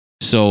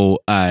 So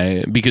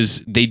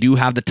because they do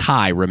have the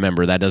tie,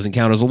 remember that doesn't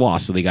count as a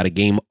loss, so they got a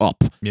game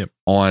up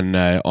on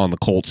the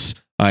Colts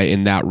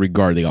in that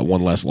regard. They got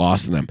 1 less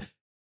loss than them.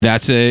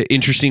 That's an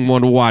interesting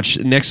one to watch.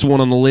 Next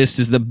one on the list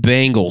is the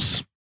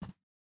Bengals.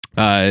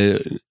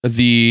 The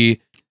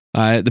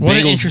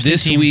Bengals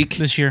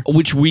this year,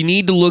 which we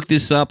need to look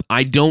this up.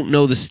 I don't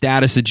know the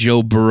status of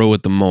Joe Burrow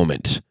at the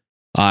moment.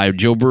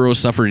 Joe Burrow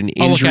suffered an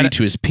injury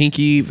to his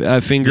pinky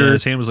finger. Yeah,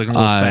 his hand was like a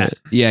little fat.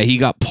 Yeah, he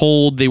got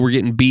pulled. They were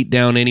getting beat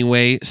down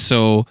anyway,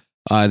 so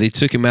they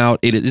took him out.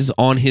 It is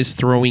on his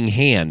throwing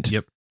hand.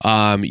 Yep.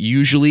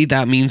 Usually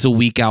that means a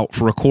week out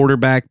for a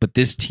quarterback, but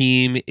this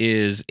team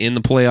is in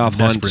the playoff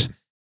hunt,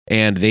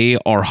 and they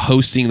are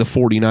hosting the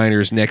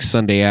 49ers next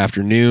Sunday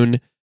afternoon,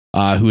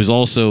 who is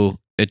also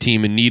a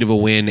team in need of a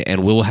win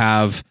and will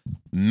have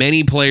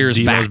many players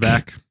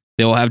back.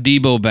 They will have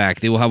Debo back.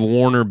 They will have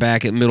Warner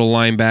back at middle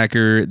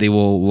linebacker. They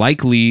will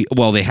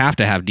they have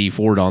to have D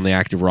Ford on the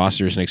active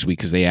rosters next week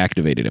because they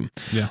activated him.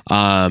 Yeah.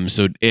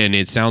 And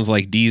it sounds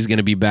like D's going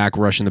to be back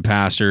rushing the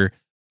passer.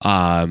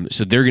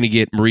 So they're going to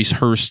get Maurice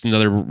Hurst,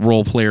 another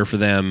role player for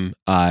them.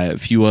 A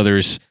few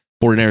others.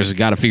 49ers have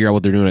got to figure out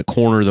what they're doing at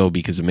corner, though,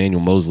 because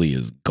Emmanuel Mosley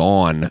is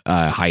gone,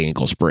 high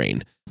ankle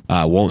sprain.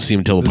 Won't see him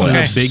until the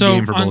playoffs. Big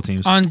game for both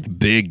teams.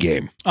 Big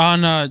game.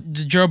 On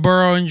the Joe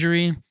Burrow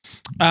injury,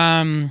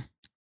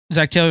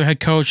 Zach Taylor, head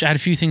coach, I had a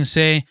few things to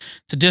say.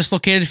 It's a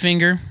dislocated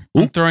finger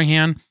on throwing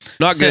hand.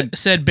 Not good.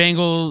 Said the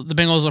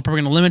Bengals are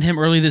probably going to limit him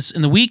early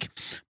in the week,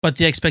 but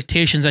the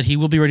expectations that he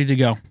will be ready to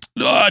go.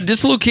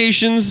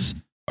 Dislocations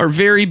are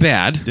very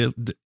bad.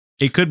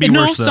 It could be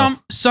worse, though.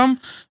 Some.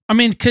 I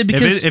mean,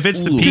 because if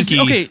it's the pinky,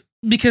 okay.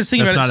 Because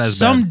think about it,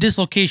 some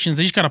dislocations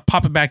they just got to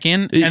pop it back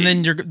in, and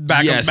then you're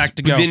back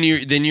to go.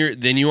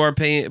 Then you are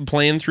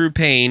playing through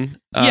pain.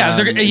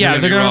 They're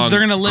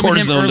gonna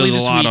limit him early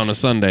this week. A lot on a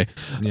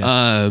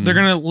probably they're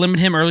gonna limit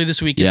him early this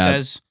week. It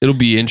says it'll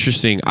be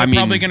interesting. They're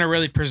probably gonna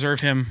really preserve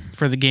him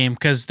for the game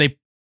because they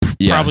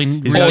probably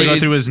he's got to go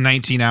through his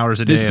 19 hours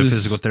a day of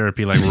physical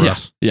therapy like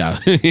Russ. Yeah.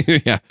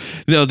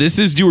 No, this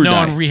is do or die.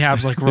 No one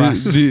rehabs like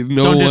Russ.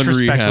 Don't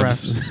disrespect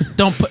Russ.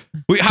 Don't put.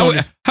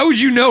 How would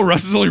you know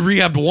Russ is only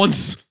rehabbed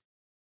once?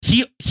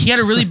 He had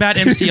a really bad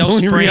MCL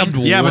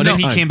sprain. Yeah, but then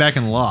he came back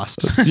and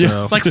lost.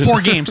 So. Like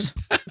 4 games.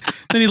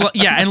 Then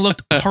and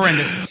looked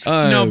horrendous.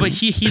 No, but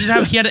he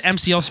had an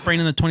MCL sprain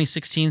in the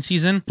 2016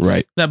 season.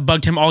 Right. That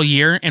bugged him all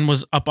year and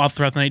was up all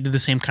throughout the night. Did the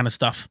same kind of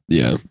stuff.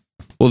 Yeah.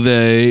 Well,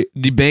 the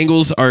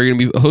Bengals are going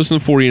to be hosting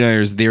the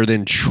 49ers. They're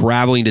then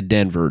traveling to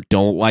Denver.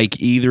 Don't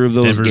like either of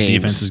those Denver's games.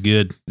 defense is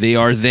good. They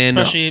are then...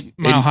 Especially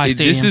Mile High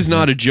Stadium. This is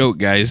not a joke,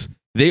 guys.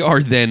 They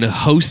are then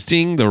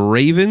hosting the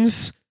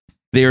Ravens.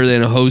 They are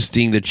then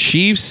hosting the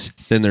Chiefs.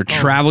 Then they're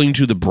traveling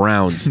to the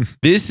Browns.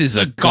 This is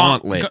a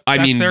gauntlet. I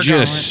mean, just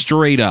gauntlet.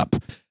 Straight up.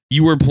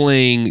 You are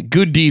playing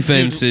good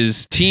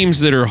defenses, teams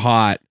that are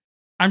hot.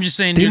 I'm just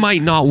saying... They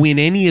might not win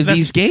any of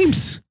these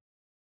games.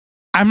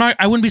 I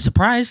wouldn't be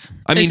surprised.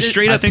 I mean,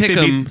 straight up pick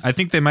them. I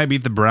think they might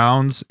beat the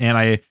Browns,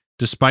 and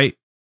despite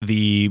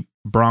the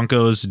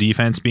Broncos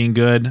defense being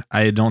good,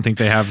 I don't think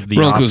they have the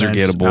Broncos offense are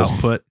gettable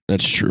output.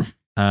 That's true.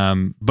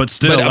 But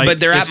still, but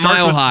they're at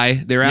Mile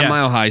High. They're at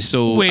Mile High.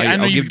 So wait, I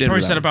know you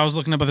probably said if I was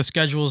looking up at the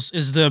schedules.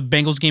 Is the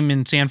Bengals game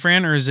in San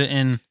Fran or is it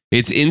in?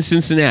 It's in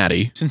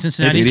Cincinnati. It's in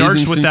Cincinnati. It is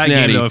starts in with that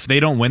Cincinnati, game, though. If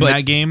they don't win but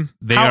that game,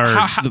 they how- are.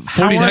 how- The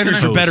how are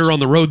 49ers the are better on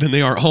the road than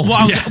they are at home. Well,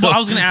 I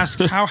was going to ask,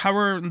 how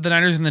are the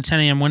Niners in the 10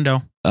 a.m.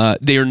 window?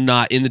 They are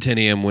not in the 10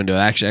 a.m. window.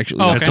 Actually, Oh, okay.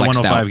 they It's a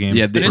flexed 105 out. game.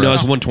 Yeah, It is? no,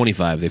 it's Oh.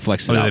 125. They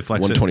flexed it Oh, out. they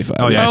flexed it? 125.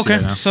 Oh, yeah. I Oh, see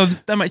okay. that now. So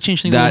that might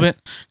change things a That- little bit.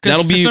 Because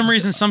that'll for be- some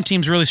reason, some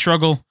teams really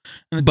struggle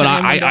in the 10 But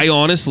a.m. window. I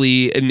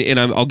honestly, and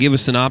I'll give a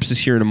synopsis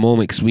here in a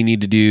moment because we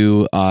need to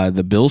do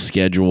the Bills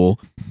schedule.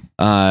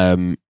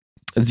 That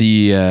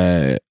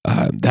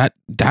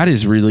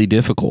is really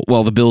difficult.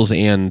 Well, the Bills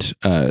and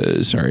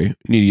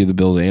need to give the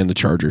Bills and the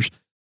Chargers,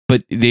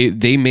 but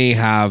they may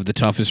have the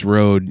toughest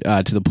road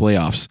to the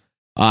playoffs.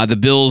 The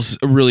Bills,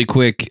 really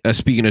quick.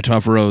 Speaking of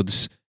tough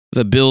roads,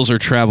 the Bills are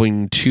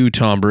traveling to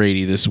Tom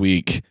Brady this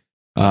week.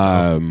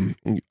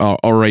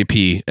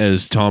 R.I.P.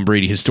 as Tom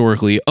Brady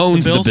historically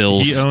owns the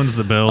Bills. He owns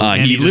the Bills.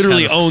 and He just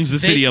literally had a- owns the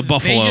city of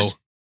Buffalo.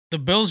 The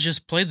Bills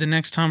just played the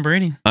next Tom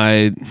Brady.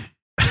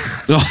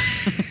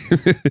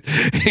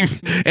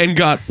 And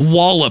got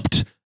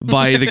walloped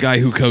by the guy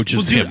who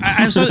coaches Well, dude, him.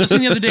 I saw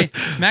the other day.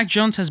 Mac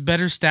Jones has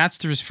better stats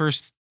through his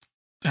first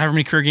however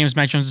many career games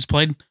Mac Jones has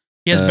played.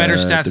 He has better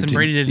stats than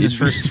Brady did in his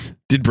first.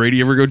 Did Brady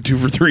ever go 2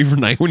 for 3 for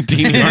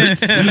 919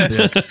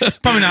 yards?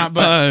 Probably not,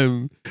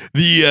 but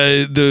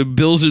the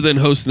Bills are then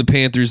hosting the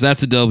Panthers.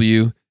 That's a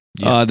W.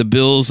 Yeah. The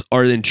Bills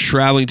are then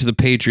traveling to the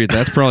Patriots.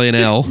 That's probably an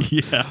L.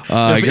 Yeah.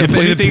 I gotta if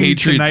play the anything,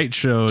 Patriots tonight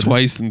showed.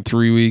 twice in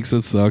 3 weeks.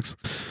 That sucks.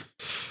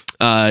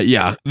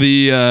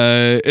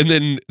 And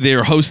then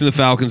they're hosting the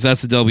Falcons.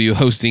 That's a W.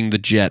 Hosting the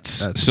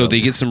Jets. That's So a they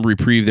W. get some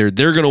reprieve there.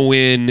 They're gonna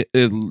win.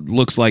 It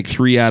looks like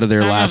 3 out of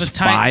their I don't know, last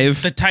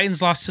 5. The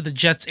Titans lost to the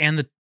Jets and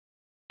the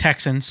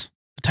Texans.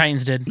 The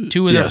Titans did.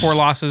 2 of their Yes. 4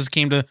 losses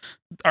came to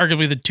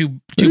arguably the two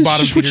It's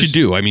bottom just what you feeders.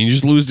 do. I mean, you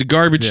just lose to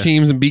garbage Yeah.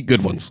 teams and beat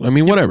good ones. I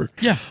mean, whatever.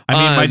 Yeah. I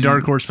mean, my Um,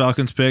 dark horse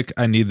Falcons pick.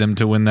 I need them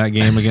to win that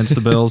game against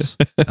the Bills.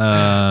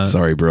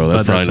 Sorry, bro. That's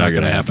but probably that's not not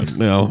going to gonna happen.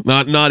 No,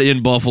 not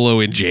in Buffalo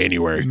in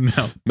January.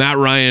 No. Matt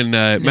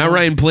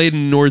Ryan played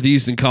in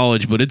Northeastern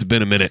College, but it's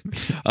been a minute.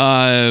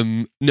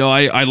 No,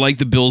 I like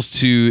the Bills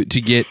to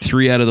get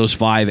 3 out of those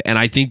 5, and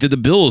I think that the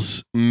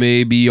Bills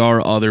may be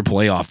our other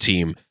playoff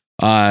team.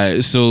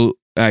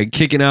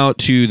 Kicking out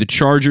to the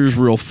Chargers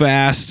real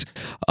fast.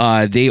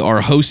 They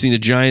are hosting the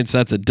Giants.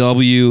 That's a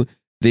W.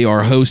 They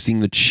are hosting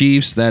the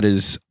Chiefs. That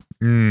is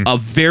a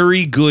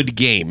very good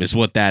game, is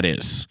what that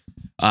is.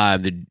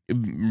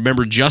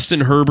 Remember,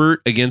 Justin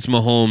Herbert against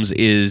Mahomes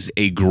is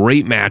a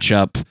great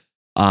matchup.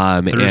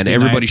 And Thursday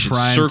everybody night, should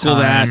prime circle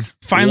time. that.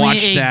 Finally,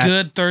 watch a that.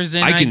 good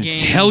Thursday night I can game.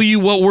 tell you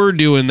what we're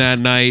doing that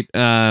night.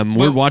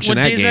 We're watching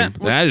what that day is game.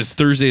 that? That is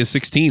Thursday the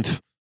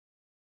 16th.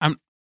 I'm-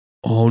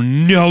 Oh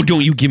no!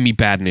 Don't you give me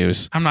bad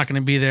news. I'm not going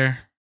to be there.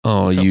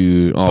 Oh,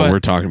 So- but- we're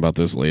talking about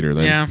this later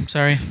then. Yeah,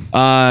 sorry.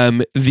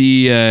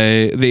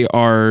 They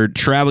are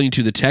traveling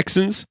to the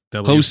Texans,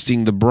 W.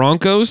 hosting the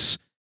Broncos,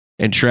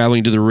 and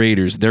traveling to the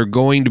Raiders. They're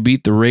going to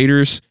beat the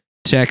Raiders,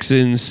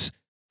 Texans,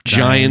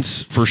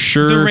 Giants for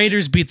sure. The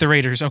Raiders beat the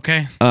Raiders,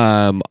 okay?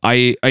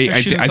 I shooting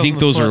think themselves in the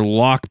those foot. are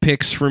lock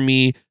picks for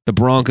me. The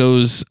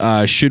Broncos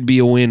should be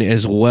a win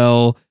as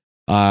well.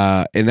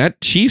 And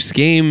that Chiefs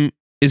game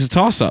is a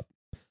toss up.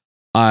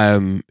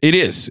 It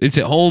is. It's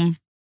at home.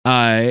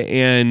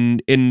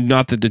 And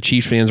not that the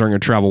Chiefs fans aren't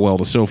going to travel well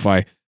to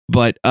SoFi,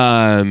 but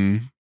I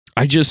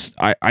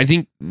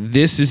think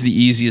this is the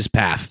easiest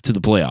path to the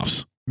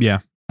playoffs. Yeah.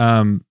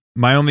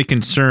 My only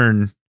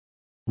concern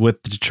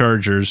with the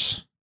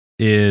Chargers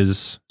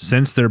is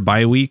since their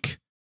bye week,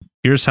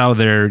 here's how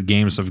their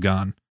games have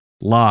gone.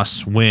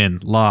 Loss, win,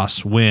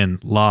 loss, win,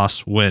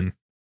 loss, win.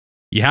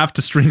 You have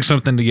to string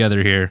something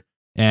together here.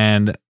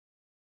 And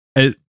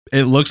it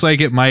looks like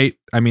it might.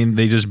 I mean,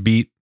 they just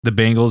beat the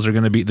Bengals. They're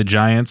going to beat the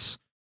Giants.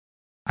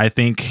 I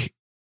think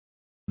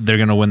they're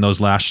going to win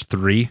those last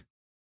 3.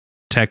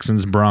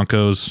 Texans,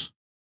 Broncos,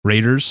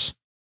 Raiders.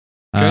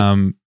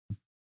 Okay.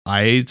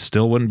 I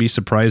still wouldn't be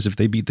surprised if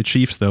they beat the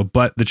Chiefs, though.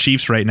 But the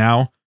Chiefs right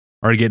now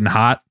are getting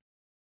hot.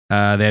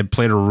 They had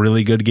played a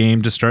really good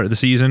game to start the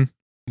season.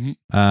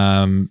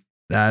 Mhm.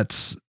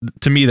 That's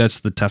to me, that's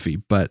the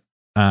toughie. But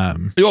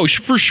Oh,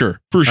 for sure.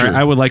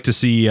 I would like to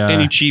see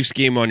Any Chiefs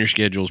game on your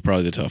schedule is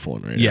probably the tough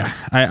one, right? yeah,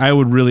 I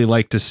would really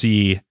like to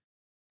see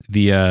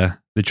the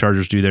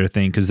Chargers do their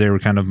thing because they were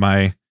kind of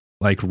my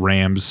like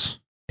Rams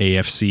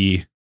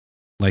AFC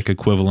like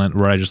equivalent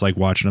where I just like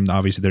watching them.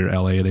 Obviously, they're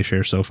LA, they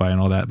share SoFi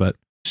and all that, but.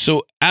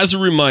 So, as a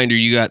reminder,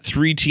 you got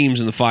 3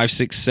 teams in the 5,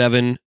 6,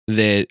 7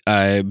 that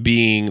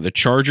being the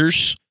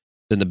Chargers,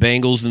 then the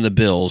Bengals, and the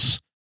Bills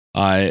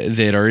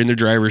that are in their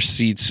driver's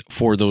seats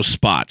for those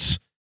spots.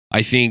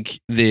 I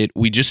think that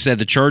we just said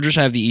the Chargers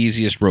have the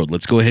easiest road.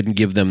 Let's go ahead and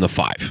give them the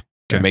 5.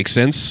 That Okay. makes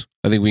sense.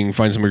 I think we can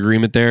find some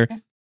agreement there.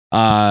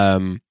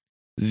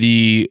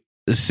 The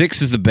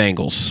 6 is the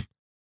Bengals.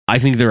 I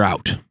think they're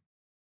out.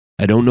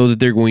 I don't know that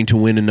they're going to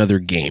win another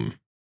game,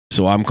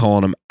 so I'm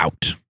calling them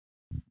out.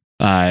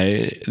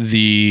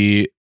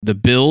 The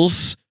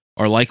Bills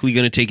are likely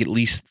going to take at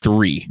least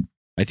 3.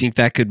 I think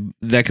that could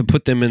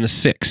put them in the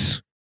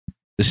 6.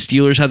 The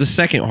Steelers have the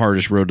second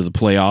hardest road to the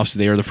playoffs.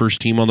 They are the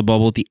first team on the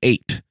bubble at the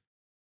 8.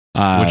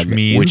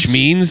 Which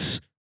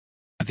means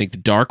I think the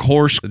dark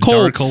horse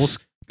Colts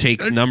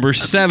take number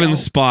 7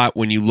 spot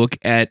when you look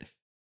at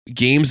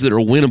games that are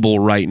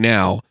winnable right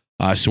now.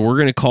 So we're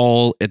gonna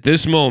call at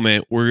this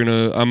moment.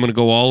 I'm gonna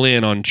go all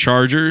in on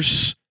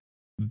Chargers,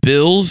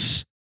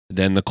 Bills,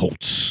 then the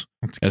Colts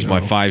as my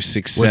 5,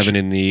 6, 7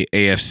 in the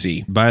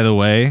AFC. By the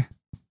way,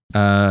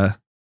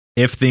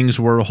 if things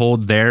were to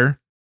hold there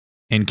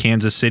in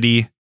Kansas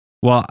City,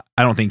 well,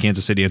 I don't think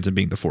Kansas City ends up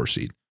being the 4th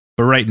seed.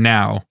 But right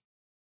now,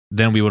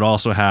 then we would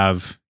also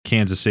have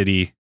Kansas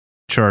City,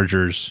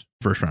 Chargers,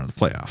 first round of the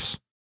playoffs.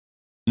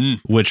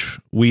 Which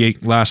we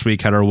last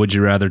week had our Would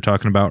You Rather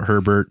talking about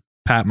Herbert,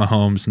 Pat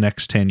Mahomes,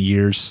 next 10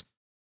 years.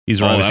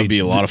 These are obviously, that'd be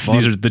a lot of fun.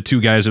 These are the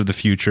 2 guys of the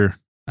future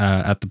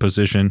at the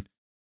position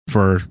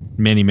for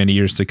many, many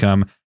years to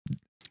come.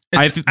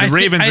 The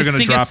Ravens are going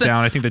to drop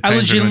down. I think the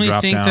Titans are going to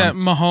drop down. I legitimately think that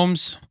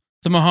Mahomes,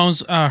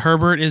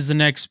 Herbert is the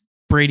next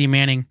Brady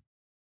Manning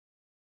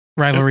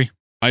rivalry.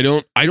 I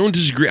don't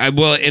disagree. And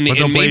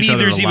maybe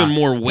there's even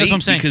more weight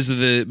because of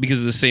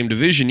the same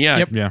division. Yeah.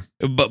 Yep. Yeah.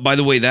 But by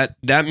the way,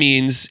 that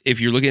means if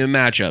you're looking at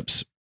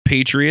matchups,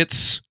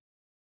 Patriots,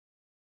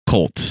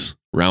 Colts,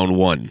 round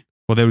 1.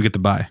 Well, they would get the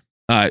bye.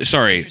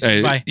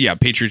 Yeah,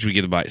 Patriots would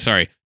get the bye.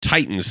 Sorry.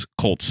 Titans,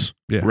 Colts,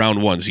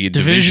 round 1. So you get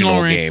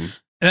divisional game.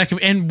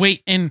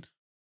 And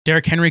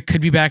Derrick Henry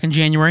could be back in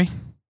January.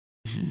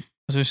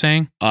 As we're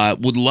saying.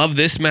 Would love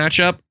this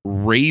matchup.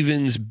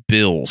 Ravens,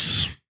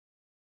 Bills.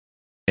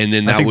 And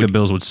then I think the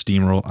Bills would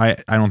steamroll. I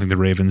don't think the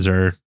Ravens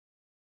are.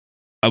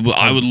 I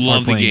would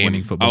love the game. I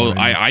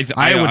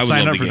would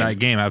sign up for that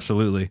game.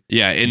 Absolutely.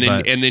 Yeah,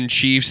 and then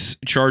Chiefs,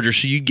 Chargers.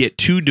 So you get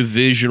 2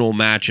 divisional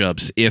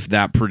matchups if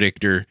that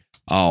predictor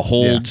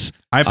holds.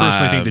 Yeah. I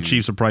personally think the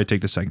Chiefs will probably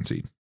take the 2nd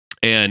seed,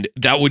 and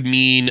that would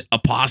mean a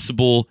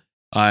possible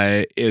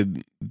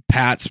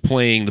Pats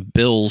playing the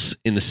Bills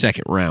in the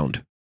 2nd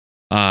round.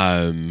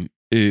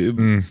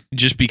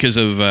 Just because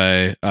of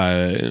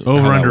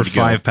over under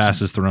 5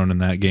 passes thrown in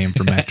that game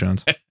for Mac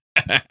Jones.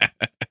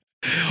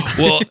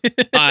 Well,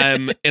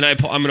 I'm going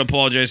to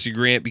apologize to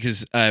Grant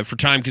because for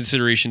time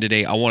consideration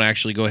today, I want to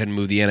actually go ahead and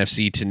move the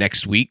NFC to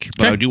next week.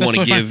 But I do want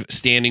to give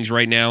standings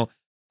right now.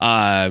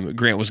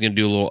 Grant was going to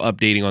do a little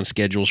updating on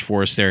schedules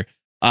for us there.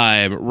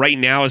 Right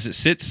now, as it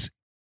sits,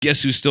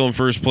 guess who's still in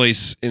first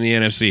place in the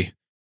NFC?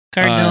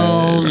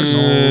 Cardinals.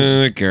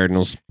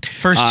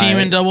 First team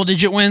in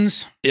double-digit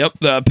wins. Yep,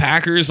 the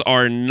Packers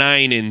are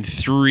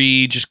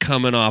 9-3, just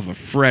coming off a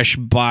fresh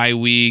bye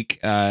week.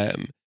 They're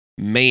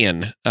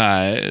in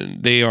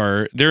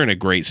a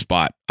great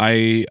spot.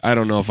 I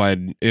don't know if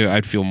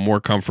I'd feel more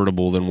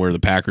comfortable than where the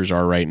Packers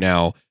are right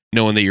now,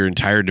 knowing that your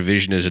entire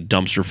division is a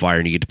dumpster fire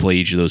and you get to play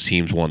each of those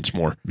teams once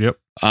more. Yep.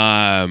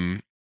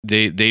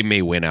 They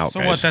may win out.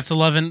 So guys. what? That's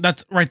 11.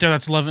 That's right there.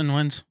 That's 11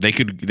 wins. They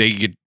could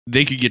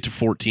get to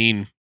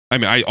 14. I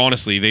mean,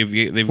 they've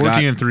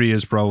 14-3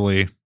 is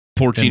probably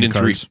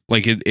 14-3.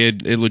 Like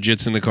it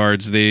legit's in the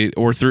cards. I think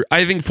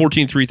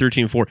 14-3,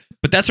 13-4.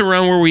 But that's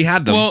around where we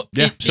had them. Well,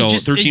 yeah. So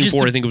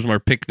 13-4, I think it was my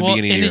pick at the beginning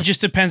of the year. And it just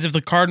depends if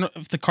the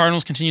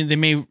Cardinals continue. They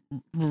may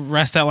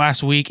rest that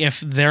last week if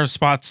their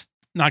spot's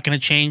not going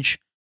to change.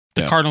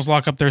 The Cardinals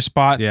lock up their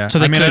spot. Yeah. So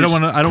I don't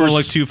want to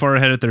look too far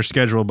ahead at their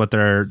schedule, but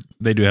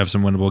they do have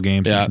some winnable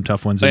games and some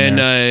tough ones in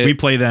there. We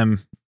play them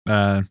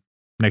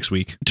next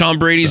week. Tom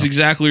Brady's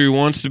exactly where he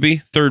wants to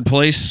be. 3rd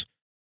place.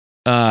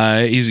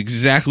 He's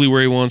exactly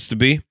where he wants to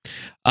be.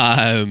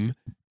 That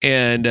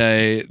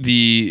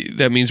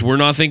means we're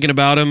not thinking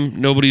about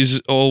him. Nobody's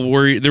all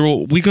worried.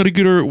 We got to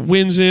get our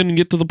wins in and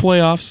get to the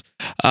playoffs.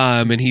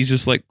 And he's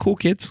just like, cool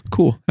kids,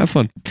 cool, have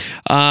fun.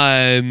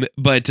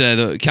 But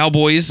the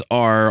Cowboys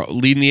are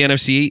leading the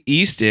NFC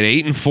East at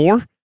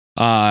 8-4.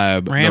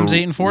 Rams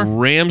 8-4.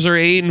 Rams are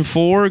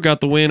 8-4.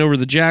 Got the win over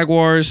the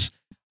Jaguars.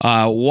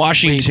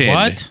 Washington. Wait,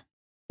 what?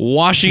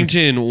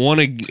 Washington won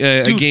a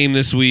game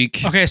this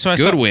week. Okay, so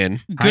good win.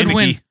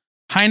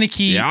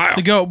 Heineke,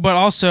 the GOAT, but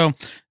also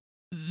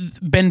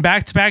been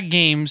back-to-back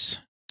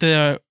games.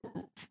 The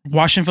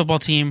Washington football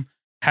team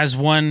has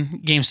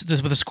won games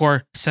with a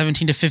score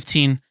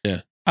 17-15.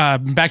 Yeah.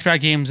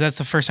 Back-to-back games. That's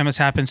the first time it's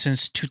happened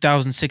since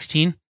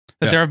 2016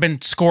 that there have been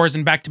scores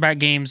in back-to-back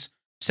games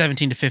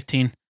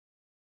 17-15.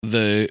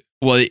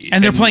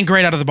 And they're playing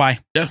great out of the bye.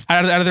 Yeah.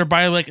 Out of their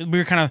bye, like we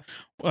were kind of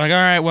like, all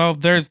right, well,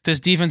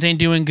 this defense ain't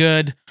doing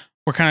good.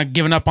 We're kind of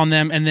giving up on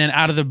them, and then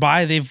out of the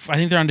bye, I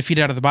think they're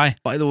undefeated out of the bye.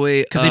 By the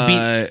way, because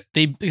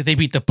they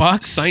beat the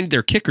Bucs. Signed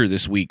their kicker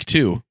this week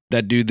too.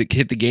 That dude that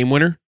hit the game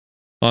winner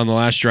on the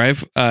last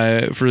drive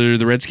for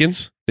the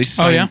Redskins. They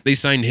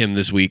signed him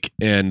this week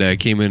and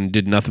came in and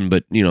did nothing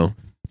but drill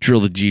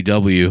the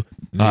GW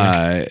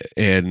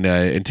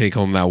and take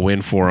home that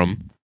win for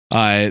them.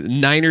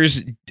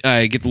 Niners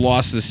get the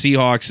loss to the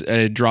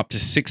Seahawks, drop to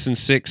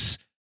 6-6.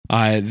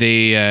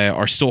 They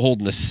are still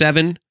holding the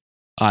 7.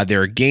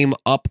 They're a game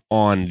up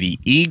on the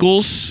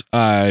Eagles,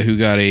 who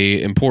got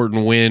a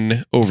important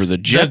win over the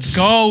Jets.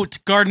 The GOAT,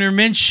 Gardner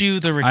Minshew,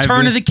 the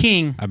return of the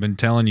king. I've been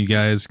telling you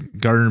guys,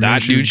 Gardner Minshew,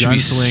 that dude should be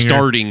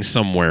starting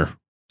somewhere.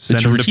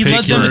 Send him to He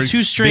led them to Pittsburgh.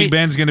 2 straight. Big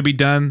Ben's going to be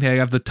done. They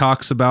have the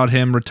talks about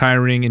him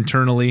retiring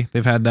internally.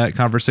 They've had that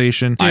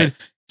conversation. Dude,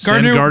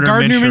 Send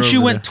Gardner Minshew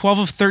over went 12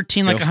 of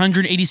 13, like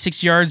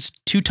 186 yards,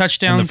 2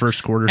 touchdowns in the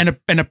first quarter.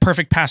 and a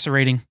perfect passer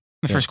rating in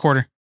the first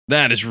quarter.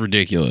 That is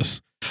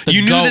ridiculous. The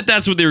You knew GOAT. that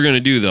that's what they were going to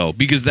do, though,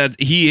 because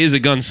he is a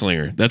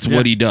gunslinger. That's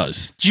what he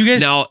does. Do you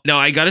guys? Now,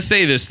 I got to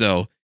say this,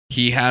 though.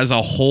 He has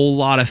a whole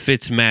lot of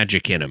Fitz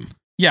magic in him.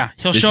 Yeah,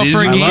 he'll This show up is for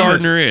a who game.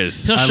 Gardner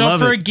is. He'll I show up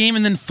love for it. a game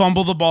and then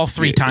fumble the ball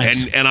 3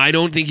 times. And I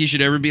don't think he should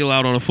ever be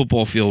allowed on a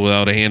football field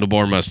without a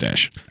handlebar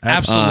mustache.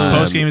 Absolutely.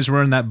 Post game, he's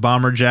wearing that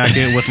bomber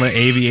jacket with like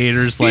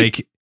aviators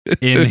like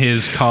in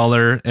his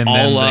collar and then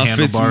All the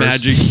Fitz handlebars.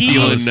 magic He-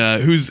 stealing.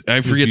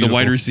 I forget the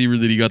wide beautiful. receiver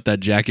that he got that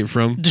jacket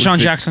from. Deshaun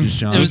Jackson.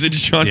 Deshaun. It Was was, it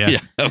Deshaun? Yeah. Yeah,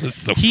 that was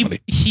so he funny.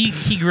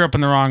 he grew up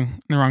in the wrong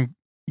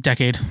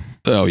decade.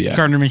 Oh yeah,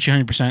 Gardner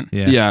Minshew 100%.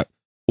 Yeah. yeah.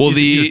 Well,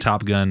 He's a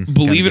Top Gun.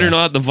 believe it kinda or guy.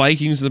 not, the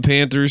Vikings and the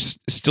Panthers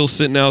still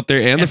sitting out there,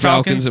 and the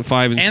Falcons at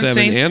 5 and and 7,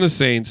 Saints. and the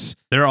Saints.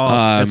 They're all.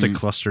 That's a Um,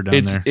 cluster down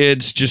It's there.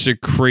 it's just a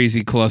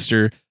crazy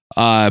cluster.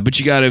 But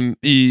you got to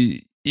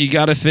you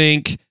got to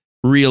think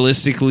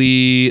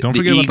realistically. Don't The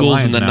forget about the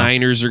Eagles and Lions the now.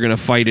 Niners are going to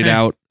fight it Hey.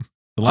 out.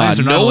 The Lions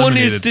are not no one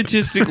eliminated. is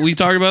statistically. We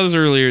talked about this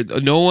earlier.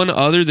 No one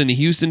other than the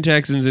Houston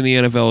Texans in the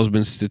NFL has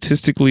been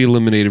statistically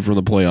eliminated from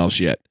the playoffs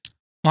yet.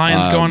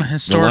 Lions going the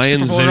historic Super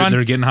Lions- Bowl They're, run.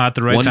 they're getting hot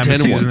the right time of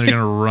 110 and season. They're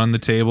going to run the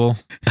table.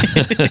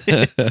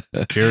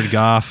 Jared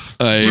Goff.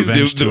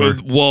 Revenge tour.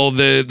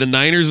 The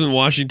Niners and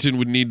Washington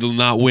would need to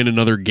not win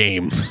another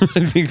game.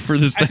 I think for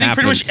this to I think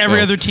happen. pretty much every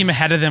so, other team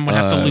ahead of them would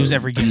have to lose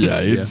every game. Yeah,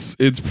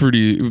 it's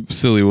pretty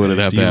silly what it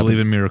have Do to you happen. believe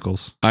in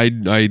miracles? I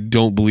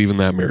don't believe in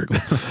that miracle.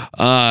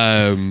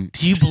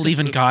 Do you believe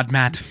in God,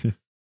 Matt?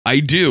 I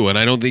do, and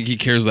I don't think he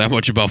cares that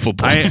much about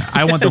football.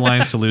 I want the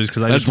Lions to lose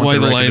because I That's just want why the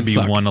the record Lions to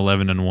suck. be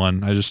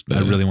 1-11-1. I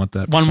really want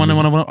that. for One, some one,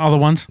 reason. one, all the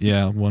ones.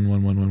 Yeah,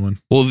 1-1-1-1-1.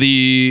 Well,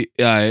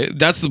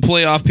 that's the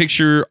playoff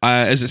picture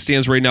as it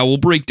stands right now. We'll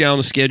break down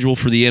the schedule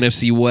for the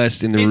NFC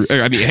West and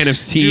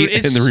NFC Dude,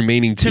 and the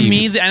remaining To teams.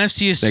 me, the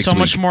NFC is next so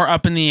much week. more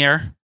up in the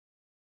air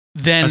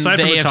than Aside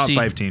the from the AFC. top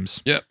 5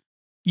 teams.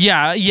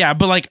 Yeah,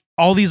 but like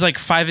all these like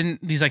 5 and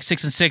these like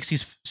 6 and 6,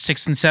 these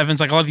 6 and 7s,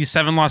 like all of these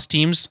 7-loss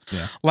teams.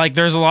 Yeah. Like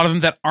there's a lot of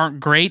them that aren't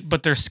great,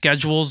 but their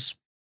schedules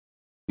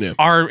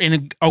are in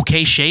an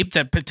okay shape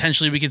that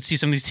potentially we could see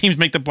some of these teams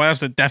make the playoffs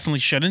that definitely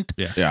shouldn't.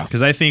 Yeah.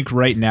 Because I think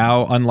right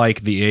now,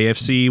 unlike the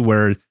AFC,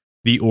 where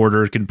the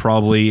order can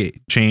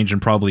probably change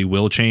and probably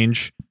will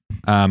change,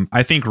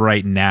 I think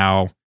right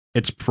now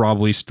it's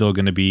probably still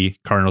going to be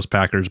Cardinals,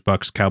 Packers,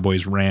 Bucks,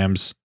 Cowboys,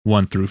 Rams,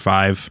 1 through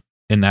 5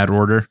 in that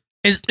order.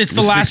 It's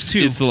the last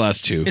two. It's the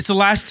last two. It's the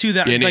last two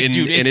that and, like, and,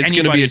 dude, and it's it's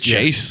going to be a anybody's.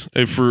 chase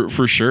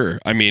for sure.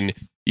 I mean,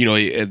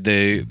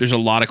 there's a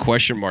lot of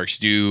question marks.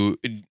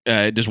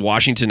 Does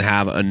Washington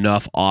have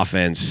enough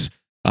offense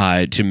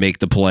to make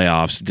the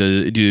playoffs?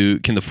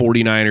 Can the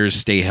 49ers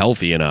stay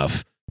healthy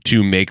enough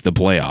to make the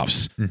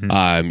playoffs?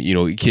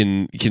 Mhm.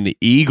 Can the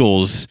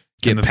Eagles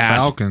get And the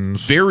past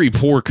Falcons. very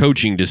poor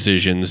coaching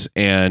decisions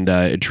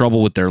and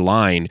trouble with their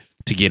line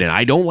to get in?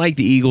 I don't like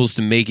the Eagles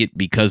to make it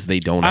because they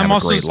don't have a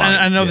great line.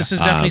 I know this is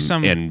definitely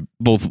some. And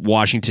both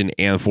Washington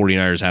and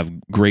 49ers have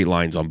great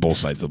lines on both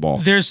sides of the ball.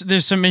 There's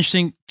some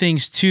interesting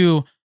things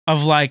too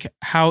of like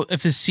how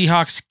if the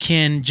Seahawks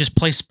can just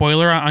play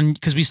spoiler on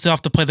because we still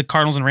have to play the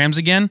Cardinals and Rams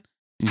again.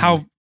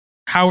 Mhm.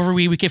 However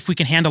if we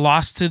can hand a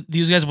loss to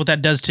these guys, what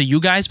that does to you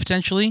guys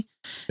potentially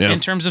in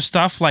terms of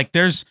stuff like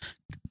there's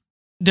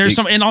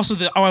some and also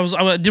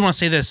I did want to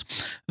say this: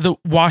 the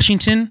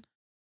Washington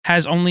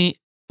has only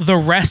the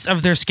rest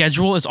of their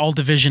schedule is all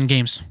division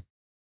games.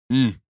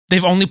 Mm.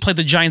 They've only played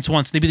the Giants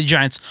once. They beat the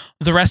Giants.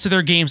 The rest of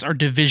their games are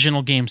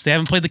divisional games. They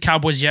haven't played the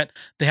Cowboys yet.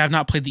 They have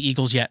not played the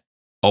Eagles yet.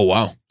 Oh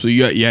wow! So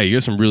you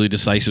got some really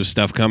decisive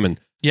stuff coming.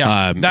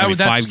 Yeah,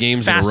 that's 5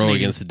 games in a row fascinating.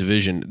 against the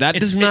division. That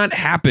It's- does not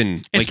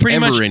happen it's like pretty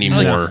ever much-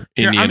 anymore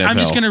Here, in the NFL. I'm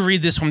just gonna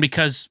read this one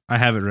because I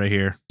have it right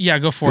here. yeah,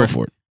 go for Go it.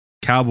 for it.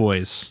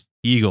 Cowboys,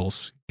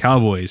 Eagles,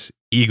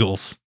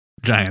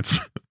 Giants.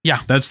 Yeah.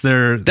 That's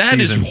their That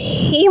is season.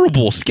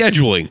 horrible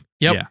scheduling.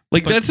 Yep. Yeah.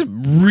 Like But- that's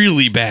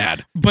really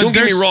bad. But Don't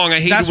get me there's- wrong. I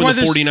hated that's when why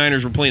the there's-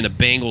 49ers were playing the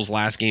Bengals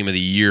last game of the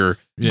year.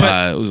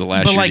 Yeah. It was the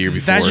last But year, like the year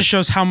before. that just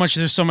shows how much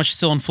there's so much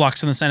still in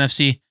flux in this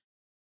NFC.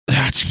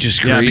 That's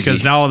just crazy. Yeah,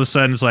 because now all of a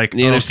sudden it's like,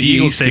 the if NFC the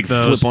Eagles East take could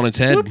those. flip on its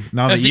head.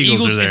 Now the If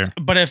Eagles are there.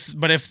 If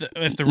the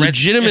Reds,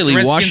 Legitimately, if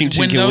the Redskins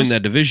Washington can win those,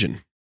 that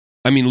division.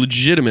 I mean,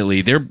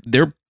 legitimately,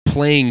 they're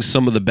playing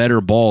some of the better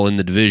ball in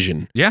the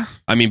division. Yeah.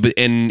 I mean, but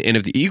and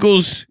if the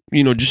Eagles,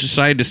 just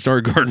decide to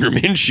start Gardner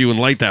Minshew and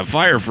light that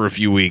fire for a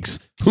few weeks,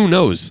 who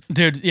knows?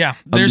 dude. Yeah,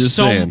 just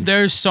saying.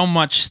 there's so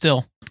much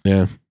still.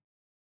 Yeah.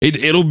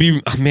 It'll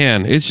be,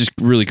 man, it's just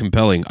really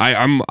compelling.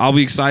 I'll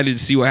be excited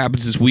to see what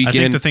happens this I think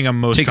weekend. the thing I'm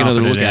most Take another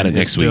confident look at in it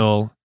next is week.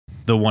 still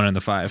the 1 and the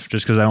 5,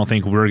 just because I don't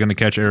think we're going to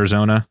catch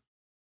Arizona.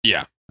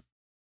 Yeah.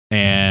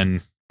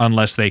 And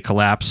unless they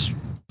collapse,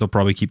 they'll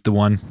probably keep the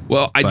 1.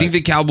 Well, I But- think the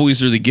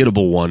Cowboys are the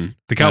gettable one.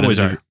 The Cowboys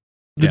out of are.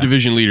 the Yeah.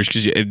 division leaders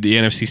because the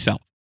NFC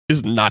South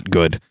is not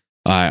good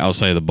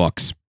outside of the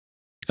Bucks.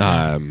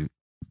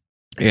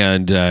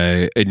 And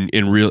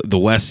in real, the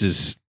West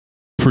is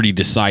pretty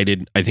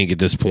decided. I think at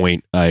this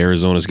point,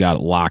 Arizona's got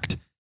it locked.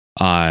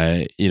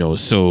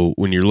 So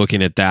when you're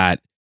looking at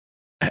that,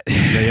 you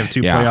have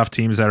two playoff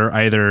teams that are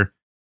either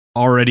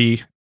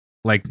already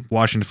like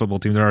Washington football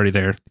team. They're already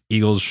there.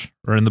 Eagles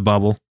are in the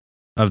bubble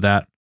of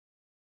that.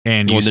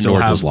 And you still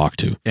North have is locked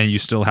too. And you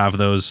still have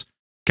those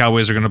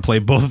Cowboys are going to play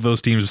both of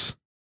those teams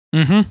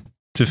to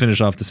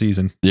finish off the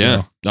season.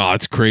 Yeah. Oh,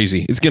 it's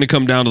crazy. It's going to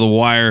come down to the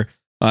wire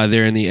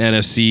there in the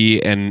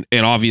NFC. And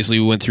obviously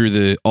we went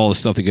through all the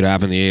stuff that could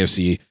happen in the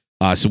AFC.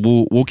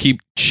 So we'll keep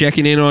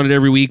checking in on it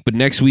every week. But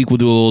next week we'll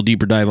do a little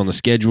deeper dive on the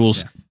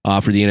schedules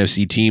for the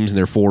NFC teams and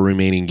their 4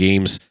 remaining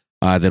games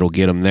that'll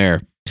get them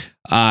there.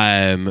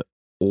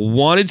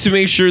 Wanted to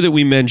make sure that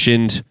we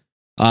mentioned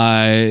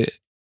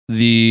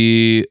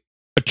the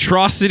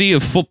atrocity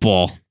of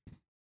football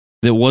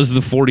that was the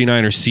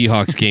 49ers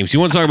Seahawks games. You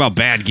want to talk about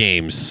bad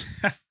games?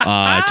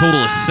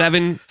 Total of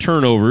 7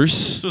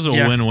 turnovers. This was a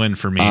win-win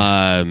for me.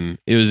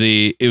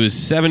 It was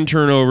 7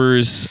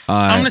 turnovers.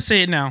 I'm going to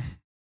say it now.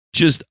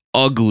 Just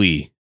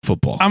ugly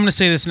football. I'm going to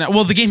say this now.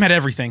 Well, the game had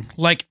everything.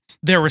 Like,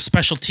 there were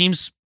special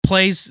teams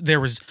plays. There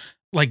was,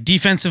 like,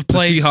 defensive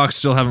plays. The Seahawks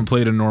still haven't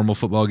played a normal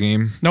football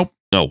game. Nope.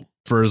 No.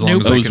 For as long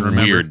as I can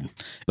remember. Weird.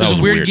 It was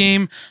a weird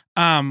game.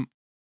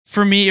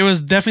 For me, it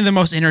was definitely the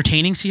most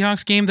entertaining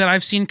Seahawks game that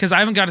I've seen because I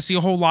haven't got to see a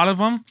whole lot of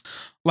them.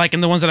 Like,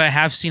 and the ones that I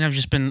have seen have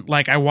just been,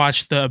 like, I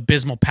watched the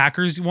abysmal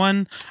Packers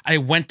one. I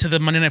went to the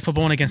Monday Night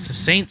Football one against the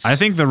Saints. I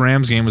think the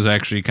Rams game was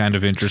actually kind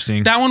of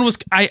interesting. That one was,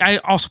 I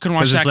also couldn't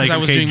watch that because I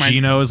was doing my...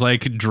 Gino is,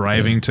 like,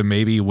 driving to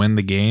maybe win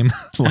the game.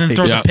 And then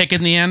throws a pick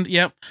in the end.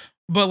 Yep.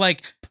 But,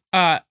 like,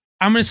 I'm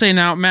going to say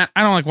now, Matt,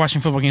 I don't like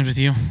watching football games with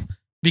you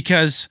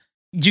because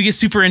you get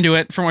super into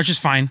it, which is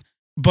fine.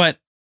 But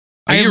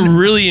I get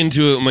really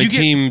into it when my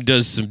team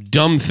does some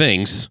dumb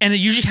things. And it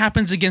usually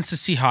happens against the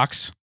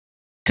Seahawks.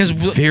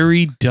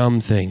 Very dumb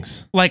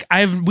things. Like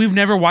we've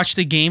never watched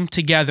a game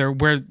together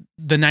where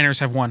the Niners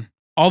have won.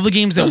 All the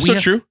games that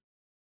true.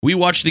 We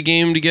watched the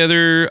game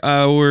together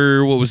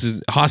where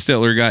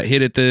Hostetler got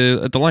hit at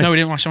the line. No, we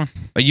didn't watch that one.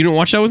 You didn't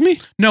watch that with me?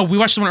 No, we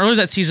watched the one earlier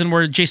that season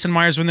where Jason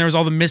Myers, when there was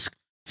all the missed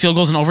field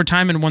goals in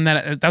overtime, and one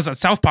that was at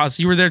Southpaws.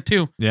 You were there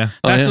too. Yeah,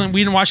 that's when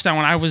we didn't watch that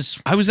one. I was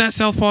at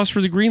Southpaws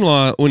for the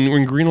Greenlaw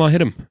when Greenlaw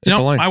hit him. No,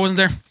 the line. I wasn't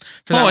there.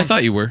 For that I one.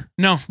 thought you were.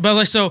 No, but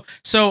like so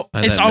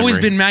it's always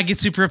been Matt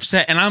gets super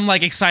upset, and I'm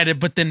like excited,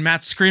 but then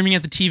Matt's screaming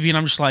at the TV, and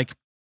I'm just like,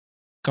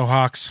 "Go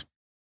Hawks!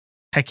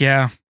 Heck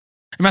yeah!"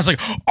 And Matt's like,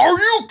 "Are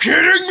you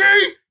kidding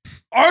me?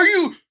 Are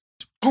you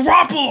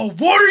Garoppolo?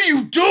 What are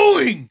you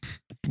doing?"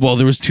 Well,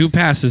 there was 2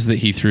 passes that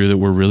he threw that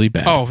were really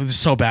bad. Oh, it was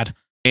so bad.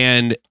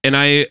 But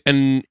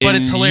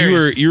it's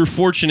hilarious. You're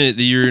fortunate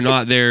that you're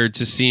not there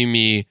to see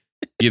me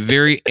get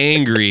very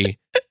angry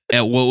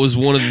at what was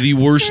one of the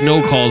worst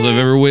no calls I've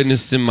ever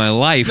witnessed in my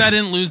life. I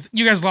didn't lose.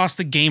 You guys lost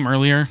the game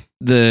earlier.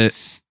 Okay.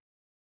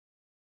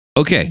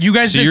 You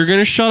guys. So you're going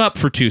to shut up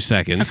for 2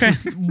 seconds. Okay.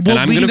 And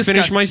I'm going to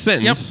finish my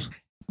sentence. Yep.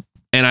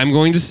 And I'm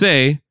going to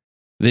say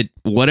that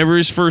whatever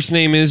his first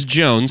name is,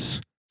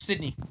 Jones,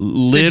 Sydney,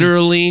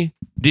 literally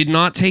did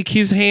not take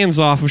his hands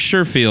off of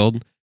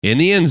Sherfield in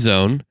the end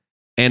zone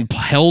and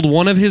held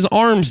one of his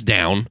arms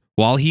down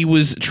while he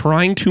was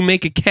trying to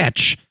make a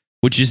catch,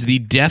 which is the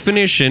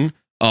definition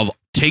of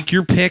take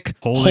your pick,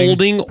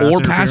 holding or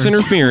pass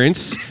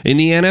interference in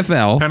the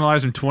NFL.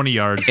 Penalize him 20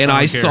 yards. And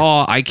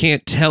I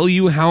can't tell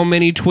you how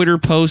many Twitter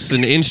posts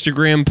and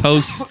Instagram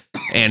posts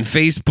and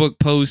Facebook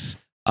posts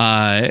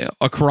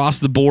across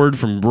the board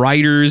from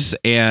writers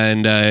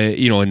and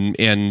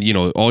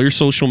all your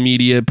social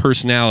media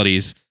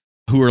personalities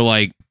who are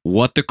like,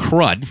 what the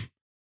crud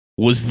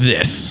was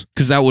this?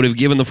 Because that would have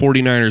given the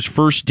 49ers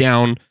first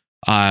down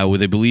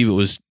with, I believe it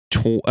was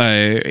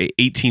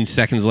 18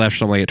 seconds left,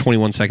 something like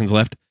 21 seconds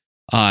left,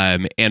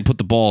 and put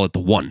the ball at the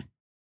 1.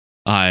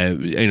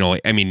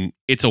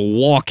 It's a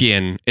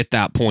walk-in at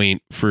that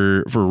point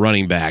for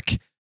running back.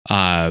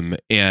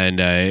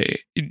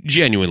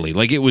 Genuinely,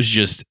 like, it was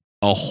just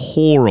a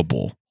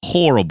horrible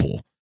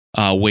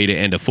way to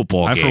end a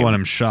football game. I, for one,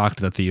 am shocked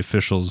that the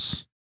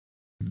officials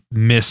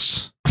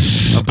missed.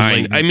 Don't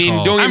get me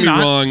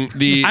wrong.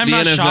 The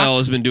NFL shocked.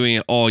 Has been doing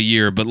it all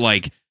year, but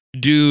like,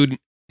 dude,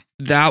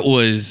 that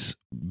was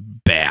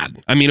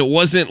bad. I mean, it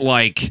wasn't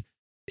like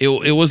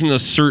it wasn't a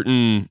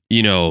certain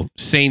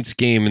Saints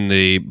game in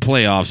the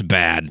playoffs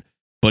bad,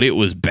 but it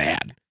was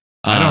bad.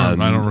 I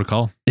don't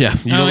recall. Yeah,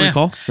 you don't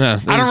recall? Yeah,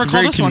 I don't recall.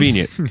 Very this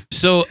convenient. One.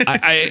 So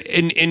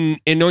and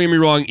don't get me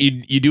wrong,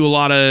 you do a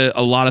lot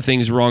of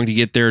things wrong to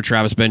get there.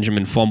 Travis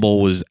Benjamin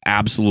fumble was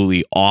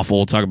absolutely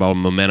awful. Talk about a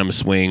momentum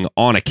swing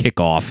on a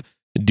kickoff.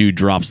 Dude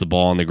drops the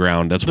ball on the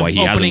ground. That's why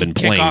he hasn't been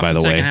playing, by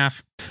the way.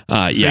 Half.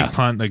 Fake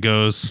punt that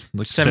goes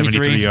like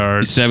 73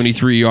 yards.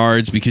 73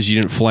 yards because you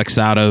didn't flex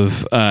out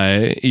of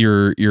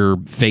your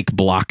fake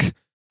block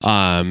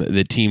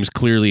that teams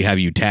clearly have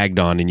you tagged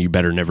on, and you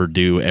better never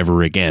do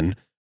ever again.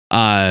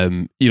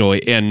 And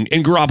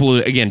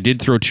Garoppolo, again,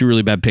 did throw 2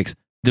 really bad picks.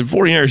 The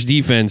 49ers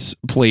defense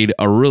played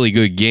a really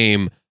good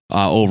game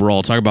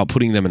overall. Talk about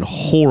putting them in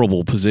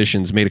horrible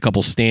positions. Made a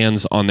couple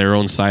stands on their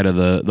own side of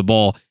the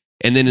ball,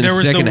 and then in the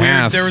second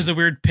half, there was a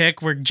weird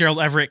pick where Gerald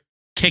Everett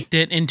kicked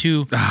it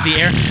into the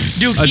air.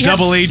 Dude, a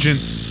double agent,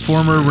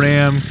 former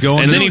Ram, going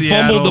and to then he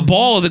Seattle. fumbled the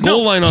ball at the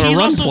goal line on a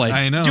run play.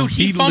 I know, dude.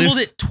 He fumbled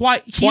it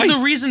twice. He's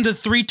the reason the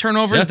 3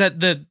 turnovers that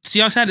the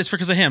Seahawks had is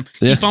because of him.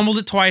 He fumbled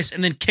it twice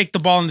and then kicked the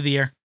ball into the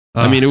air.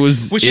 I mean,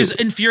 which is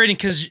infuriating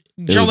because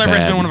Gerald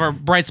Everett's been one of our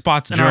bright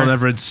spots. Gerald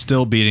Everett's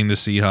still beating the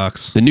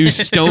Seahawks. The new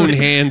stone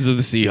hands of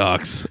the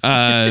Seahawks.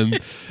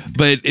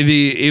 But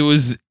it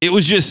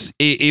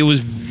was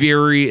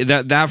very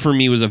that for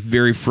me was a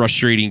very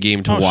frustrating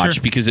game to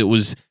watch because it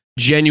was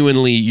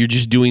genuinely you're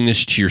just doing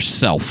this to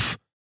yourself.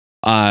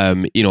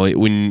 When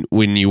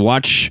you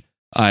watch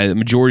the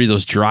majority of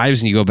those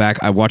drives and you go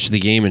back, I watched the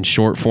game in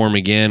short form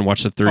again.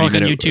 Watch the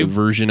 30-minute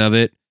version of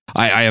it.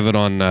 I have it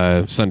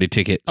on Sunday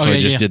Ticket, so I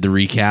just did the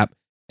recap,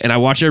 and I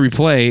watch every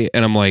play,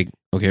 and I'm like,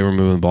 okay, we're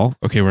moving the ball.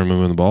 Okay, we're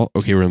moving the ball.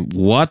 Okay,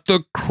 what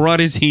the crud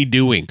is he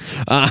doing?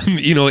 And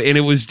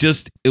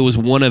it was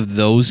one of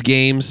those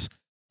games.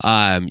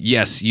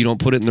 Yes, you don't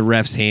put it in the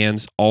ref's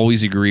hands.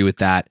 Always agree with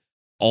that.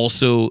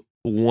 Also,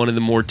 one of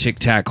the more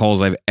tic-tac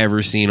calls I've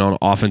ever seen on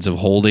offensive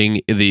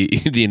holding.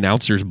 The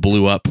announcers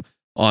blew up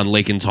on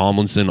Laken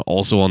Tomlinson,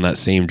 also on that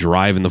same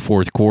drive in the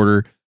fourth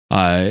quarter,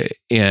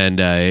 and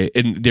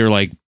they're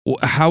like,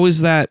 how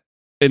is that?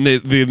 And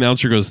the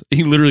announcer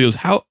he literally goes,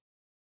 how?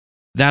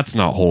 That's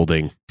not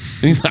holding.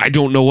 And he's like, I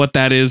don't know what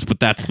that is, but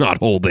that's not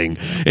holding.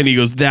 And he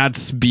goes,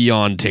 that's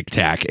beyond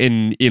tic-tac.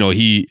 And,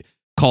 he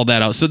called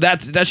that out. So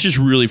that's just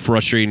really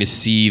frustrating to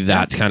see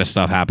that kind of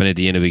stuff happen at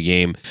the end of a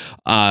game.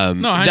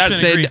 That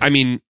said, agree. I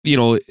mean,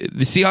 the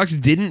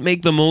Seahawks didn't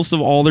make the most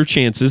of all their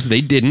chances. They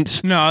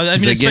didn't. No, I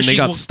mean, again, they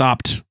got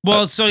stopped.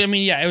 Well, so, I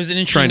mean, it was an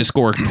interesting... Trying to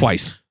score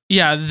twice.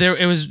 Yeah,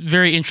 it was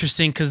very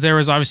interesting because there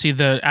was obviously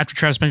after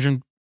Travis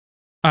Benjamin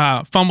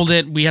fumbled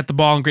it, we had the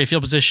ball in great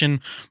field position,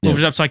 moved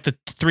it up to like the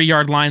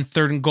 3-yard line,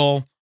 3rd and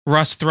goal.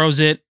 Russ throws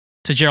it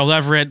to Gerald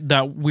Everett,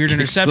 that weird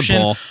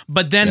interception.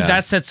 But then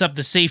that sets up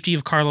the safety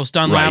of Carlos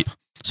Dunlap. Right.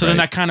 So then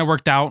that kind of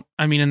worked out.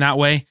 I mean, in that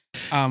way,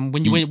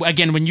 when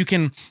you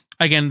can,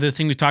 the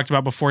thing we talked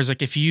about before is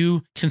like if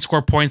you can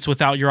score points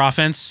without your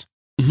offense.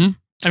 Mm-hmm.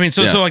 I mean,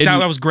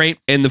 that was great.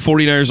 And the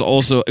 49ers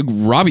also,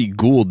 Robbie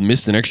Gould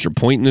missed an extra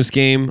point in this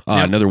game.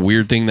 Another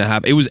weird thing that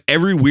happened. It was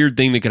every weird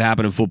thing that could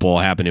happen in football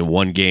happened in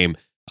one game.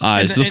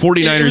 So the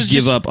 49ers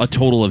give up a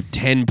total of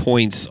 10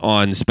 points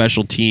on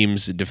special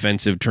teams,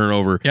 defensive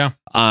turnover. Yeah.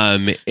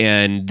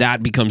 And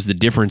that becomes the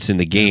difference in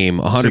the game,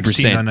 100%.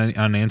 16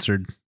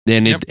 unanswered.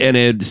 And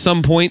at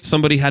some point,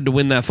 somebody had to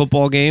win that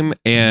football game.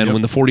 And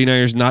when the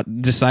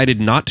 49ers decided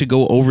not to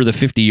go over the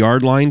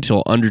 50-yard line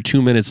till under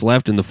 2 minutes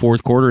left in the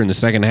fourth quarter in the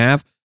second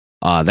half,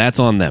 that's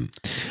on them.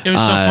 It was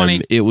so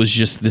funny. It was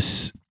just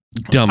this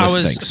dumbest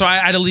thing. So I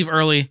had to leave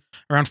early,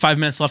 around 5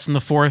 minutes left in the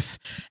fourth.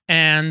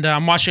 And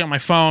I'm watching on my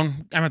phone.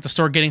 I'm at the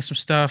store getting some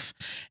stuff.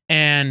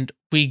 And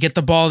we get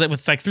the ball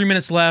with like 3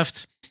 minutes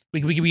left.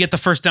 We get the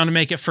first down to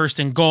make it 1st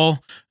and goal.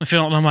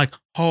 I'm like,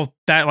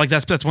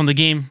 that's won the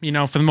game,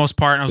 for the most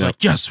part. And I was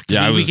like, yes,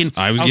 I was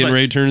getting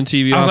ready to turn the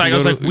TV off. I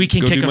was like, we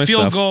can kick a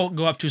field goal,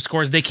 go up 2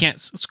 scores. They can't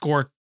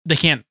score. They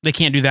can't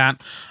do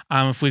that.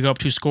 If we go up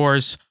 2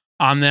 scores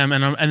on them,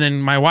 and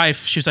then my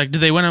wife, she was like,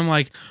 did they win? I'm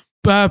like,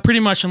 pretty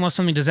much, unless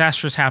something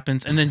disastrous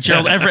happens. And then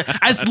Gerald Everett,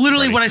 that's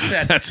literally what I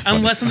said.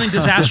 Unless something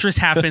disastrous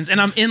happens, and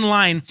I'm in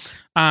line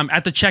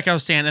at the checkout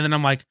stand, and then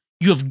I'm like,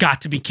 you have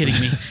got to be kidding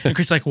me. And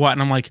Chris is like, what?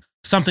 And I'm like,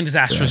 something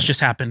disastrous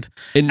just happened.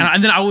 And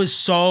then I was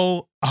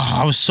so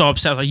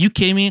upset. I was like, you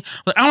kidding me?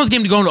 I don't want this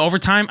game to go into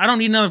overtime. I don't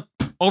need another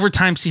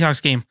overtime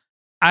Seahawks game.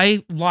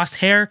 I lost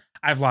hair.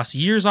 I've lost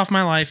years off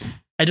my life.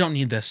 I don't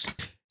need this.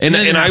 And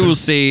I will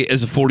say,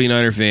 as a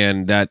 49er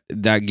fan,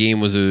 that game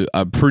was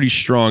a pretty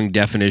strong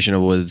definition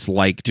of what it's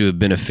like to have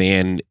been a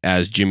fan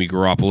as Jimmy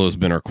Garoppolo has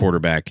been our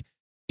quarterback.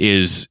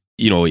 Is,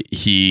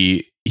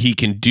 he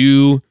can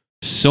do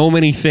so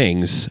many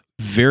things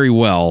very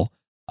well.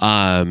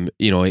 And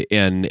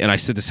I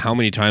said this how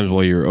many times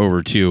while you're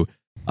over too.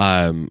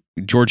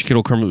 George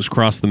Kittle comes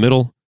across the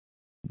middle.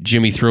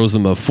 Jimmy throws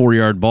him a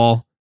 4-yard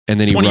ball, and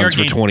then he runs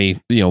for 20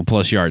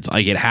 plus yards.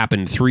 Like, it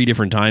happened 3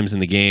 different times in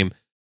the game.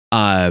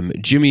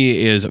 Jimmy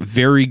is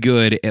very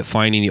good at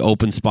finding the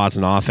open spots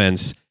in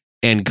offense,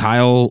 and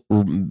Kyle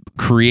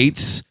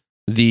creates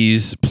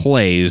these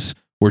plays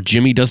where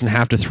Jimmy doesn't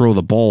have to throw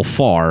the ball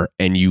far,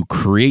 and you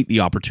create the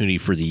opportunity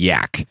for the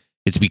yak.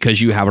 It's because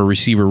you have a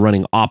receiver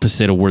running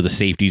opposite of where the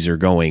safeties are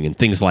going and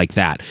things like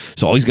that.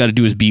 So all he's got to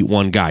do is beat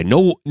one guy.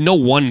 No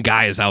one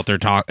guy is out there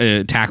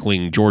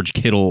tackling George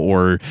Kittle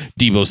or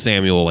Deebo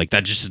Samuel. Like,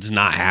 that just is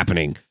not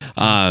happening.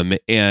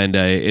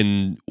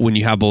 And when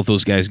you have both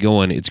those guys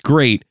going, it's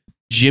great.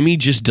 Jimmy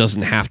just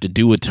doesn't have to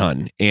do a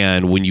ton.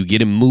 And when you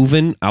get him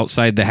moving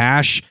outside the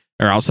hash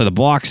or outside the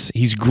blocks,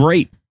 he's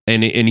great.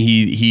 And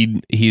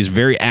he's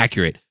very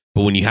accurate.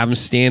 But when you have him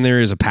stand there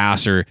as a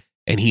passer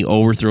and he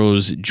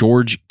overthrows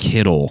George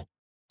Kittle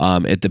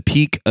at the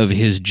peak of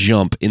his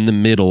jump in the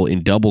middle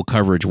in double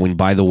coverage, when,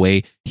 by the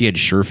way, he had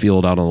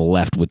Sherfield out on the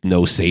left with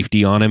no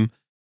safety on him.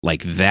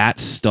 Like that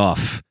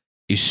stuff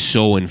is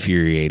so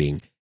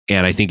infuriating.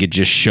 And I think it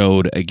just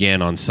showed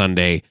again on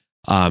Sunday.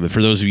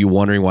 For those of you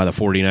wondering why the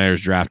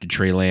 49ers drafted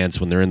Trey Lance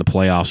when they're in the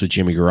playoffs with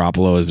Jimmy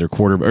Garoppolo as their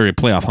quarterback, or a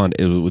playoff hunt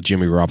with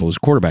Jimmy Garoppolo as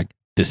quarterback,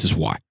 this is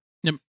why.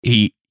 Yep.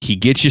 He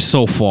gets you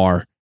so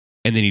far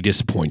and then he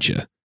disappoints you.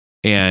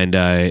 And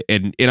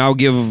I'll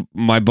give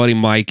my buddy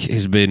Mike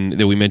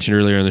that we mentioned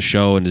earlier in the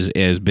show and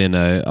has been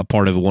a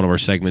part of one of our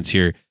segments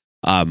here.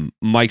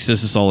 Mike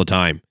says this all the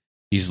time.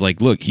 He's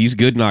like, look, he's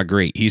good, not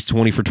great. He's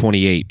 20 for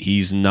 28.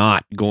 He's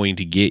not going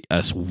to get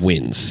us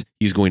wins.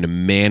 He's going to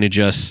manage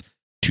us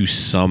to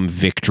some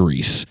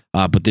victories.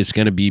 But it's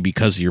going to be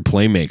because of your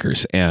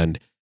playmakers. And,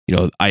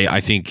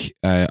 I think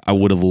I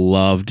would have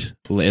loved,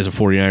 as a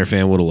 49er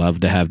fan, would have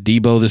loved to have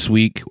Debo this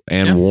week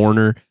and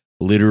Warner.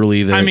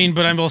 Literally,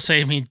 but I will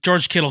say,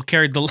 George Kittle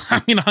carried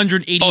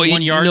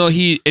 181 yards.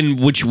 No,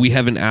 which we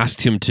haven't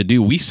asked him to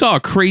do. We saw a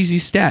crazy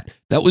stat.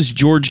 That was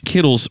George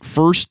Kittle's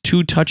first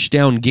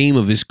 2-touchdown game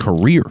of his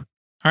career. All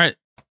right,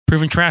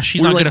 proven trash.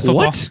 He's not good at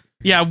football. What?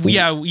 Yeah.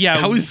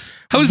 How is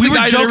the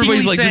guy that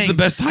everybody's like, this is the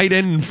best tight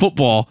end in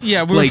football?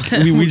 Yeah, we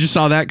just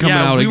saw that coming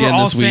out again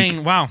this week.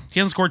 Saying, wow,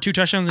 he hasn't scored 2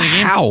 touchdowns in a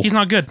game. How? He's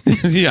not good.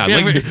 Levi's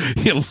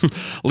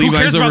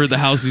over at the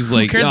house. He's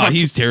like,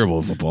 he's terrible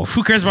at football.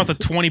 Who cares about the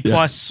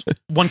 20+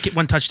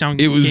 one touchdown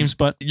games?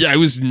 But it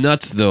was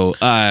nuts though.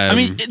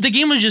 The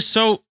game was just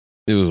so.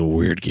 It was a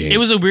weird game. It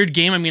was a weird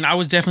game. I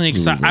was definitely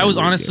excited. I was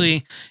honestly,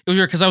 it was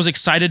weird because I was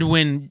excited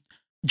when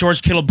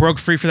George Kittle broke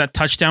free for that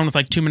touchdown with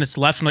like 2 minutes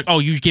left. I'm like, oh,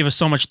 you gave us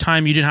so much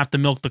time. You didn't have to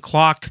milk the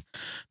clock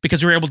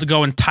because we were able to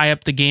go and tie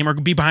up the game or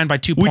be behind by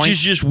 2 points. Which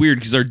is just weird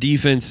because our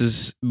defense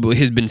has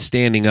been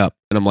standing up.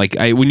 And I'm like,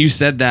 when you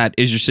said that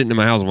as you're sitting in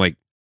my house, I'm like,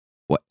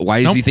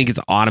 why does he think it's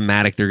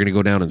automatic they're going to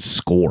go down and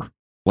score?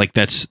 Like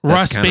that's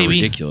Russ, kind of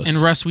baby. ridiculous. And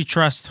Russ, we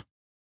trust.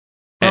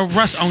 Bro,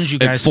 Russ owns you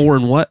guys. At 4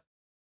 and what?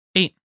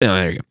 8. Oh,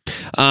 there you go.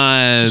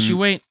 Just you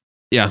wait.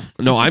 Yeah.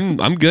 No,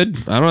 I'm good.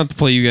 I don't have to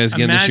play you guys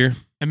again this year.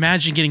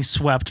 Imagine getting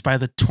swept by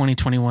the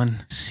 2021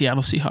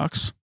 Seattle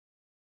Seahawks.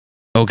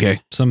 Okay.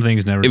 Some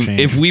things never change.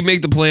 If we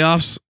make the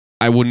playoffs,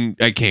 I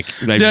can't.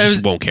 I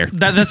just won't care.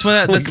 That's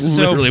what. That's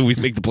literally, we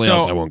make the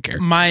playoffs, I won't care.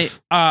 My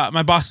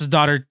boss's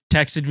daughter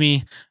texted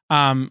me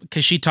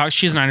because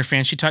she's an Niner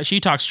fan. She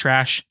talks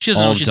trash. She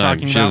doesn't know what she's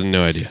talking about. She has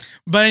no idea.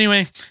 But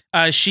anyway,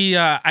 I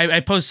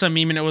posted some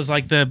meme and it was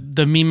like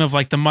the meme of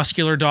like the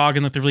muscular dog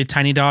and like the really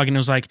tiny dog, and it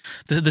was like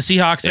the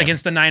Seahawks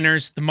against the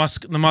Niners, the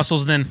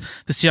muscles, then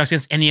the Seahawks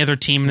against any other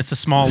team, and it's a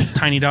small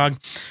tiny dog.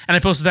 And I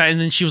posted that, and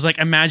then she was like,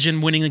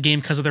 "Imagine winning the game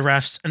because of the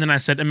refs," and then I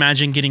said,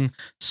 "Imagine getting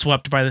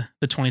swept by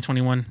the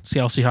 2021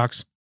 Seattle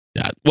Seahawks."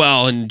 Yeah,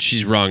 well, and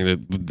she's wrong that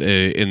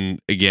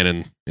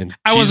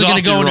I wasn't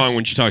going to go wrong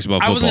when she talks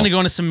about football. I wasn't going to go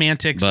into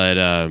semantics, but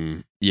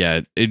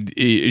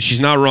she's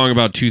not wrong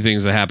about 2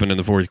 things that happened in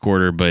the fourth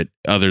quarter, but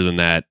other than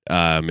that,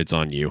 it's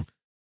on you.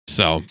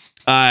 So,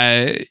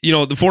 the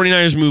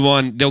 49ers move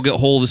on. They'll get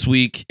whole this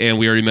week, and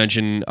we already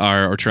mentioned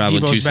our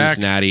traveling to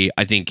Cincinnati.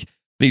 I think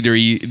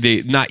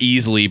they not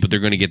easily, but they're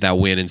going to get that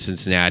win in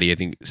Cincinnati. I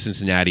think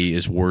Cincinnati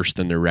is worse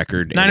than their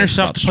record. Niners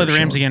still have to play the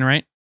Rams again,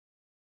 right?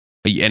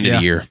 End of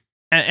the year.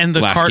 And the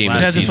Cardinals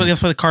have to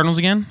play the Cardinals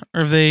again, or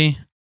have they?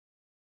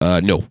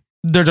 No,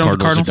 they're done with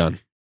the Cardinals. Are done.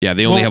 Yeah,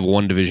 they only have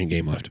one division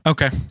game left.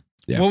 Okay.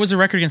 Yeah. What was the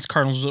record against the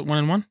Cardinals? Was it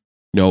 1-1?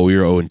 No, we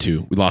were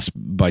 0-2. We lost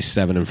by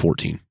 7 and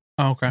 14.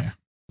 Oh, okay.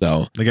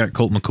 So they got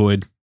Colt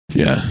McCoy.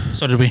 Yeah.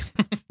 So did we.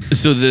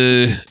 So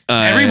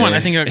everyone, I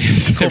think,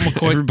 Colt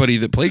McCoy. Everybody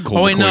that played Colt.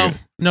 Oh wait, McCoy.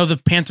 no, the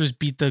Panthers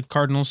beat the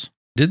Cardinals.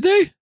 Did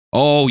they?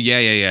 Oh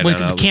yeah.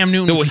 With Cam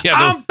Newton. No, yeah,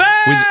 I'm back.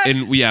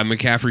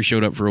 McCaffrey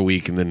showed up for a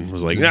week and then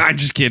was like, "Nah,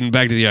 just kidding,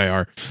 back to the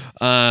IR."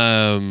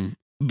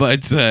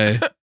 But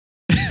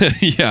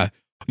yeah,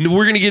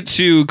 we're gonna get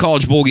to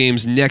college bowl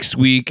games next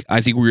week.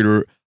 I think we're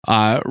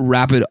gonna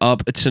wrap it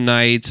up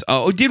tonight.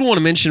 I did want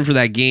to mention for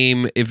that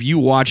game, if you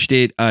watched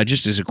it,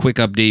 just as a quick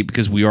update,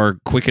 because we are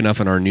quick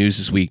enough in our news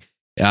this week.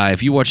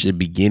 If you watched the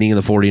beginning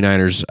of the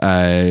 49ers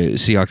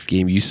Seahawks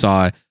game, you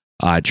saw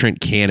Trent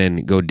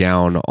Cannon go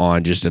down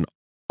on just an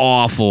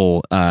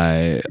awful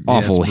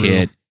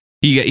hit.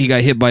 He got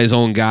hit by his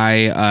own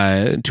guy.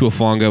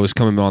 Tuafonga was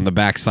coming on the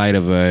backside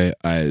of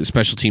a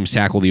special teams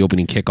tackle, the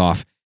opening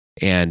kickoff,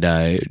 and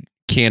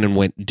Cannon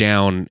went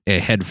down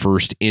head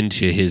first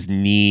into his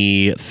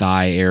knee,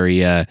 thigh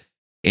area,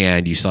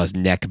 and you saw his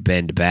neck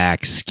bend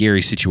back.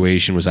 Scary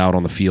situation. Was out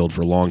on the field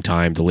for a long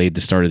time. Delayed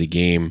the start of the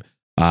game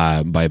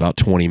by about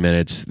 20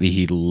 minutes.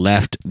 He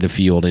left the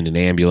field in an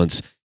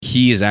ambulance.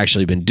 He has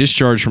actually been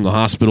discharged from the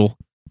hospital.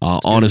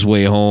 On his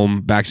way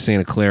home, back to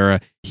Santa Clara.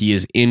 He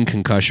is in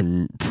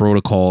concussion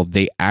protocol.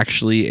 They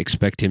actually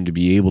expect him to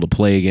be able to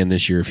play again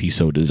this year if he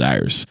so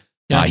desires.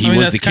 Yeah, he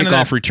was the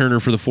kickoff returner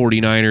for the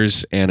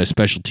 49ers and a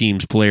special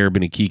teams player,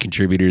 been a key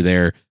contributor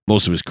there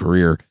most of his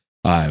career.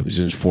 It was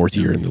his 4th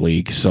year in the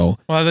league. So,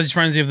 well, that just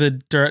reminds me of the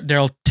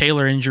Darrell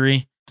Taylor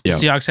injury the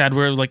Seahawks had,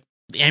 where it was like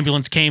the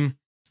ambulance came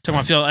to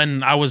my field,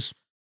 and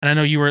I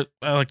know you were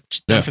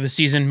done for the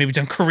season, maybe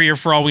done career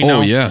for all we know.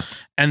 Oh yeah.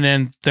 And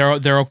then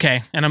they're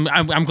okay, and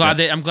I'm glad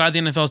the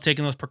NFL is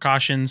taking those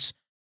precautions.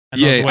 in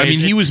those ways.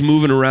 he was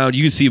moving around.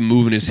 You could see him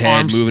moving his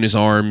head, moving his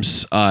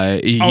arms.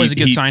 Always a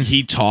good sign.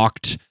 He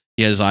talked.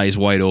 He has his eyes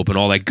wide open.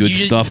 All that good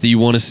stuff that you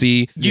want to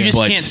see. You just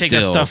can't take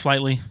that stuff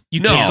lightly.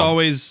 It's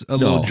always a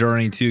little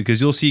jarring too, because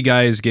you'll see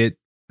guys get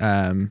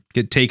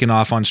taken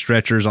off on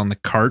stretchers on the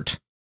cart,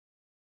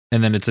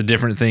 and then it's a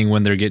different thing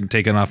when they're getting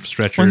taken off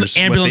stretchers. When the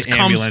ambulance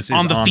comes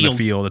on the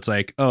field. It's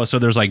like, oh, so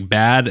there's like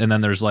bad, and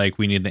then there's like,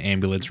 we need the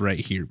ambulance right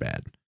here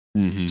bad.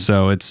 Mm-hmm.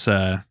 So it's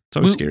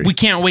always scary. We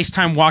can't waste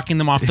time walking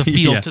them off the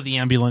field to the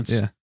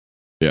ambulance.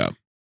 Yeah.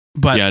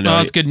 But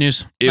that's good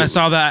news. I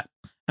saw that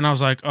and I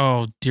was like,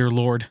 oh dear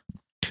Lord.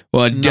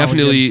 Well,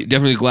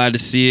 definitely glad to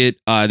see it.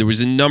 There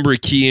was a number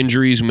of key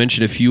injuries. We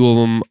mentioned a few of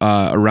them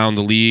around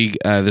the league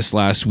this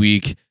last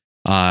week.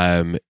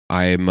 I'm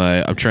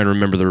trying to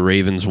remember the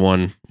Ravens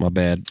one. My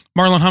bad.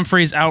 Marlon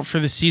Humphrey's out for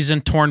the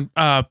season. Torn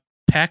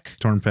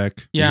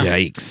pec. Yeah.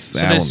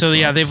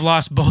 Yikes. They've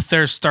lost both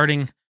their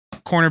starting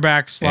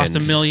cornerbacks. Lost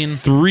and $1 million.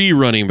 3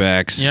 running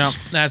backs. Yeah,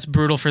 that's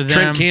brutal for them.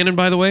 Trent Cannon,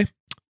 by the way,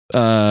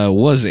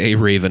 was a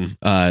Raven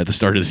at the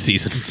start of the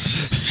season.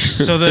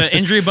 So the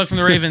injury bug from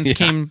the Ravens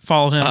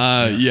followed him.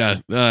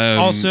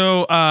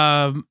 Also,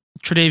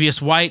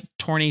 Tre'Davious White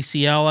torn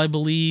ACL, I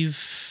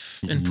believe,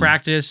 in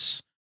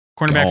practice.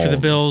 Cornerback for the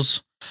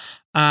Bills.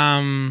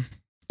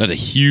 That's a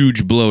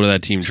huge blow to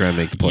that team trying to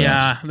make the playoffs.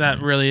 Yeah,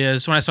 that really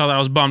is. When I saw that, I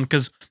was bummed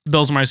because the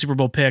Bills were my Super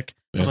Bowl pick.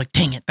 I was like,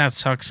 dang it, that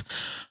sucks.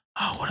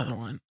 Oh, what other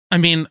one? I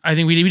mean, I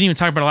think we didn't even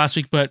talk about it last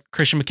week, but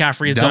Christian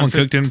McCaffrey is done. Dalvin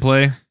Cook didn't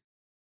play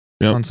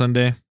on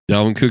Sunday.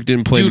 Dalvin Cook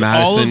didn't play.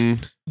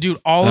 Madison.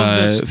 All of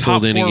those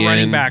top 4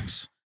 running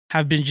backs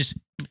have been just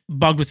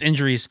bugged with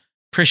injuries.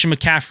 Christian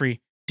McCaffrey,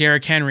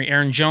 Derrick Henry,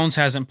 Aaron Jones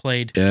hasn't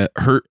played.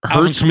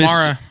 Hurts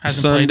missed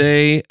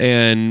Sunday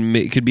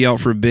and could be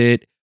out for a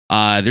bit.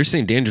 They're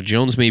saying Daniel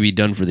Jones may be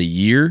done for the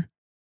year.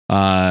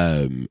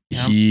 He'd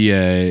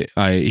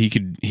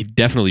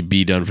definitely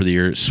be done for the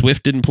year.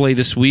 Swift didn't play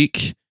this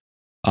week.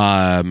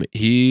 I think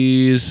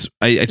he's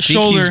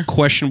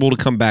questionable to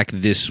come back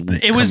this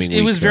week.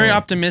 It was very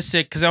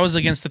optimistic because I was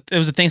it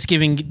was a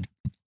Thanksgiving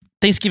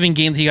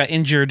game that he got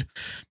injured.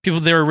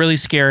 They were really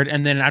scared,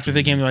 and then after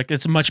the game they're like,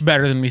 it's much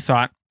better than we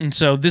thought. And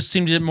so this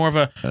seemed to be more of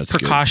a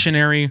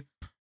precautionary. Good.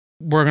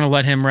 We're gonna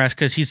let him rest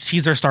because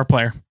he's their star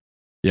player.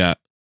 Yeah.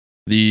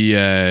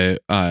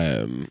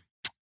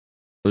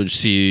 Let's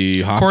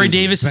see. Hopkins Corey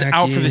Davis is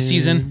out for the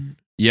season.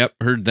 Yep,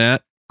 heard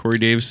that. Corey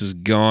Davis is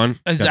gone.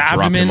 His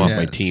abdomen. Him off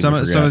my team. Some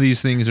of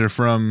these things are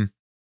from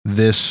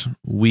this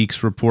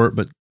week's report,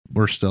 but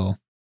we're still.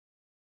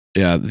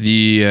 Yeah,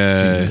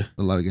 a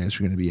lot of guys are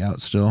going to be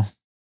out still.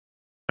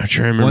 I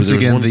try to remember. Once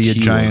again, the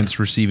Giants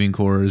receiving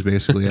core is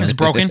basically out. It's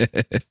broken.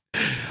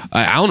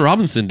 Allen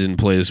Robinson didn't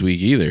play this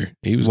week either.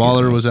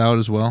 Waller was out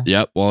as well.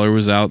 Yep, Waller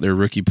was out. Their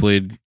rookie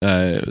played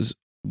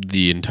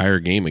the entire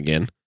game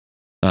again.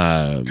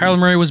 Kyler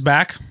Murray was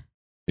back.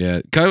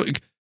 Yeah,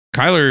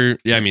 Kyler.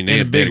 Yeah, I mean, they in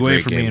had a big way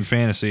for game. me in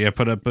fantasy. I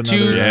put up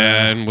another.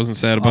 And wasn't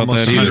sad about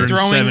almost that.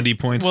 170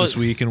 points this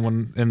week in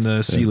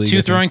the C League.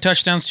 2 throwing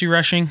touchdowns, 2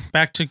 rushing.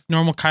 Back to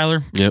normal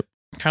Kyler. Yep.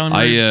 Kyler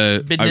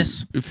Murray.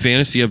 Business.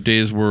 Fantasy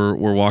updates were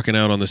walking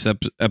out on this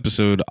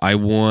episode. I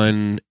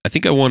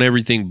think I won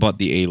everything but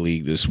the A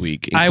League this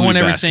week. I won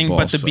everything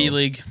but the B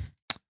League.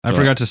 I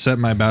forgot to set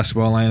my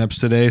basketball lineups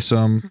today, so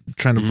I'm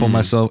trying to pull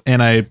myself.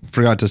 And I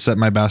forgot to set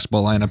my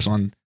basketball lineups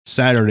on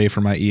Saturday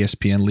for my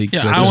ESPN league.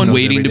 Yeah, I was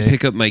waiting to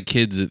pick up my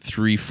kids at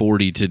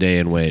 3:40 today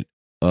and went,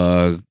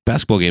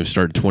 basketball game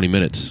started 20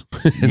 minutes.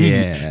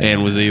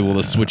 And was able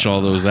to switch all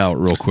those out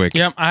real quick.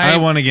 Yep. I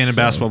won again in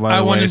basketball, by the way.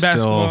 I won in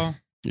basketball.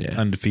 Still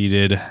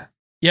undefeated.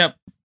 Yep.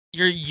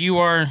 You're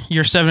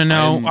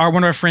 7-0. One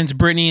of our friends,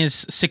 Brittany,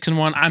 is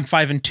 6-1. I'm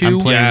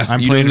 5-2.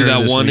 I'm playing who her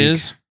that this one week.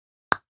 is?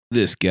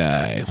 This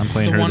guy. I'm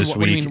playing her this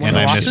week, and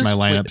I missed my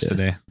lineups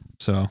today.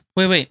 So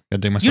wait. Gotta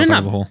dig myself out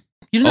of a hole.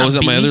 Was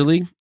that my other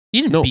league?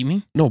 You didn't beat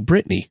me. No,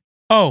 Brittany.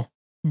 Oh,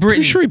 Brittany.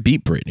 Pretty sure he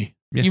beat Brittany.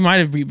 Yeah. You might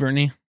have beat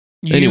Brittany.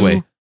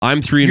 Anyway, I'm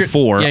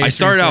 3-4. Yeah, I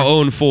started out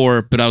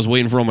 0-4, but I was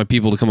waiting for all my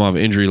people to come off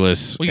injury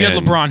lists. Well, you got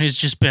LeBron, who's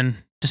just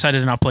decided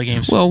to not play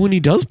games. Well, when he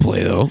does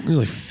play, though, he's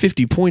like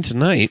 50 points a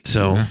night.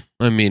 So,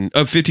 I mean,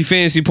 50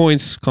 fantasy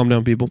points. Calm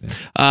down, people.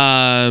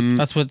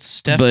 That's what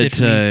Steph did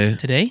for me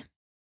today.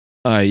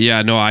 I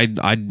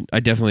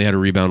definitely had a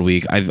rebound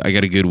week. I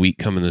got a good week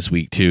coming this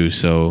week too,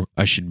 so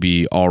I should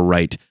be all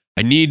right.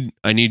 I need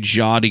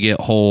Ja to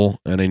get whole,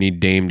 and I need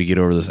Dame to get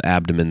over this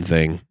abdomen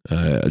thing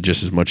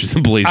just as much as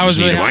the Blazers. I was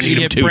really need him. happy I need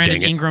to him get too,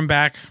 Brandon Ingram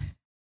back.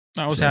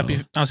 I was happy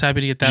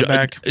to get that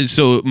back.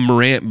 So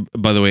Morant,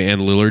 by the way,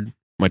 and Lillard,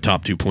 my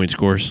top 2 point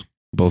scorers.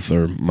 Both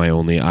are my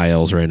only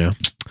ILs right now.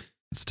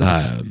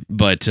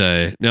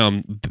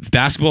 No,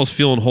 basketball's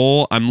feeling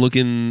whole.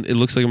 It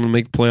looks like I'm gonna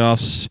make the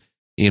playoffs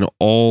in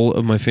all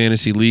of my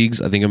fantasy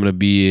leagues. I think I'm gonna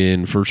be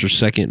in first or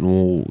second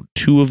in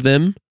 2 of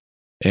them.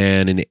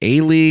 And in the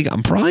A League,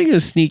 I'm probably going to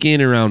sneak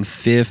in around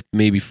 5th,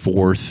 maybe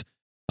 4th.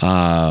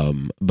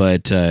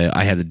 But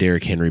I had the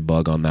Derrick Henry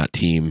bug on that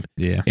team.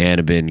 Yeah. And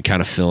have been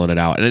kind of filling it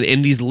out.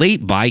 And these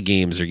late buy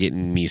games are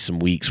getting me some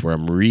weeks where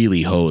I'm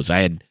really hosed.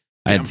 I had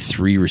I had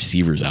 3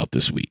 receivers out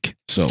this week.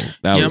 So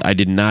I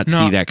did not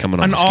see that coming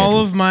on the schedule. all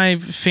of my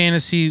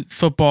fantasy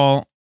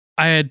football,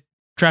 I had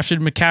drafted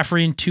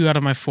McCaffrey in 2 out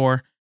of my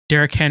 4,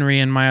 Derrick Henry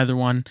in my other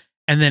one,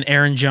 and then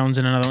Aaron Jones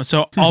in another one.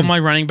 So all my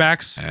running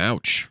backs.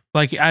 Ouch.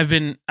 Like I've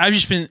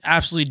just been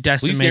absolutely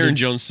decimated. At least Aaron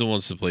Jones still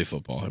wants to play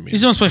football. I mean, he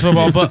still wants to play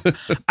football, but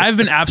I've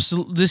been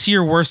this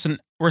year worse than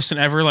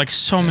ever. Like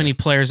so many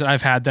players that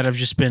I've had that have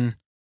just been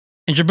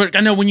injured. But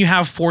I know when you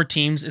have 4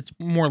 teams, it's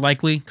more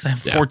likely because I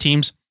have 4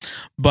 teams.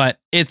 But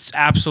it's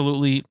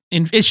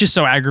it's just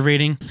so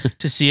aggravating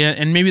to see it.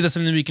 And maybe that's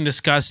something we can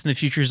discuss in the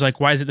future. Is like,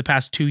 why is it the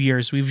past 2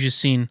 years we've just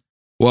seen?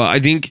 Well, I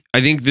think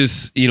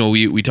this,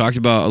 we talked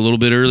about a little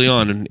bit early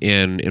on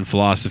in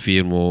philosophy,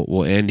 and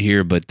we'll end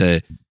here. But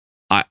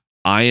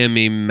I am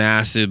a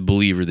massive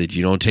believer that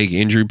you don't take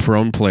injury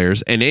prone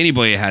players, and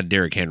anybody had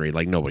Derrick Henry,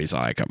 like nobody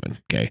saw it coming.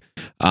 Okay.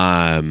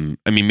 I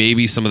mean,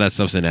 maybe some of that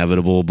stuff's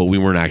inevitable, but we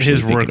weren't actually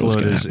his thinking it was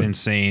workload is happen.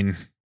 insane.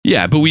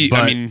 Yeah, but you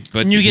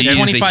get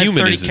 25,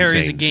 30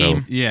 carries a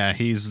game. So. Yeah,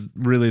 he's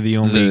really the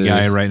only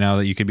guy right now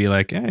that you could be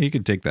like, yeah, you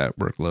could take that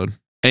workload.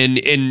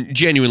 And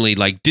genuinely,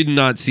 like, did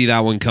not see that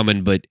one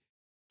coming, but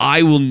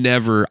I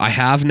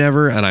have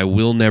never, and I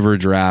will never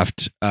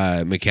draft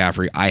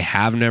McCaffrey. I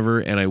have never,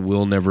 and I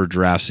will never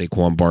draft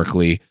Saquon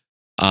Barkley.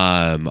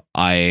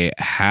 I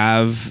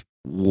have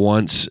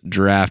once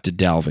drafted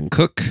Dalvin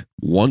Cook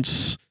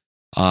once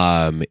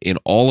in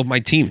all of my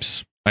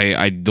teams.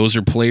 Those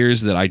are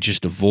players that I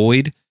just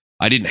avoid.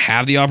 I didn't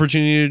have the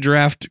opportunity to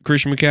draft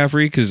Christian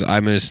McCaffrey because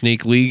I'm in a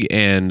snake league,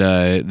 and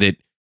that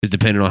is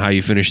dependent on how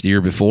you finished the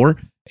year before.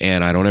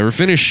 And I don't ever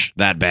finish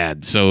that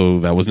bad, so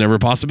that was never a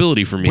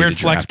possibility for me. Weird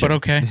flex, but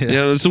okay.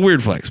 Yeah, it's a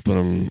weird flex, but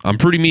I'm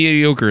pretty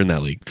mediocre in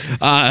that league.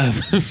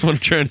 That's what I'm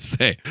trying to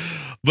say.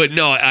 But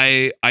no,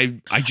 I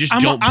just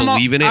don't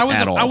believe in it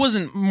at all. I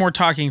wasn't more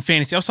talking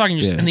fantasy. I was talking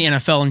just in the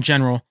NFL in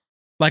general.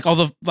 Like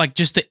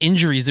just the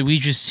injuries that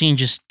we've just seen,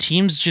 just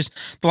teams just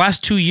the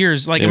last 2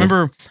 years. Like I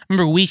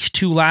remember week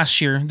 2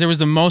 last year, there was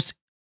the most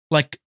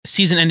like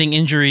season-ending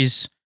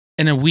injuries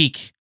in a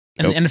week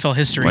in the NFL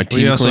history.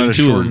 We also had a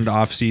shortened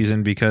off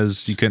season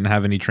because you couldn't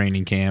have any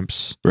training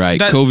camps. Right.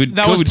 COVID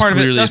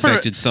clearly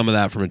affected some of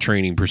that from a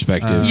training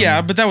perspective.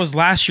 Yeah, but that was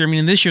last year. I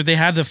mean, this year they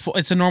had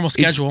it's a normal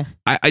schedule.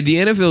 The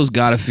NFL's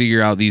got to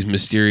figure out these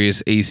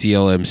mysterious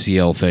ACL,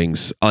 MCL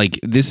things. Like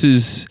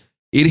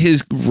it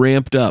has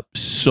ramped up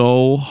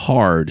so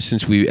hard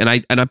since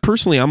I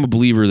personally, I'm a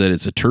believer that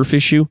it's a turf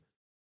issue.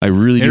 I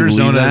really do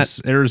believe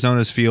that.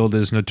 Arizona's field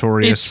is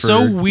notorious. It's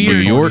so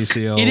weird. New York,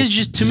 it is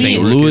just to me.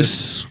 St.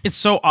 Louis. It's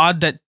so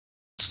odd that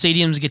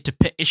stadiums get to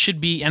pick. It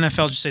should be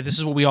NFL just say this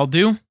is what we all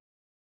do.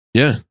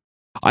 Yeah,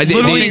 they've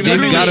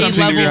got to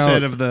figure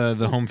out of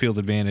the home field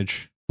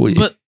advantage.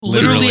 But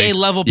literally a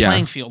level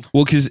playing field.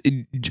 Well, because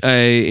in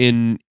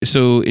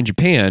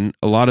Japan,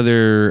 a lot of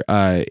their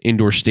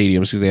indoor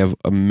stadiums, because they have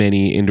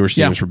many indoor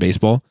stadiums for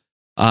baseball,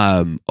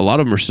 a lot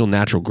of them are still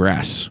natural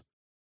grass.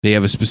 They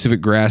have a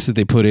specific grass that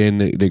they put in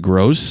that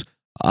grows,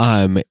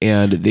 and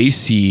they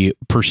see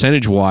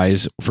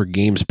percentage-wise for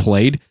games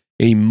played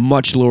a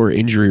much lower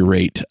injury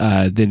rate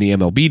than the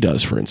MLB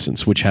does, for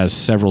instance, which has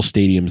several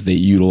stadiums that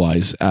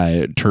utilize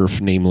turf,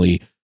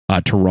 namely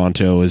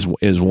Toronto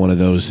is one of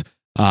those.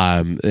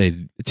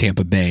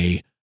 Tampa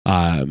Bay.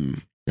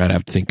 I'd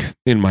have to think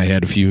in my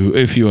head a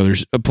few other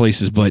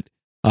places, but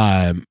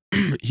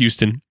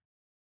Houston.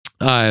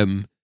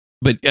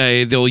 But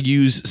they'll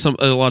use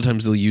a lot of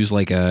times they'll use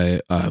like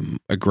a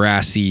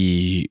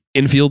grassy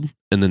infield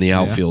and then the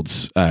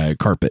outfield's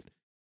carpet,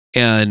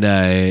 and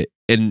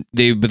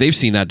they've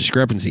seen that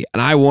discrepancy,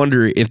 and I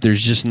wonder if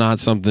there's just not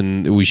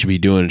something that we should be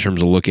doing in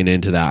terms of looking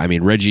into that. I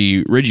mean,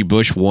 Reggie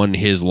Bush won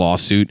his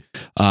lawsuit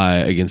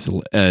against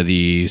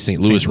the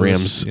St. Louis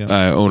Rams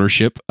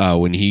ownership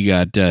when he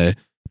got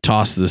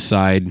tossed to the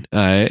side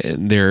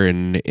there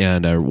and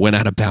went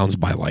out of bounds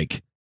by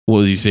like.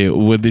 What did he say?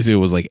 What did they say? It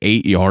was like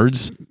 8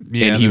 yards,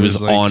 and he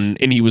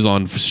was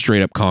on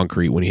straight up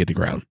concrete when he hit the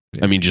ground.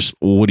 Yeah. I mean, just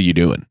what are you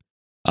doing?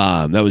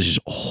 That was just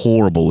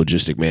horrible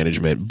logistic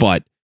management.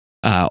 But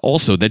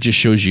also, that just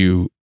shows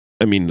you,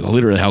 I mean,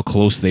 literally how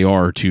close they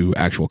are to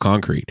actual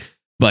concrete.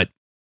 But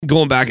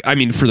going back, I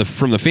mean,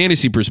 from the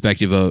fantasy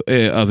perspective of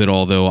it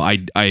all, though,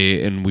 I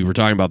and we were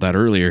talking about that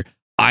earlier.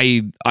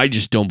 I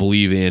just don't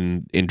believe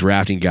in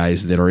drafting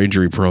guys that are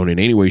injury prone in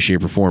any way,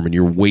 shape, or form, and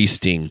you're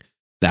wasting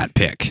that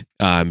pick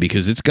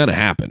because it's going to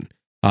happen.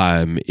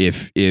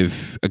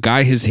 If a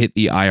guy has hit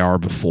the IR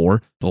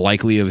before, the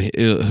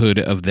likelihood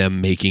of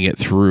them making it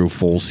through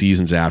full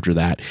seasons after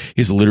that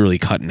is literally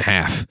cut in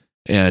half.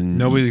 And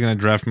nobody's going to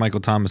draft Michael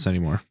Thomas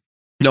anymore.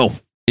 No,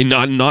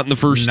 not in the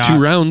first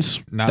 2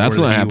 rounds. That's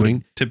not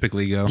happening.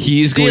 Typically go.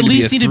 He's going to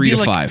be a 3 to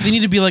 5. They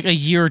need to be like a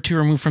year or 2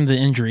 removed from the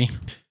injury.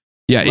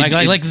 Yeah,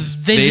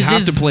 they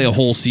have to play a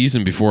whole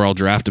season before I'll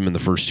draft him in the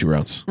first 2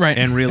 rounds. Right.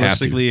 And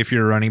realistically, if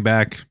you're a running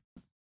back,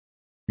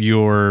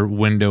 your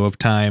window of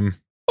time.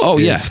 Oh,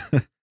 yeah.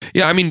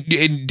 Yeah, I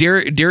mean,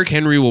 Derrick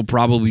Henry will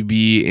probably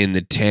be in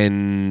the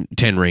 10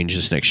 range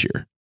this next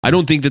year. I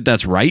don't think that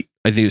that's right.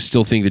 I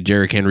still think that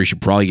Derrick Henry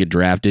should probably get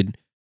drafted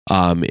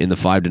in the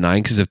 5-9,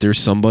 because if there's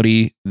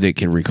somebody that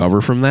can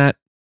recover from that,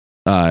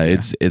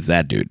 it's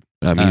that dude.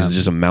 He's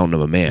just a mountain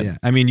of a man. Yeah.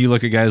 I mean, you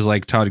look at guys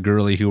like Todd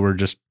Gurley who were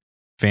just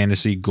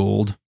fantasy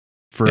gold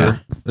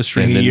for a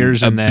string of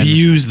years, and then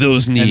abuse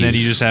those knees, and then you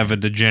just have a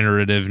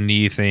degenerative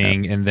knee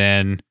thing, and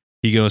then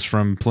he goes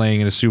from playing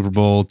in a Super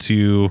Bowl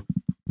to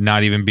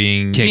not even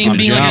being on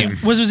the job.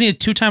 Was he a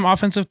 2-time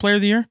offensive player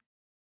of the year?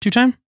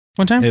 2-time?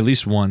 1 time? At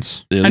least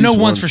once. I know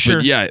once for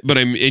sure. But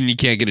and you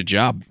can't get a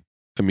job.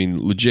 I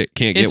mean, legit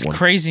can't get one. It's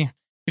crazy.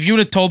 If you would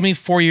have told me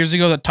 4 years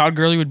ago that Todd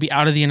Gurley would be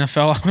out of the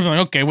NFL, I would have been like,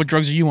 okay, what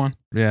drugs are you on?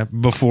 Yeah,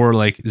 before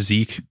like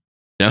Zeke.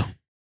 Yeah.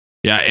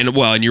 Yeah,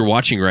 and you're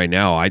watching right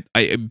now. I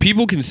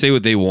people can say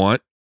what they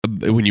want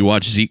when you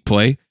watch Zeke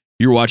play.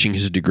 You're watching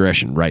his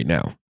digression right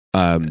now.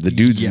 The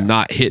dude's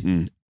not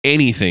hitting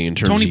anything in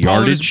terms of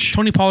yardage.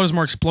 Tony Pollard is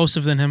more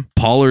explosive than him.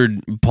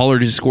 Pollard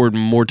has scored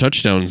more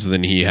touchdowns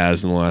than he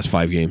has in the last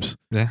 5 games.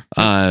 Yeah.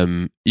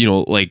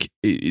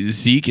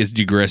 Zeke is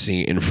digressing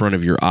in front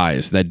of your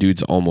eyes. That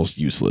dude's almost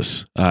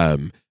useless.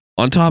 On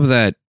top of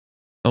that,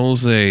 I will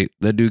say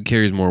that dude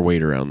carries more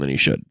weight around than he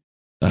should.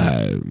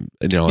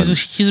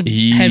 He's a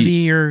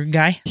heavier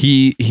guy.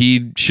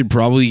 He should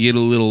probably get a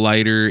little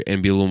lighter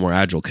and be a little more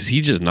agile, because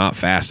he's just not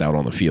fast out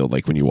on the field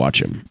like when you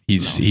watch him.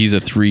 He's a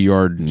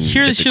 3-yard.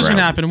 Here's what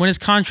happened when his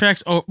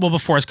contracts.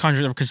 Before his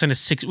contract, because signed a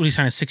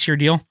 6-year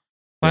deal.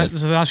 So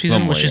the last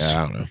season, which is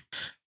I don't know,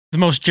 the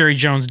most Jerry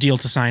Jones deal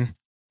to sign.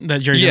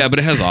 That Jerry. Yeah, but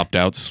it has opt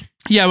outs.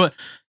 Yeah, but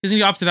isn't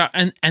he opted out?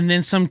 And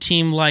then some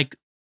team like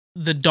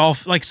the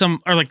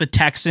the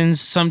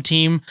Texans, some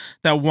team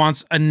that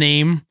wants a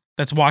name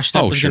that's washed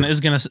up is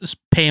gonna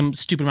pay him a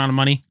stupid amount of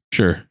money.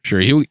 Sure.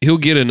 He'll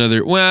get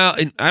another. Well,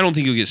 I don't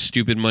think he'll get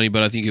stupid money,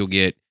 but I think he'll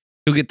get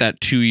that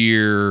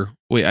 2-year.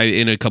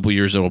 In a couple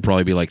years, it'll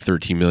probably be like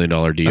 $13 million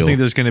deal. I think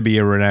there's going to be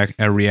a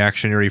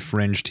reactionary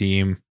fringe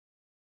team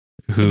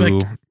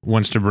who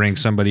wants to bring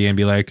somebody and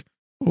be like,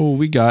 "Oh,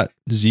 we got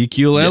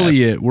Ezekiel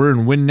Elliott. We're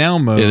in win now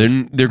mode."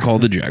 Yeah, they're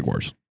called the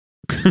Jaguars.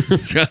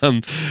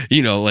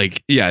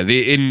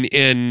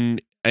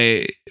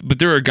 But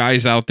there are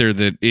guys out there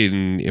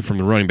that, from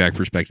the running back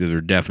perspective,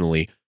 they're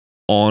definitely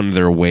on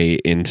their way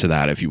into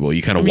that, if you will.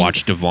 You kind of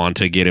watch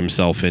Devonta get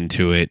himself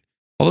into it.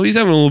 Although he's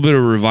having a little bit of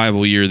a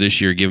revival year this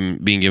year,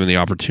 being given the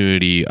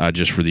opportunity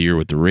just for the year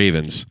with the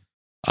Ravens.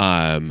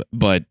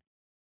 But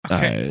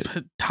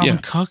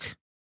Dalvin Cook,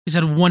 he's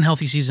had one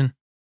healthy season.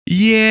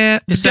 Yeah,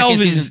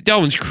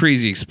 Dalvin's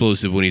crazy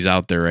explosive when he's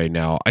out there right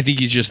now. I think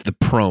he's just the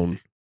prone,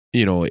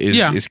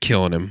 is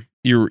killing him.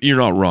 You're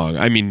not wrong.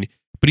 I mean,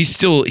 but he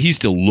still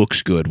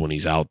looks good when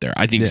he's out there.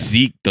 I think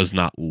Zeke does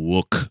not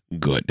look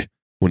good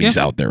when he's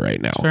out there right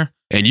now. Fair.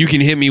 And you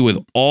can hit me with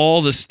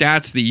all the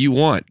stats that you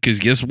want, because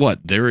guess what?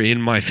 They're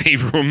in my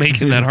favor when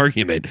making that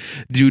argument.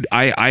 Dude,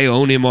 I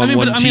own him on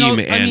one team.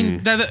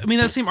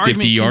 That same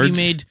argument can be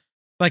made.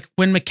 Like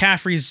when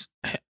McCaffrey's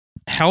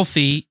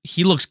healthy,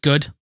 he looks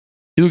good.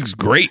 He looks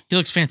great. He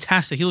looks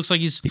fantastic. He looks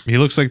like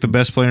the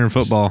best player in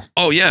football.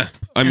 Oh yeah.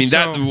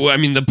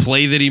 The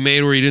play that he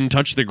made where he didn't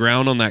touch the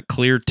ground on that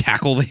clear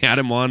tackle they had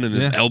him on, and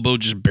his elbow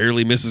just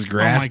barely misses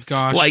grass. Oh my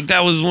gosh. Like,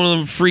 that was one of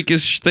the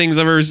freakish things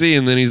I've ever seen.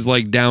 And then he's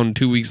like down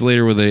 2 weeks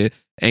later with a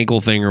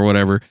ankle thing or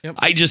whatever. Yep.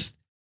 I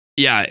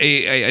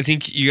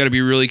think you got to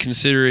be really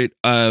considerate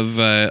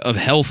of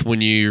health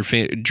when you're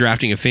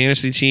drafting a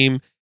fantasy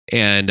team.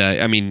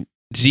 And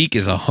Zeke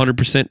is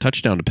 100%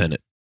 touchdown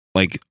dependent,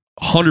 like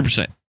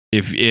 100%.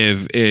 If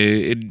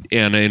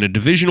in a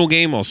divisional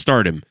game, I'll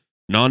start him.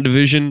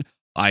 Non-division,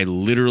 I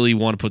literally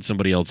want to put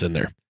somebody else in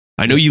there.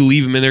 I know you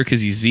leave him in there because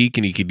he's Zeke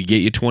and he could get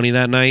you 20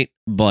 that night,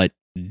 but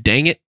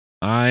dang it,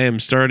 I am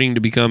starting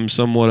to become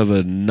somewhat of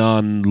a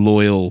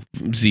non-loyal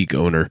Zeke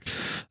owner.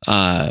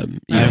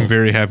 I'm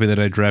very happy that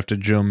I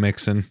drafted Joe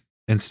Mixon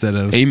instead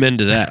of. Amen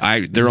to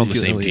that. They're on the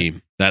same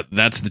team.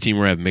 That's the team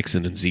where I have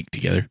Mixon and Zeke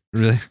together.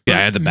 Really? Yeah,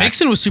 I had the back.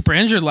 Mixon was super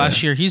injured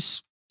last year. He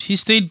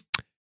stayed.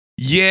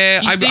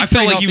 Yeah, I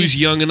felt like he was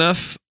young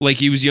enough.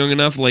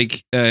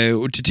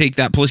 To take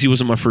that. Plus, he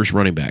wasn't my first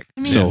running back.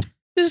 So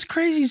this is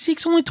crazy.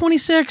 Zeke's only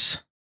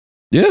 26.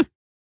 Yeah,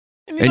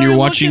 and you're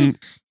watching.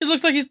 He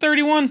looks like he's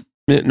 31.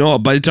 No,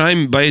 by the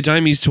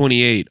time he's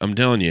 28, I'm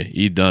telling you,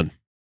 he's done.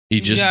 He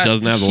just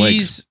doesn't have the legs.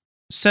 He's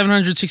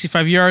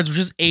 765 yards, which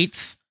is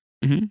 8th.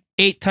 Mm-hmm.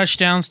 8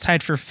 touchdowns,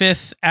 tied for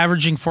 5th,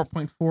 averaging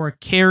 4.4 a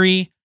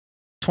carry,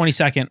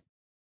 22nd.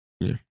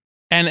 Yeah.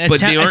 But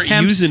they aren't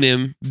using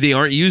him. They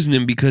aren't using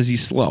him because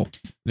he's slow.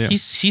 Yeah.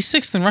 He's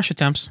 6th in rush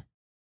attempts.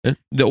 Yeah.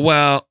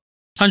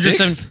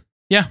 107.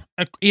 Yeah,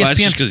 ESPN. Well, that's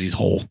just because he's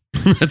whole.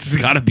 That's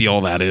got to be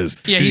all that is.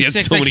 Yeah, he's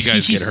 6th. So many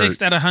guys he's get hurt.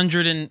 6th at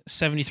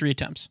 173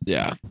 attempts.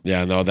 Yeah.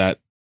 No, that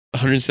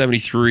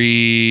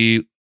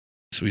 173.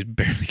 So he's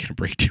barely going to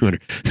break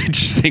 200.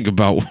 Just think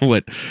about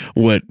what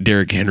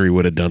Derrick Henry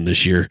would have done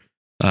this year.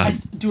 I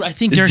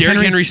think Derrick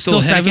Henry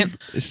still second.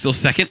 Is still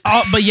second.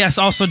 But yes,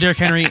 also Derrick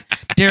Henry.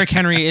 Derrick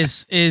Henry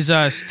is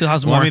still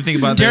has more. Let me think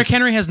about Derrick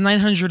Henry has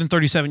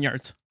 937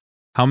 yards.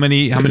 How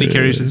many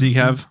carries does he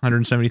have?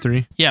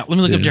 173. Yeah, let me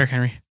look up Derrick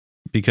Henry.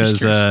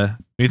 Because when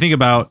you think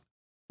about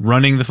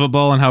running the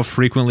football and how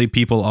frequently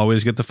people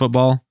always get the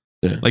football.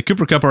 Yeah. Like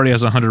Cooper Kupp already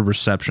has 100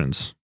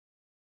 receptions.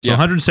 So Yeah.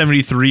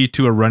 173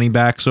 to a running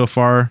back so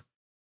far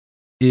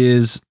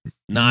is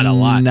Not a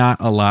lot. Not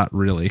a lot,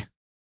 really.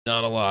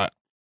 Not a lot.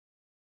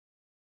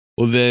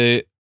 Well,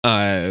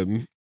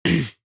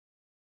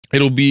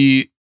 it'll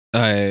be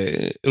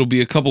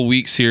a couple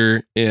weeks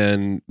here,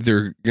 and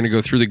they're going to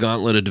go through the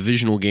gauntlet of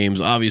divisional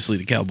games. Obviously,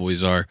 the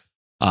Cowboys are.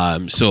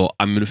 So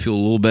I'm going to feel a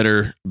little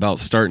better about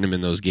starting them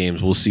in those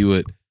games. We'll see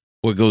what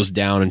goes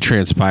down and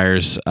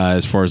transpires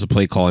as far as the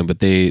play calling. But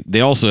they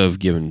also have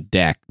given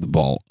Dak the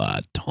ball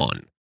a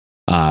ton.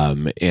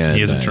 And he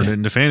hasn't turned it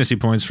into fantasy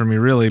points for me,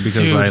 really, because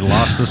Dude. I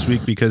lost this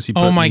week because he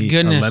put Oh my me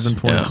goodness. 11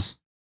 points.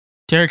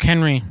 Derrick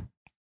Henry,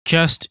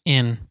 just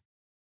in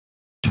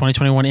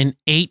 2021, in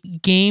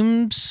 8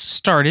 games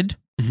started,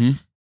 Mhm.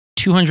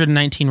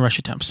 219 rush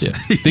attempts. Yeah.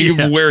 Think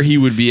of where he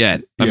would be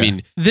at. I Yeah.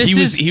 mean, This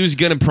he was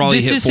going to probably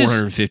this hit is his-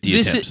 450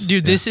 This attempts. is,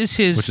 dude, this is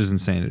his. Which is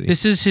insanity.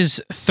 This is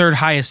his 3rd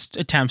highest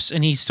attempts,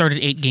 and he started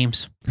 8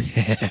 games.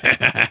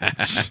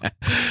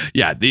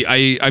 Yeah,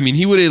 I mean,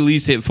 he would at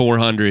least hit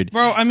 400.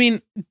 Bro, I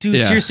mean, dude,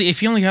 Yeah. seriously, if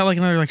he only got like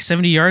another like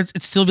 70 yards,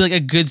 it'd still be like a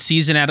good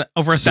season at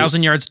over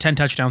 1,000 yards, 10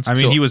 touchdowns. I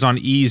mean, So- he was on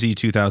easy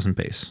 2,000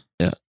 pace.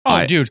 Yeah.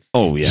 oh, dude,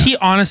 Oh yeah. he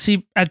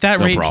honestly at that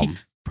No rate, problem.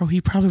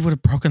 he probably would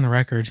have broken the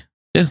record.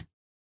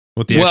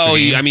 With the extra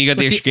game. I mean, you got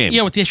the With extra game.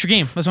 Yeah, with the extra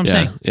game. That's what I'm yeah.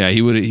 saying. Yeah,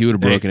 he would have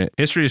broken it.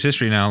 History is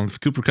history now.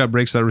 If Cooper Kupp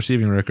breaks that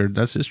receiving record,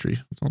 that's history.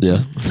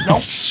 Yeah. I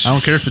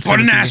don't care if it's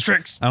Put an 17.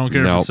 asterisk. I don't care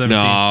if No, it's 17.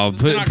 no.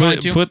 We're not going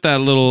to. Put that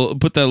little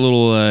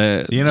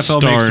The NFL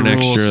star makes the and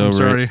rules. extra I'm over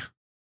sorry. it.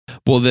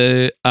 Well,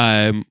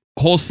 the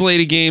whole slate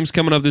of games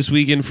coming up this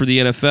weekend for the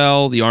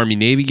NFL. The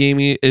Army-Navy game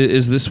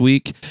is this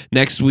week.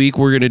 Next week,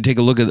 we're going to take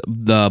a look at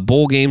the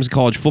bowl games of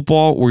college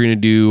football. We're going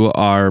to do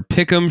our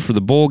pick'em for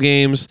the bowl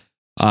games.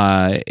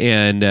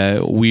 And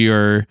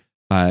we're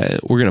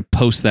going to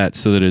post that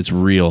so that it's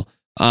real.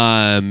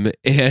 And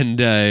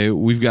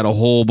we've got a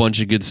whole bunch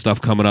of good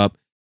stuff coming up.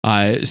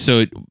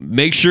 So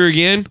make sure,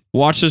 again,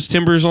 watch those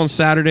Timbers on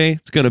Saturday.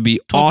 It's going to be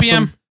 12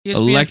 awesome. p.m. ESPN.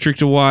 Electric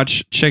to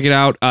watch. Check it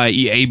out.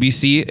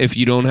 ABC if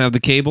you don't have the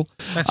cable.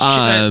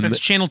 That's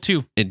channel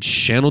 2. And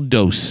Channel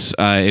Dos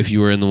if you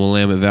were in the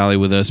Willamette Valley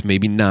with us.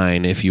 Maybe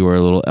 9 if you were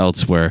a little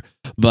elsewhere.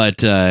 But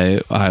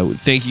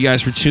thank you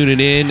guys for tuning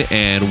in,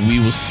 and we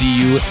will see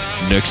you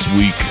next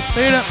week.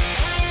 Later.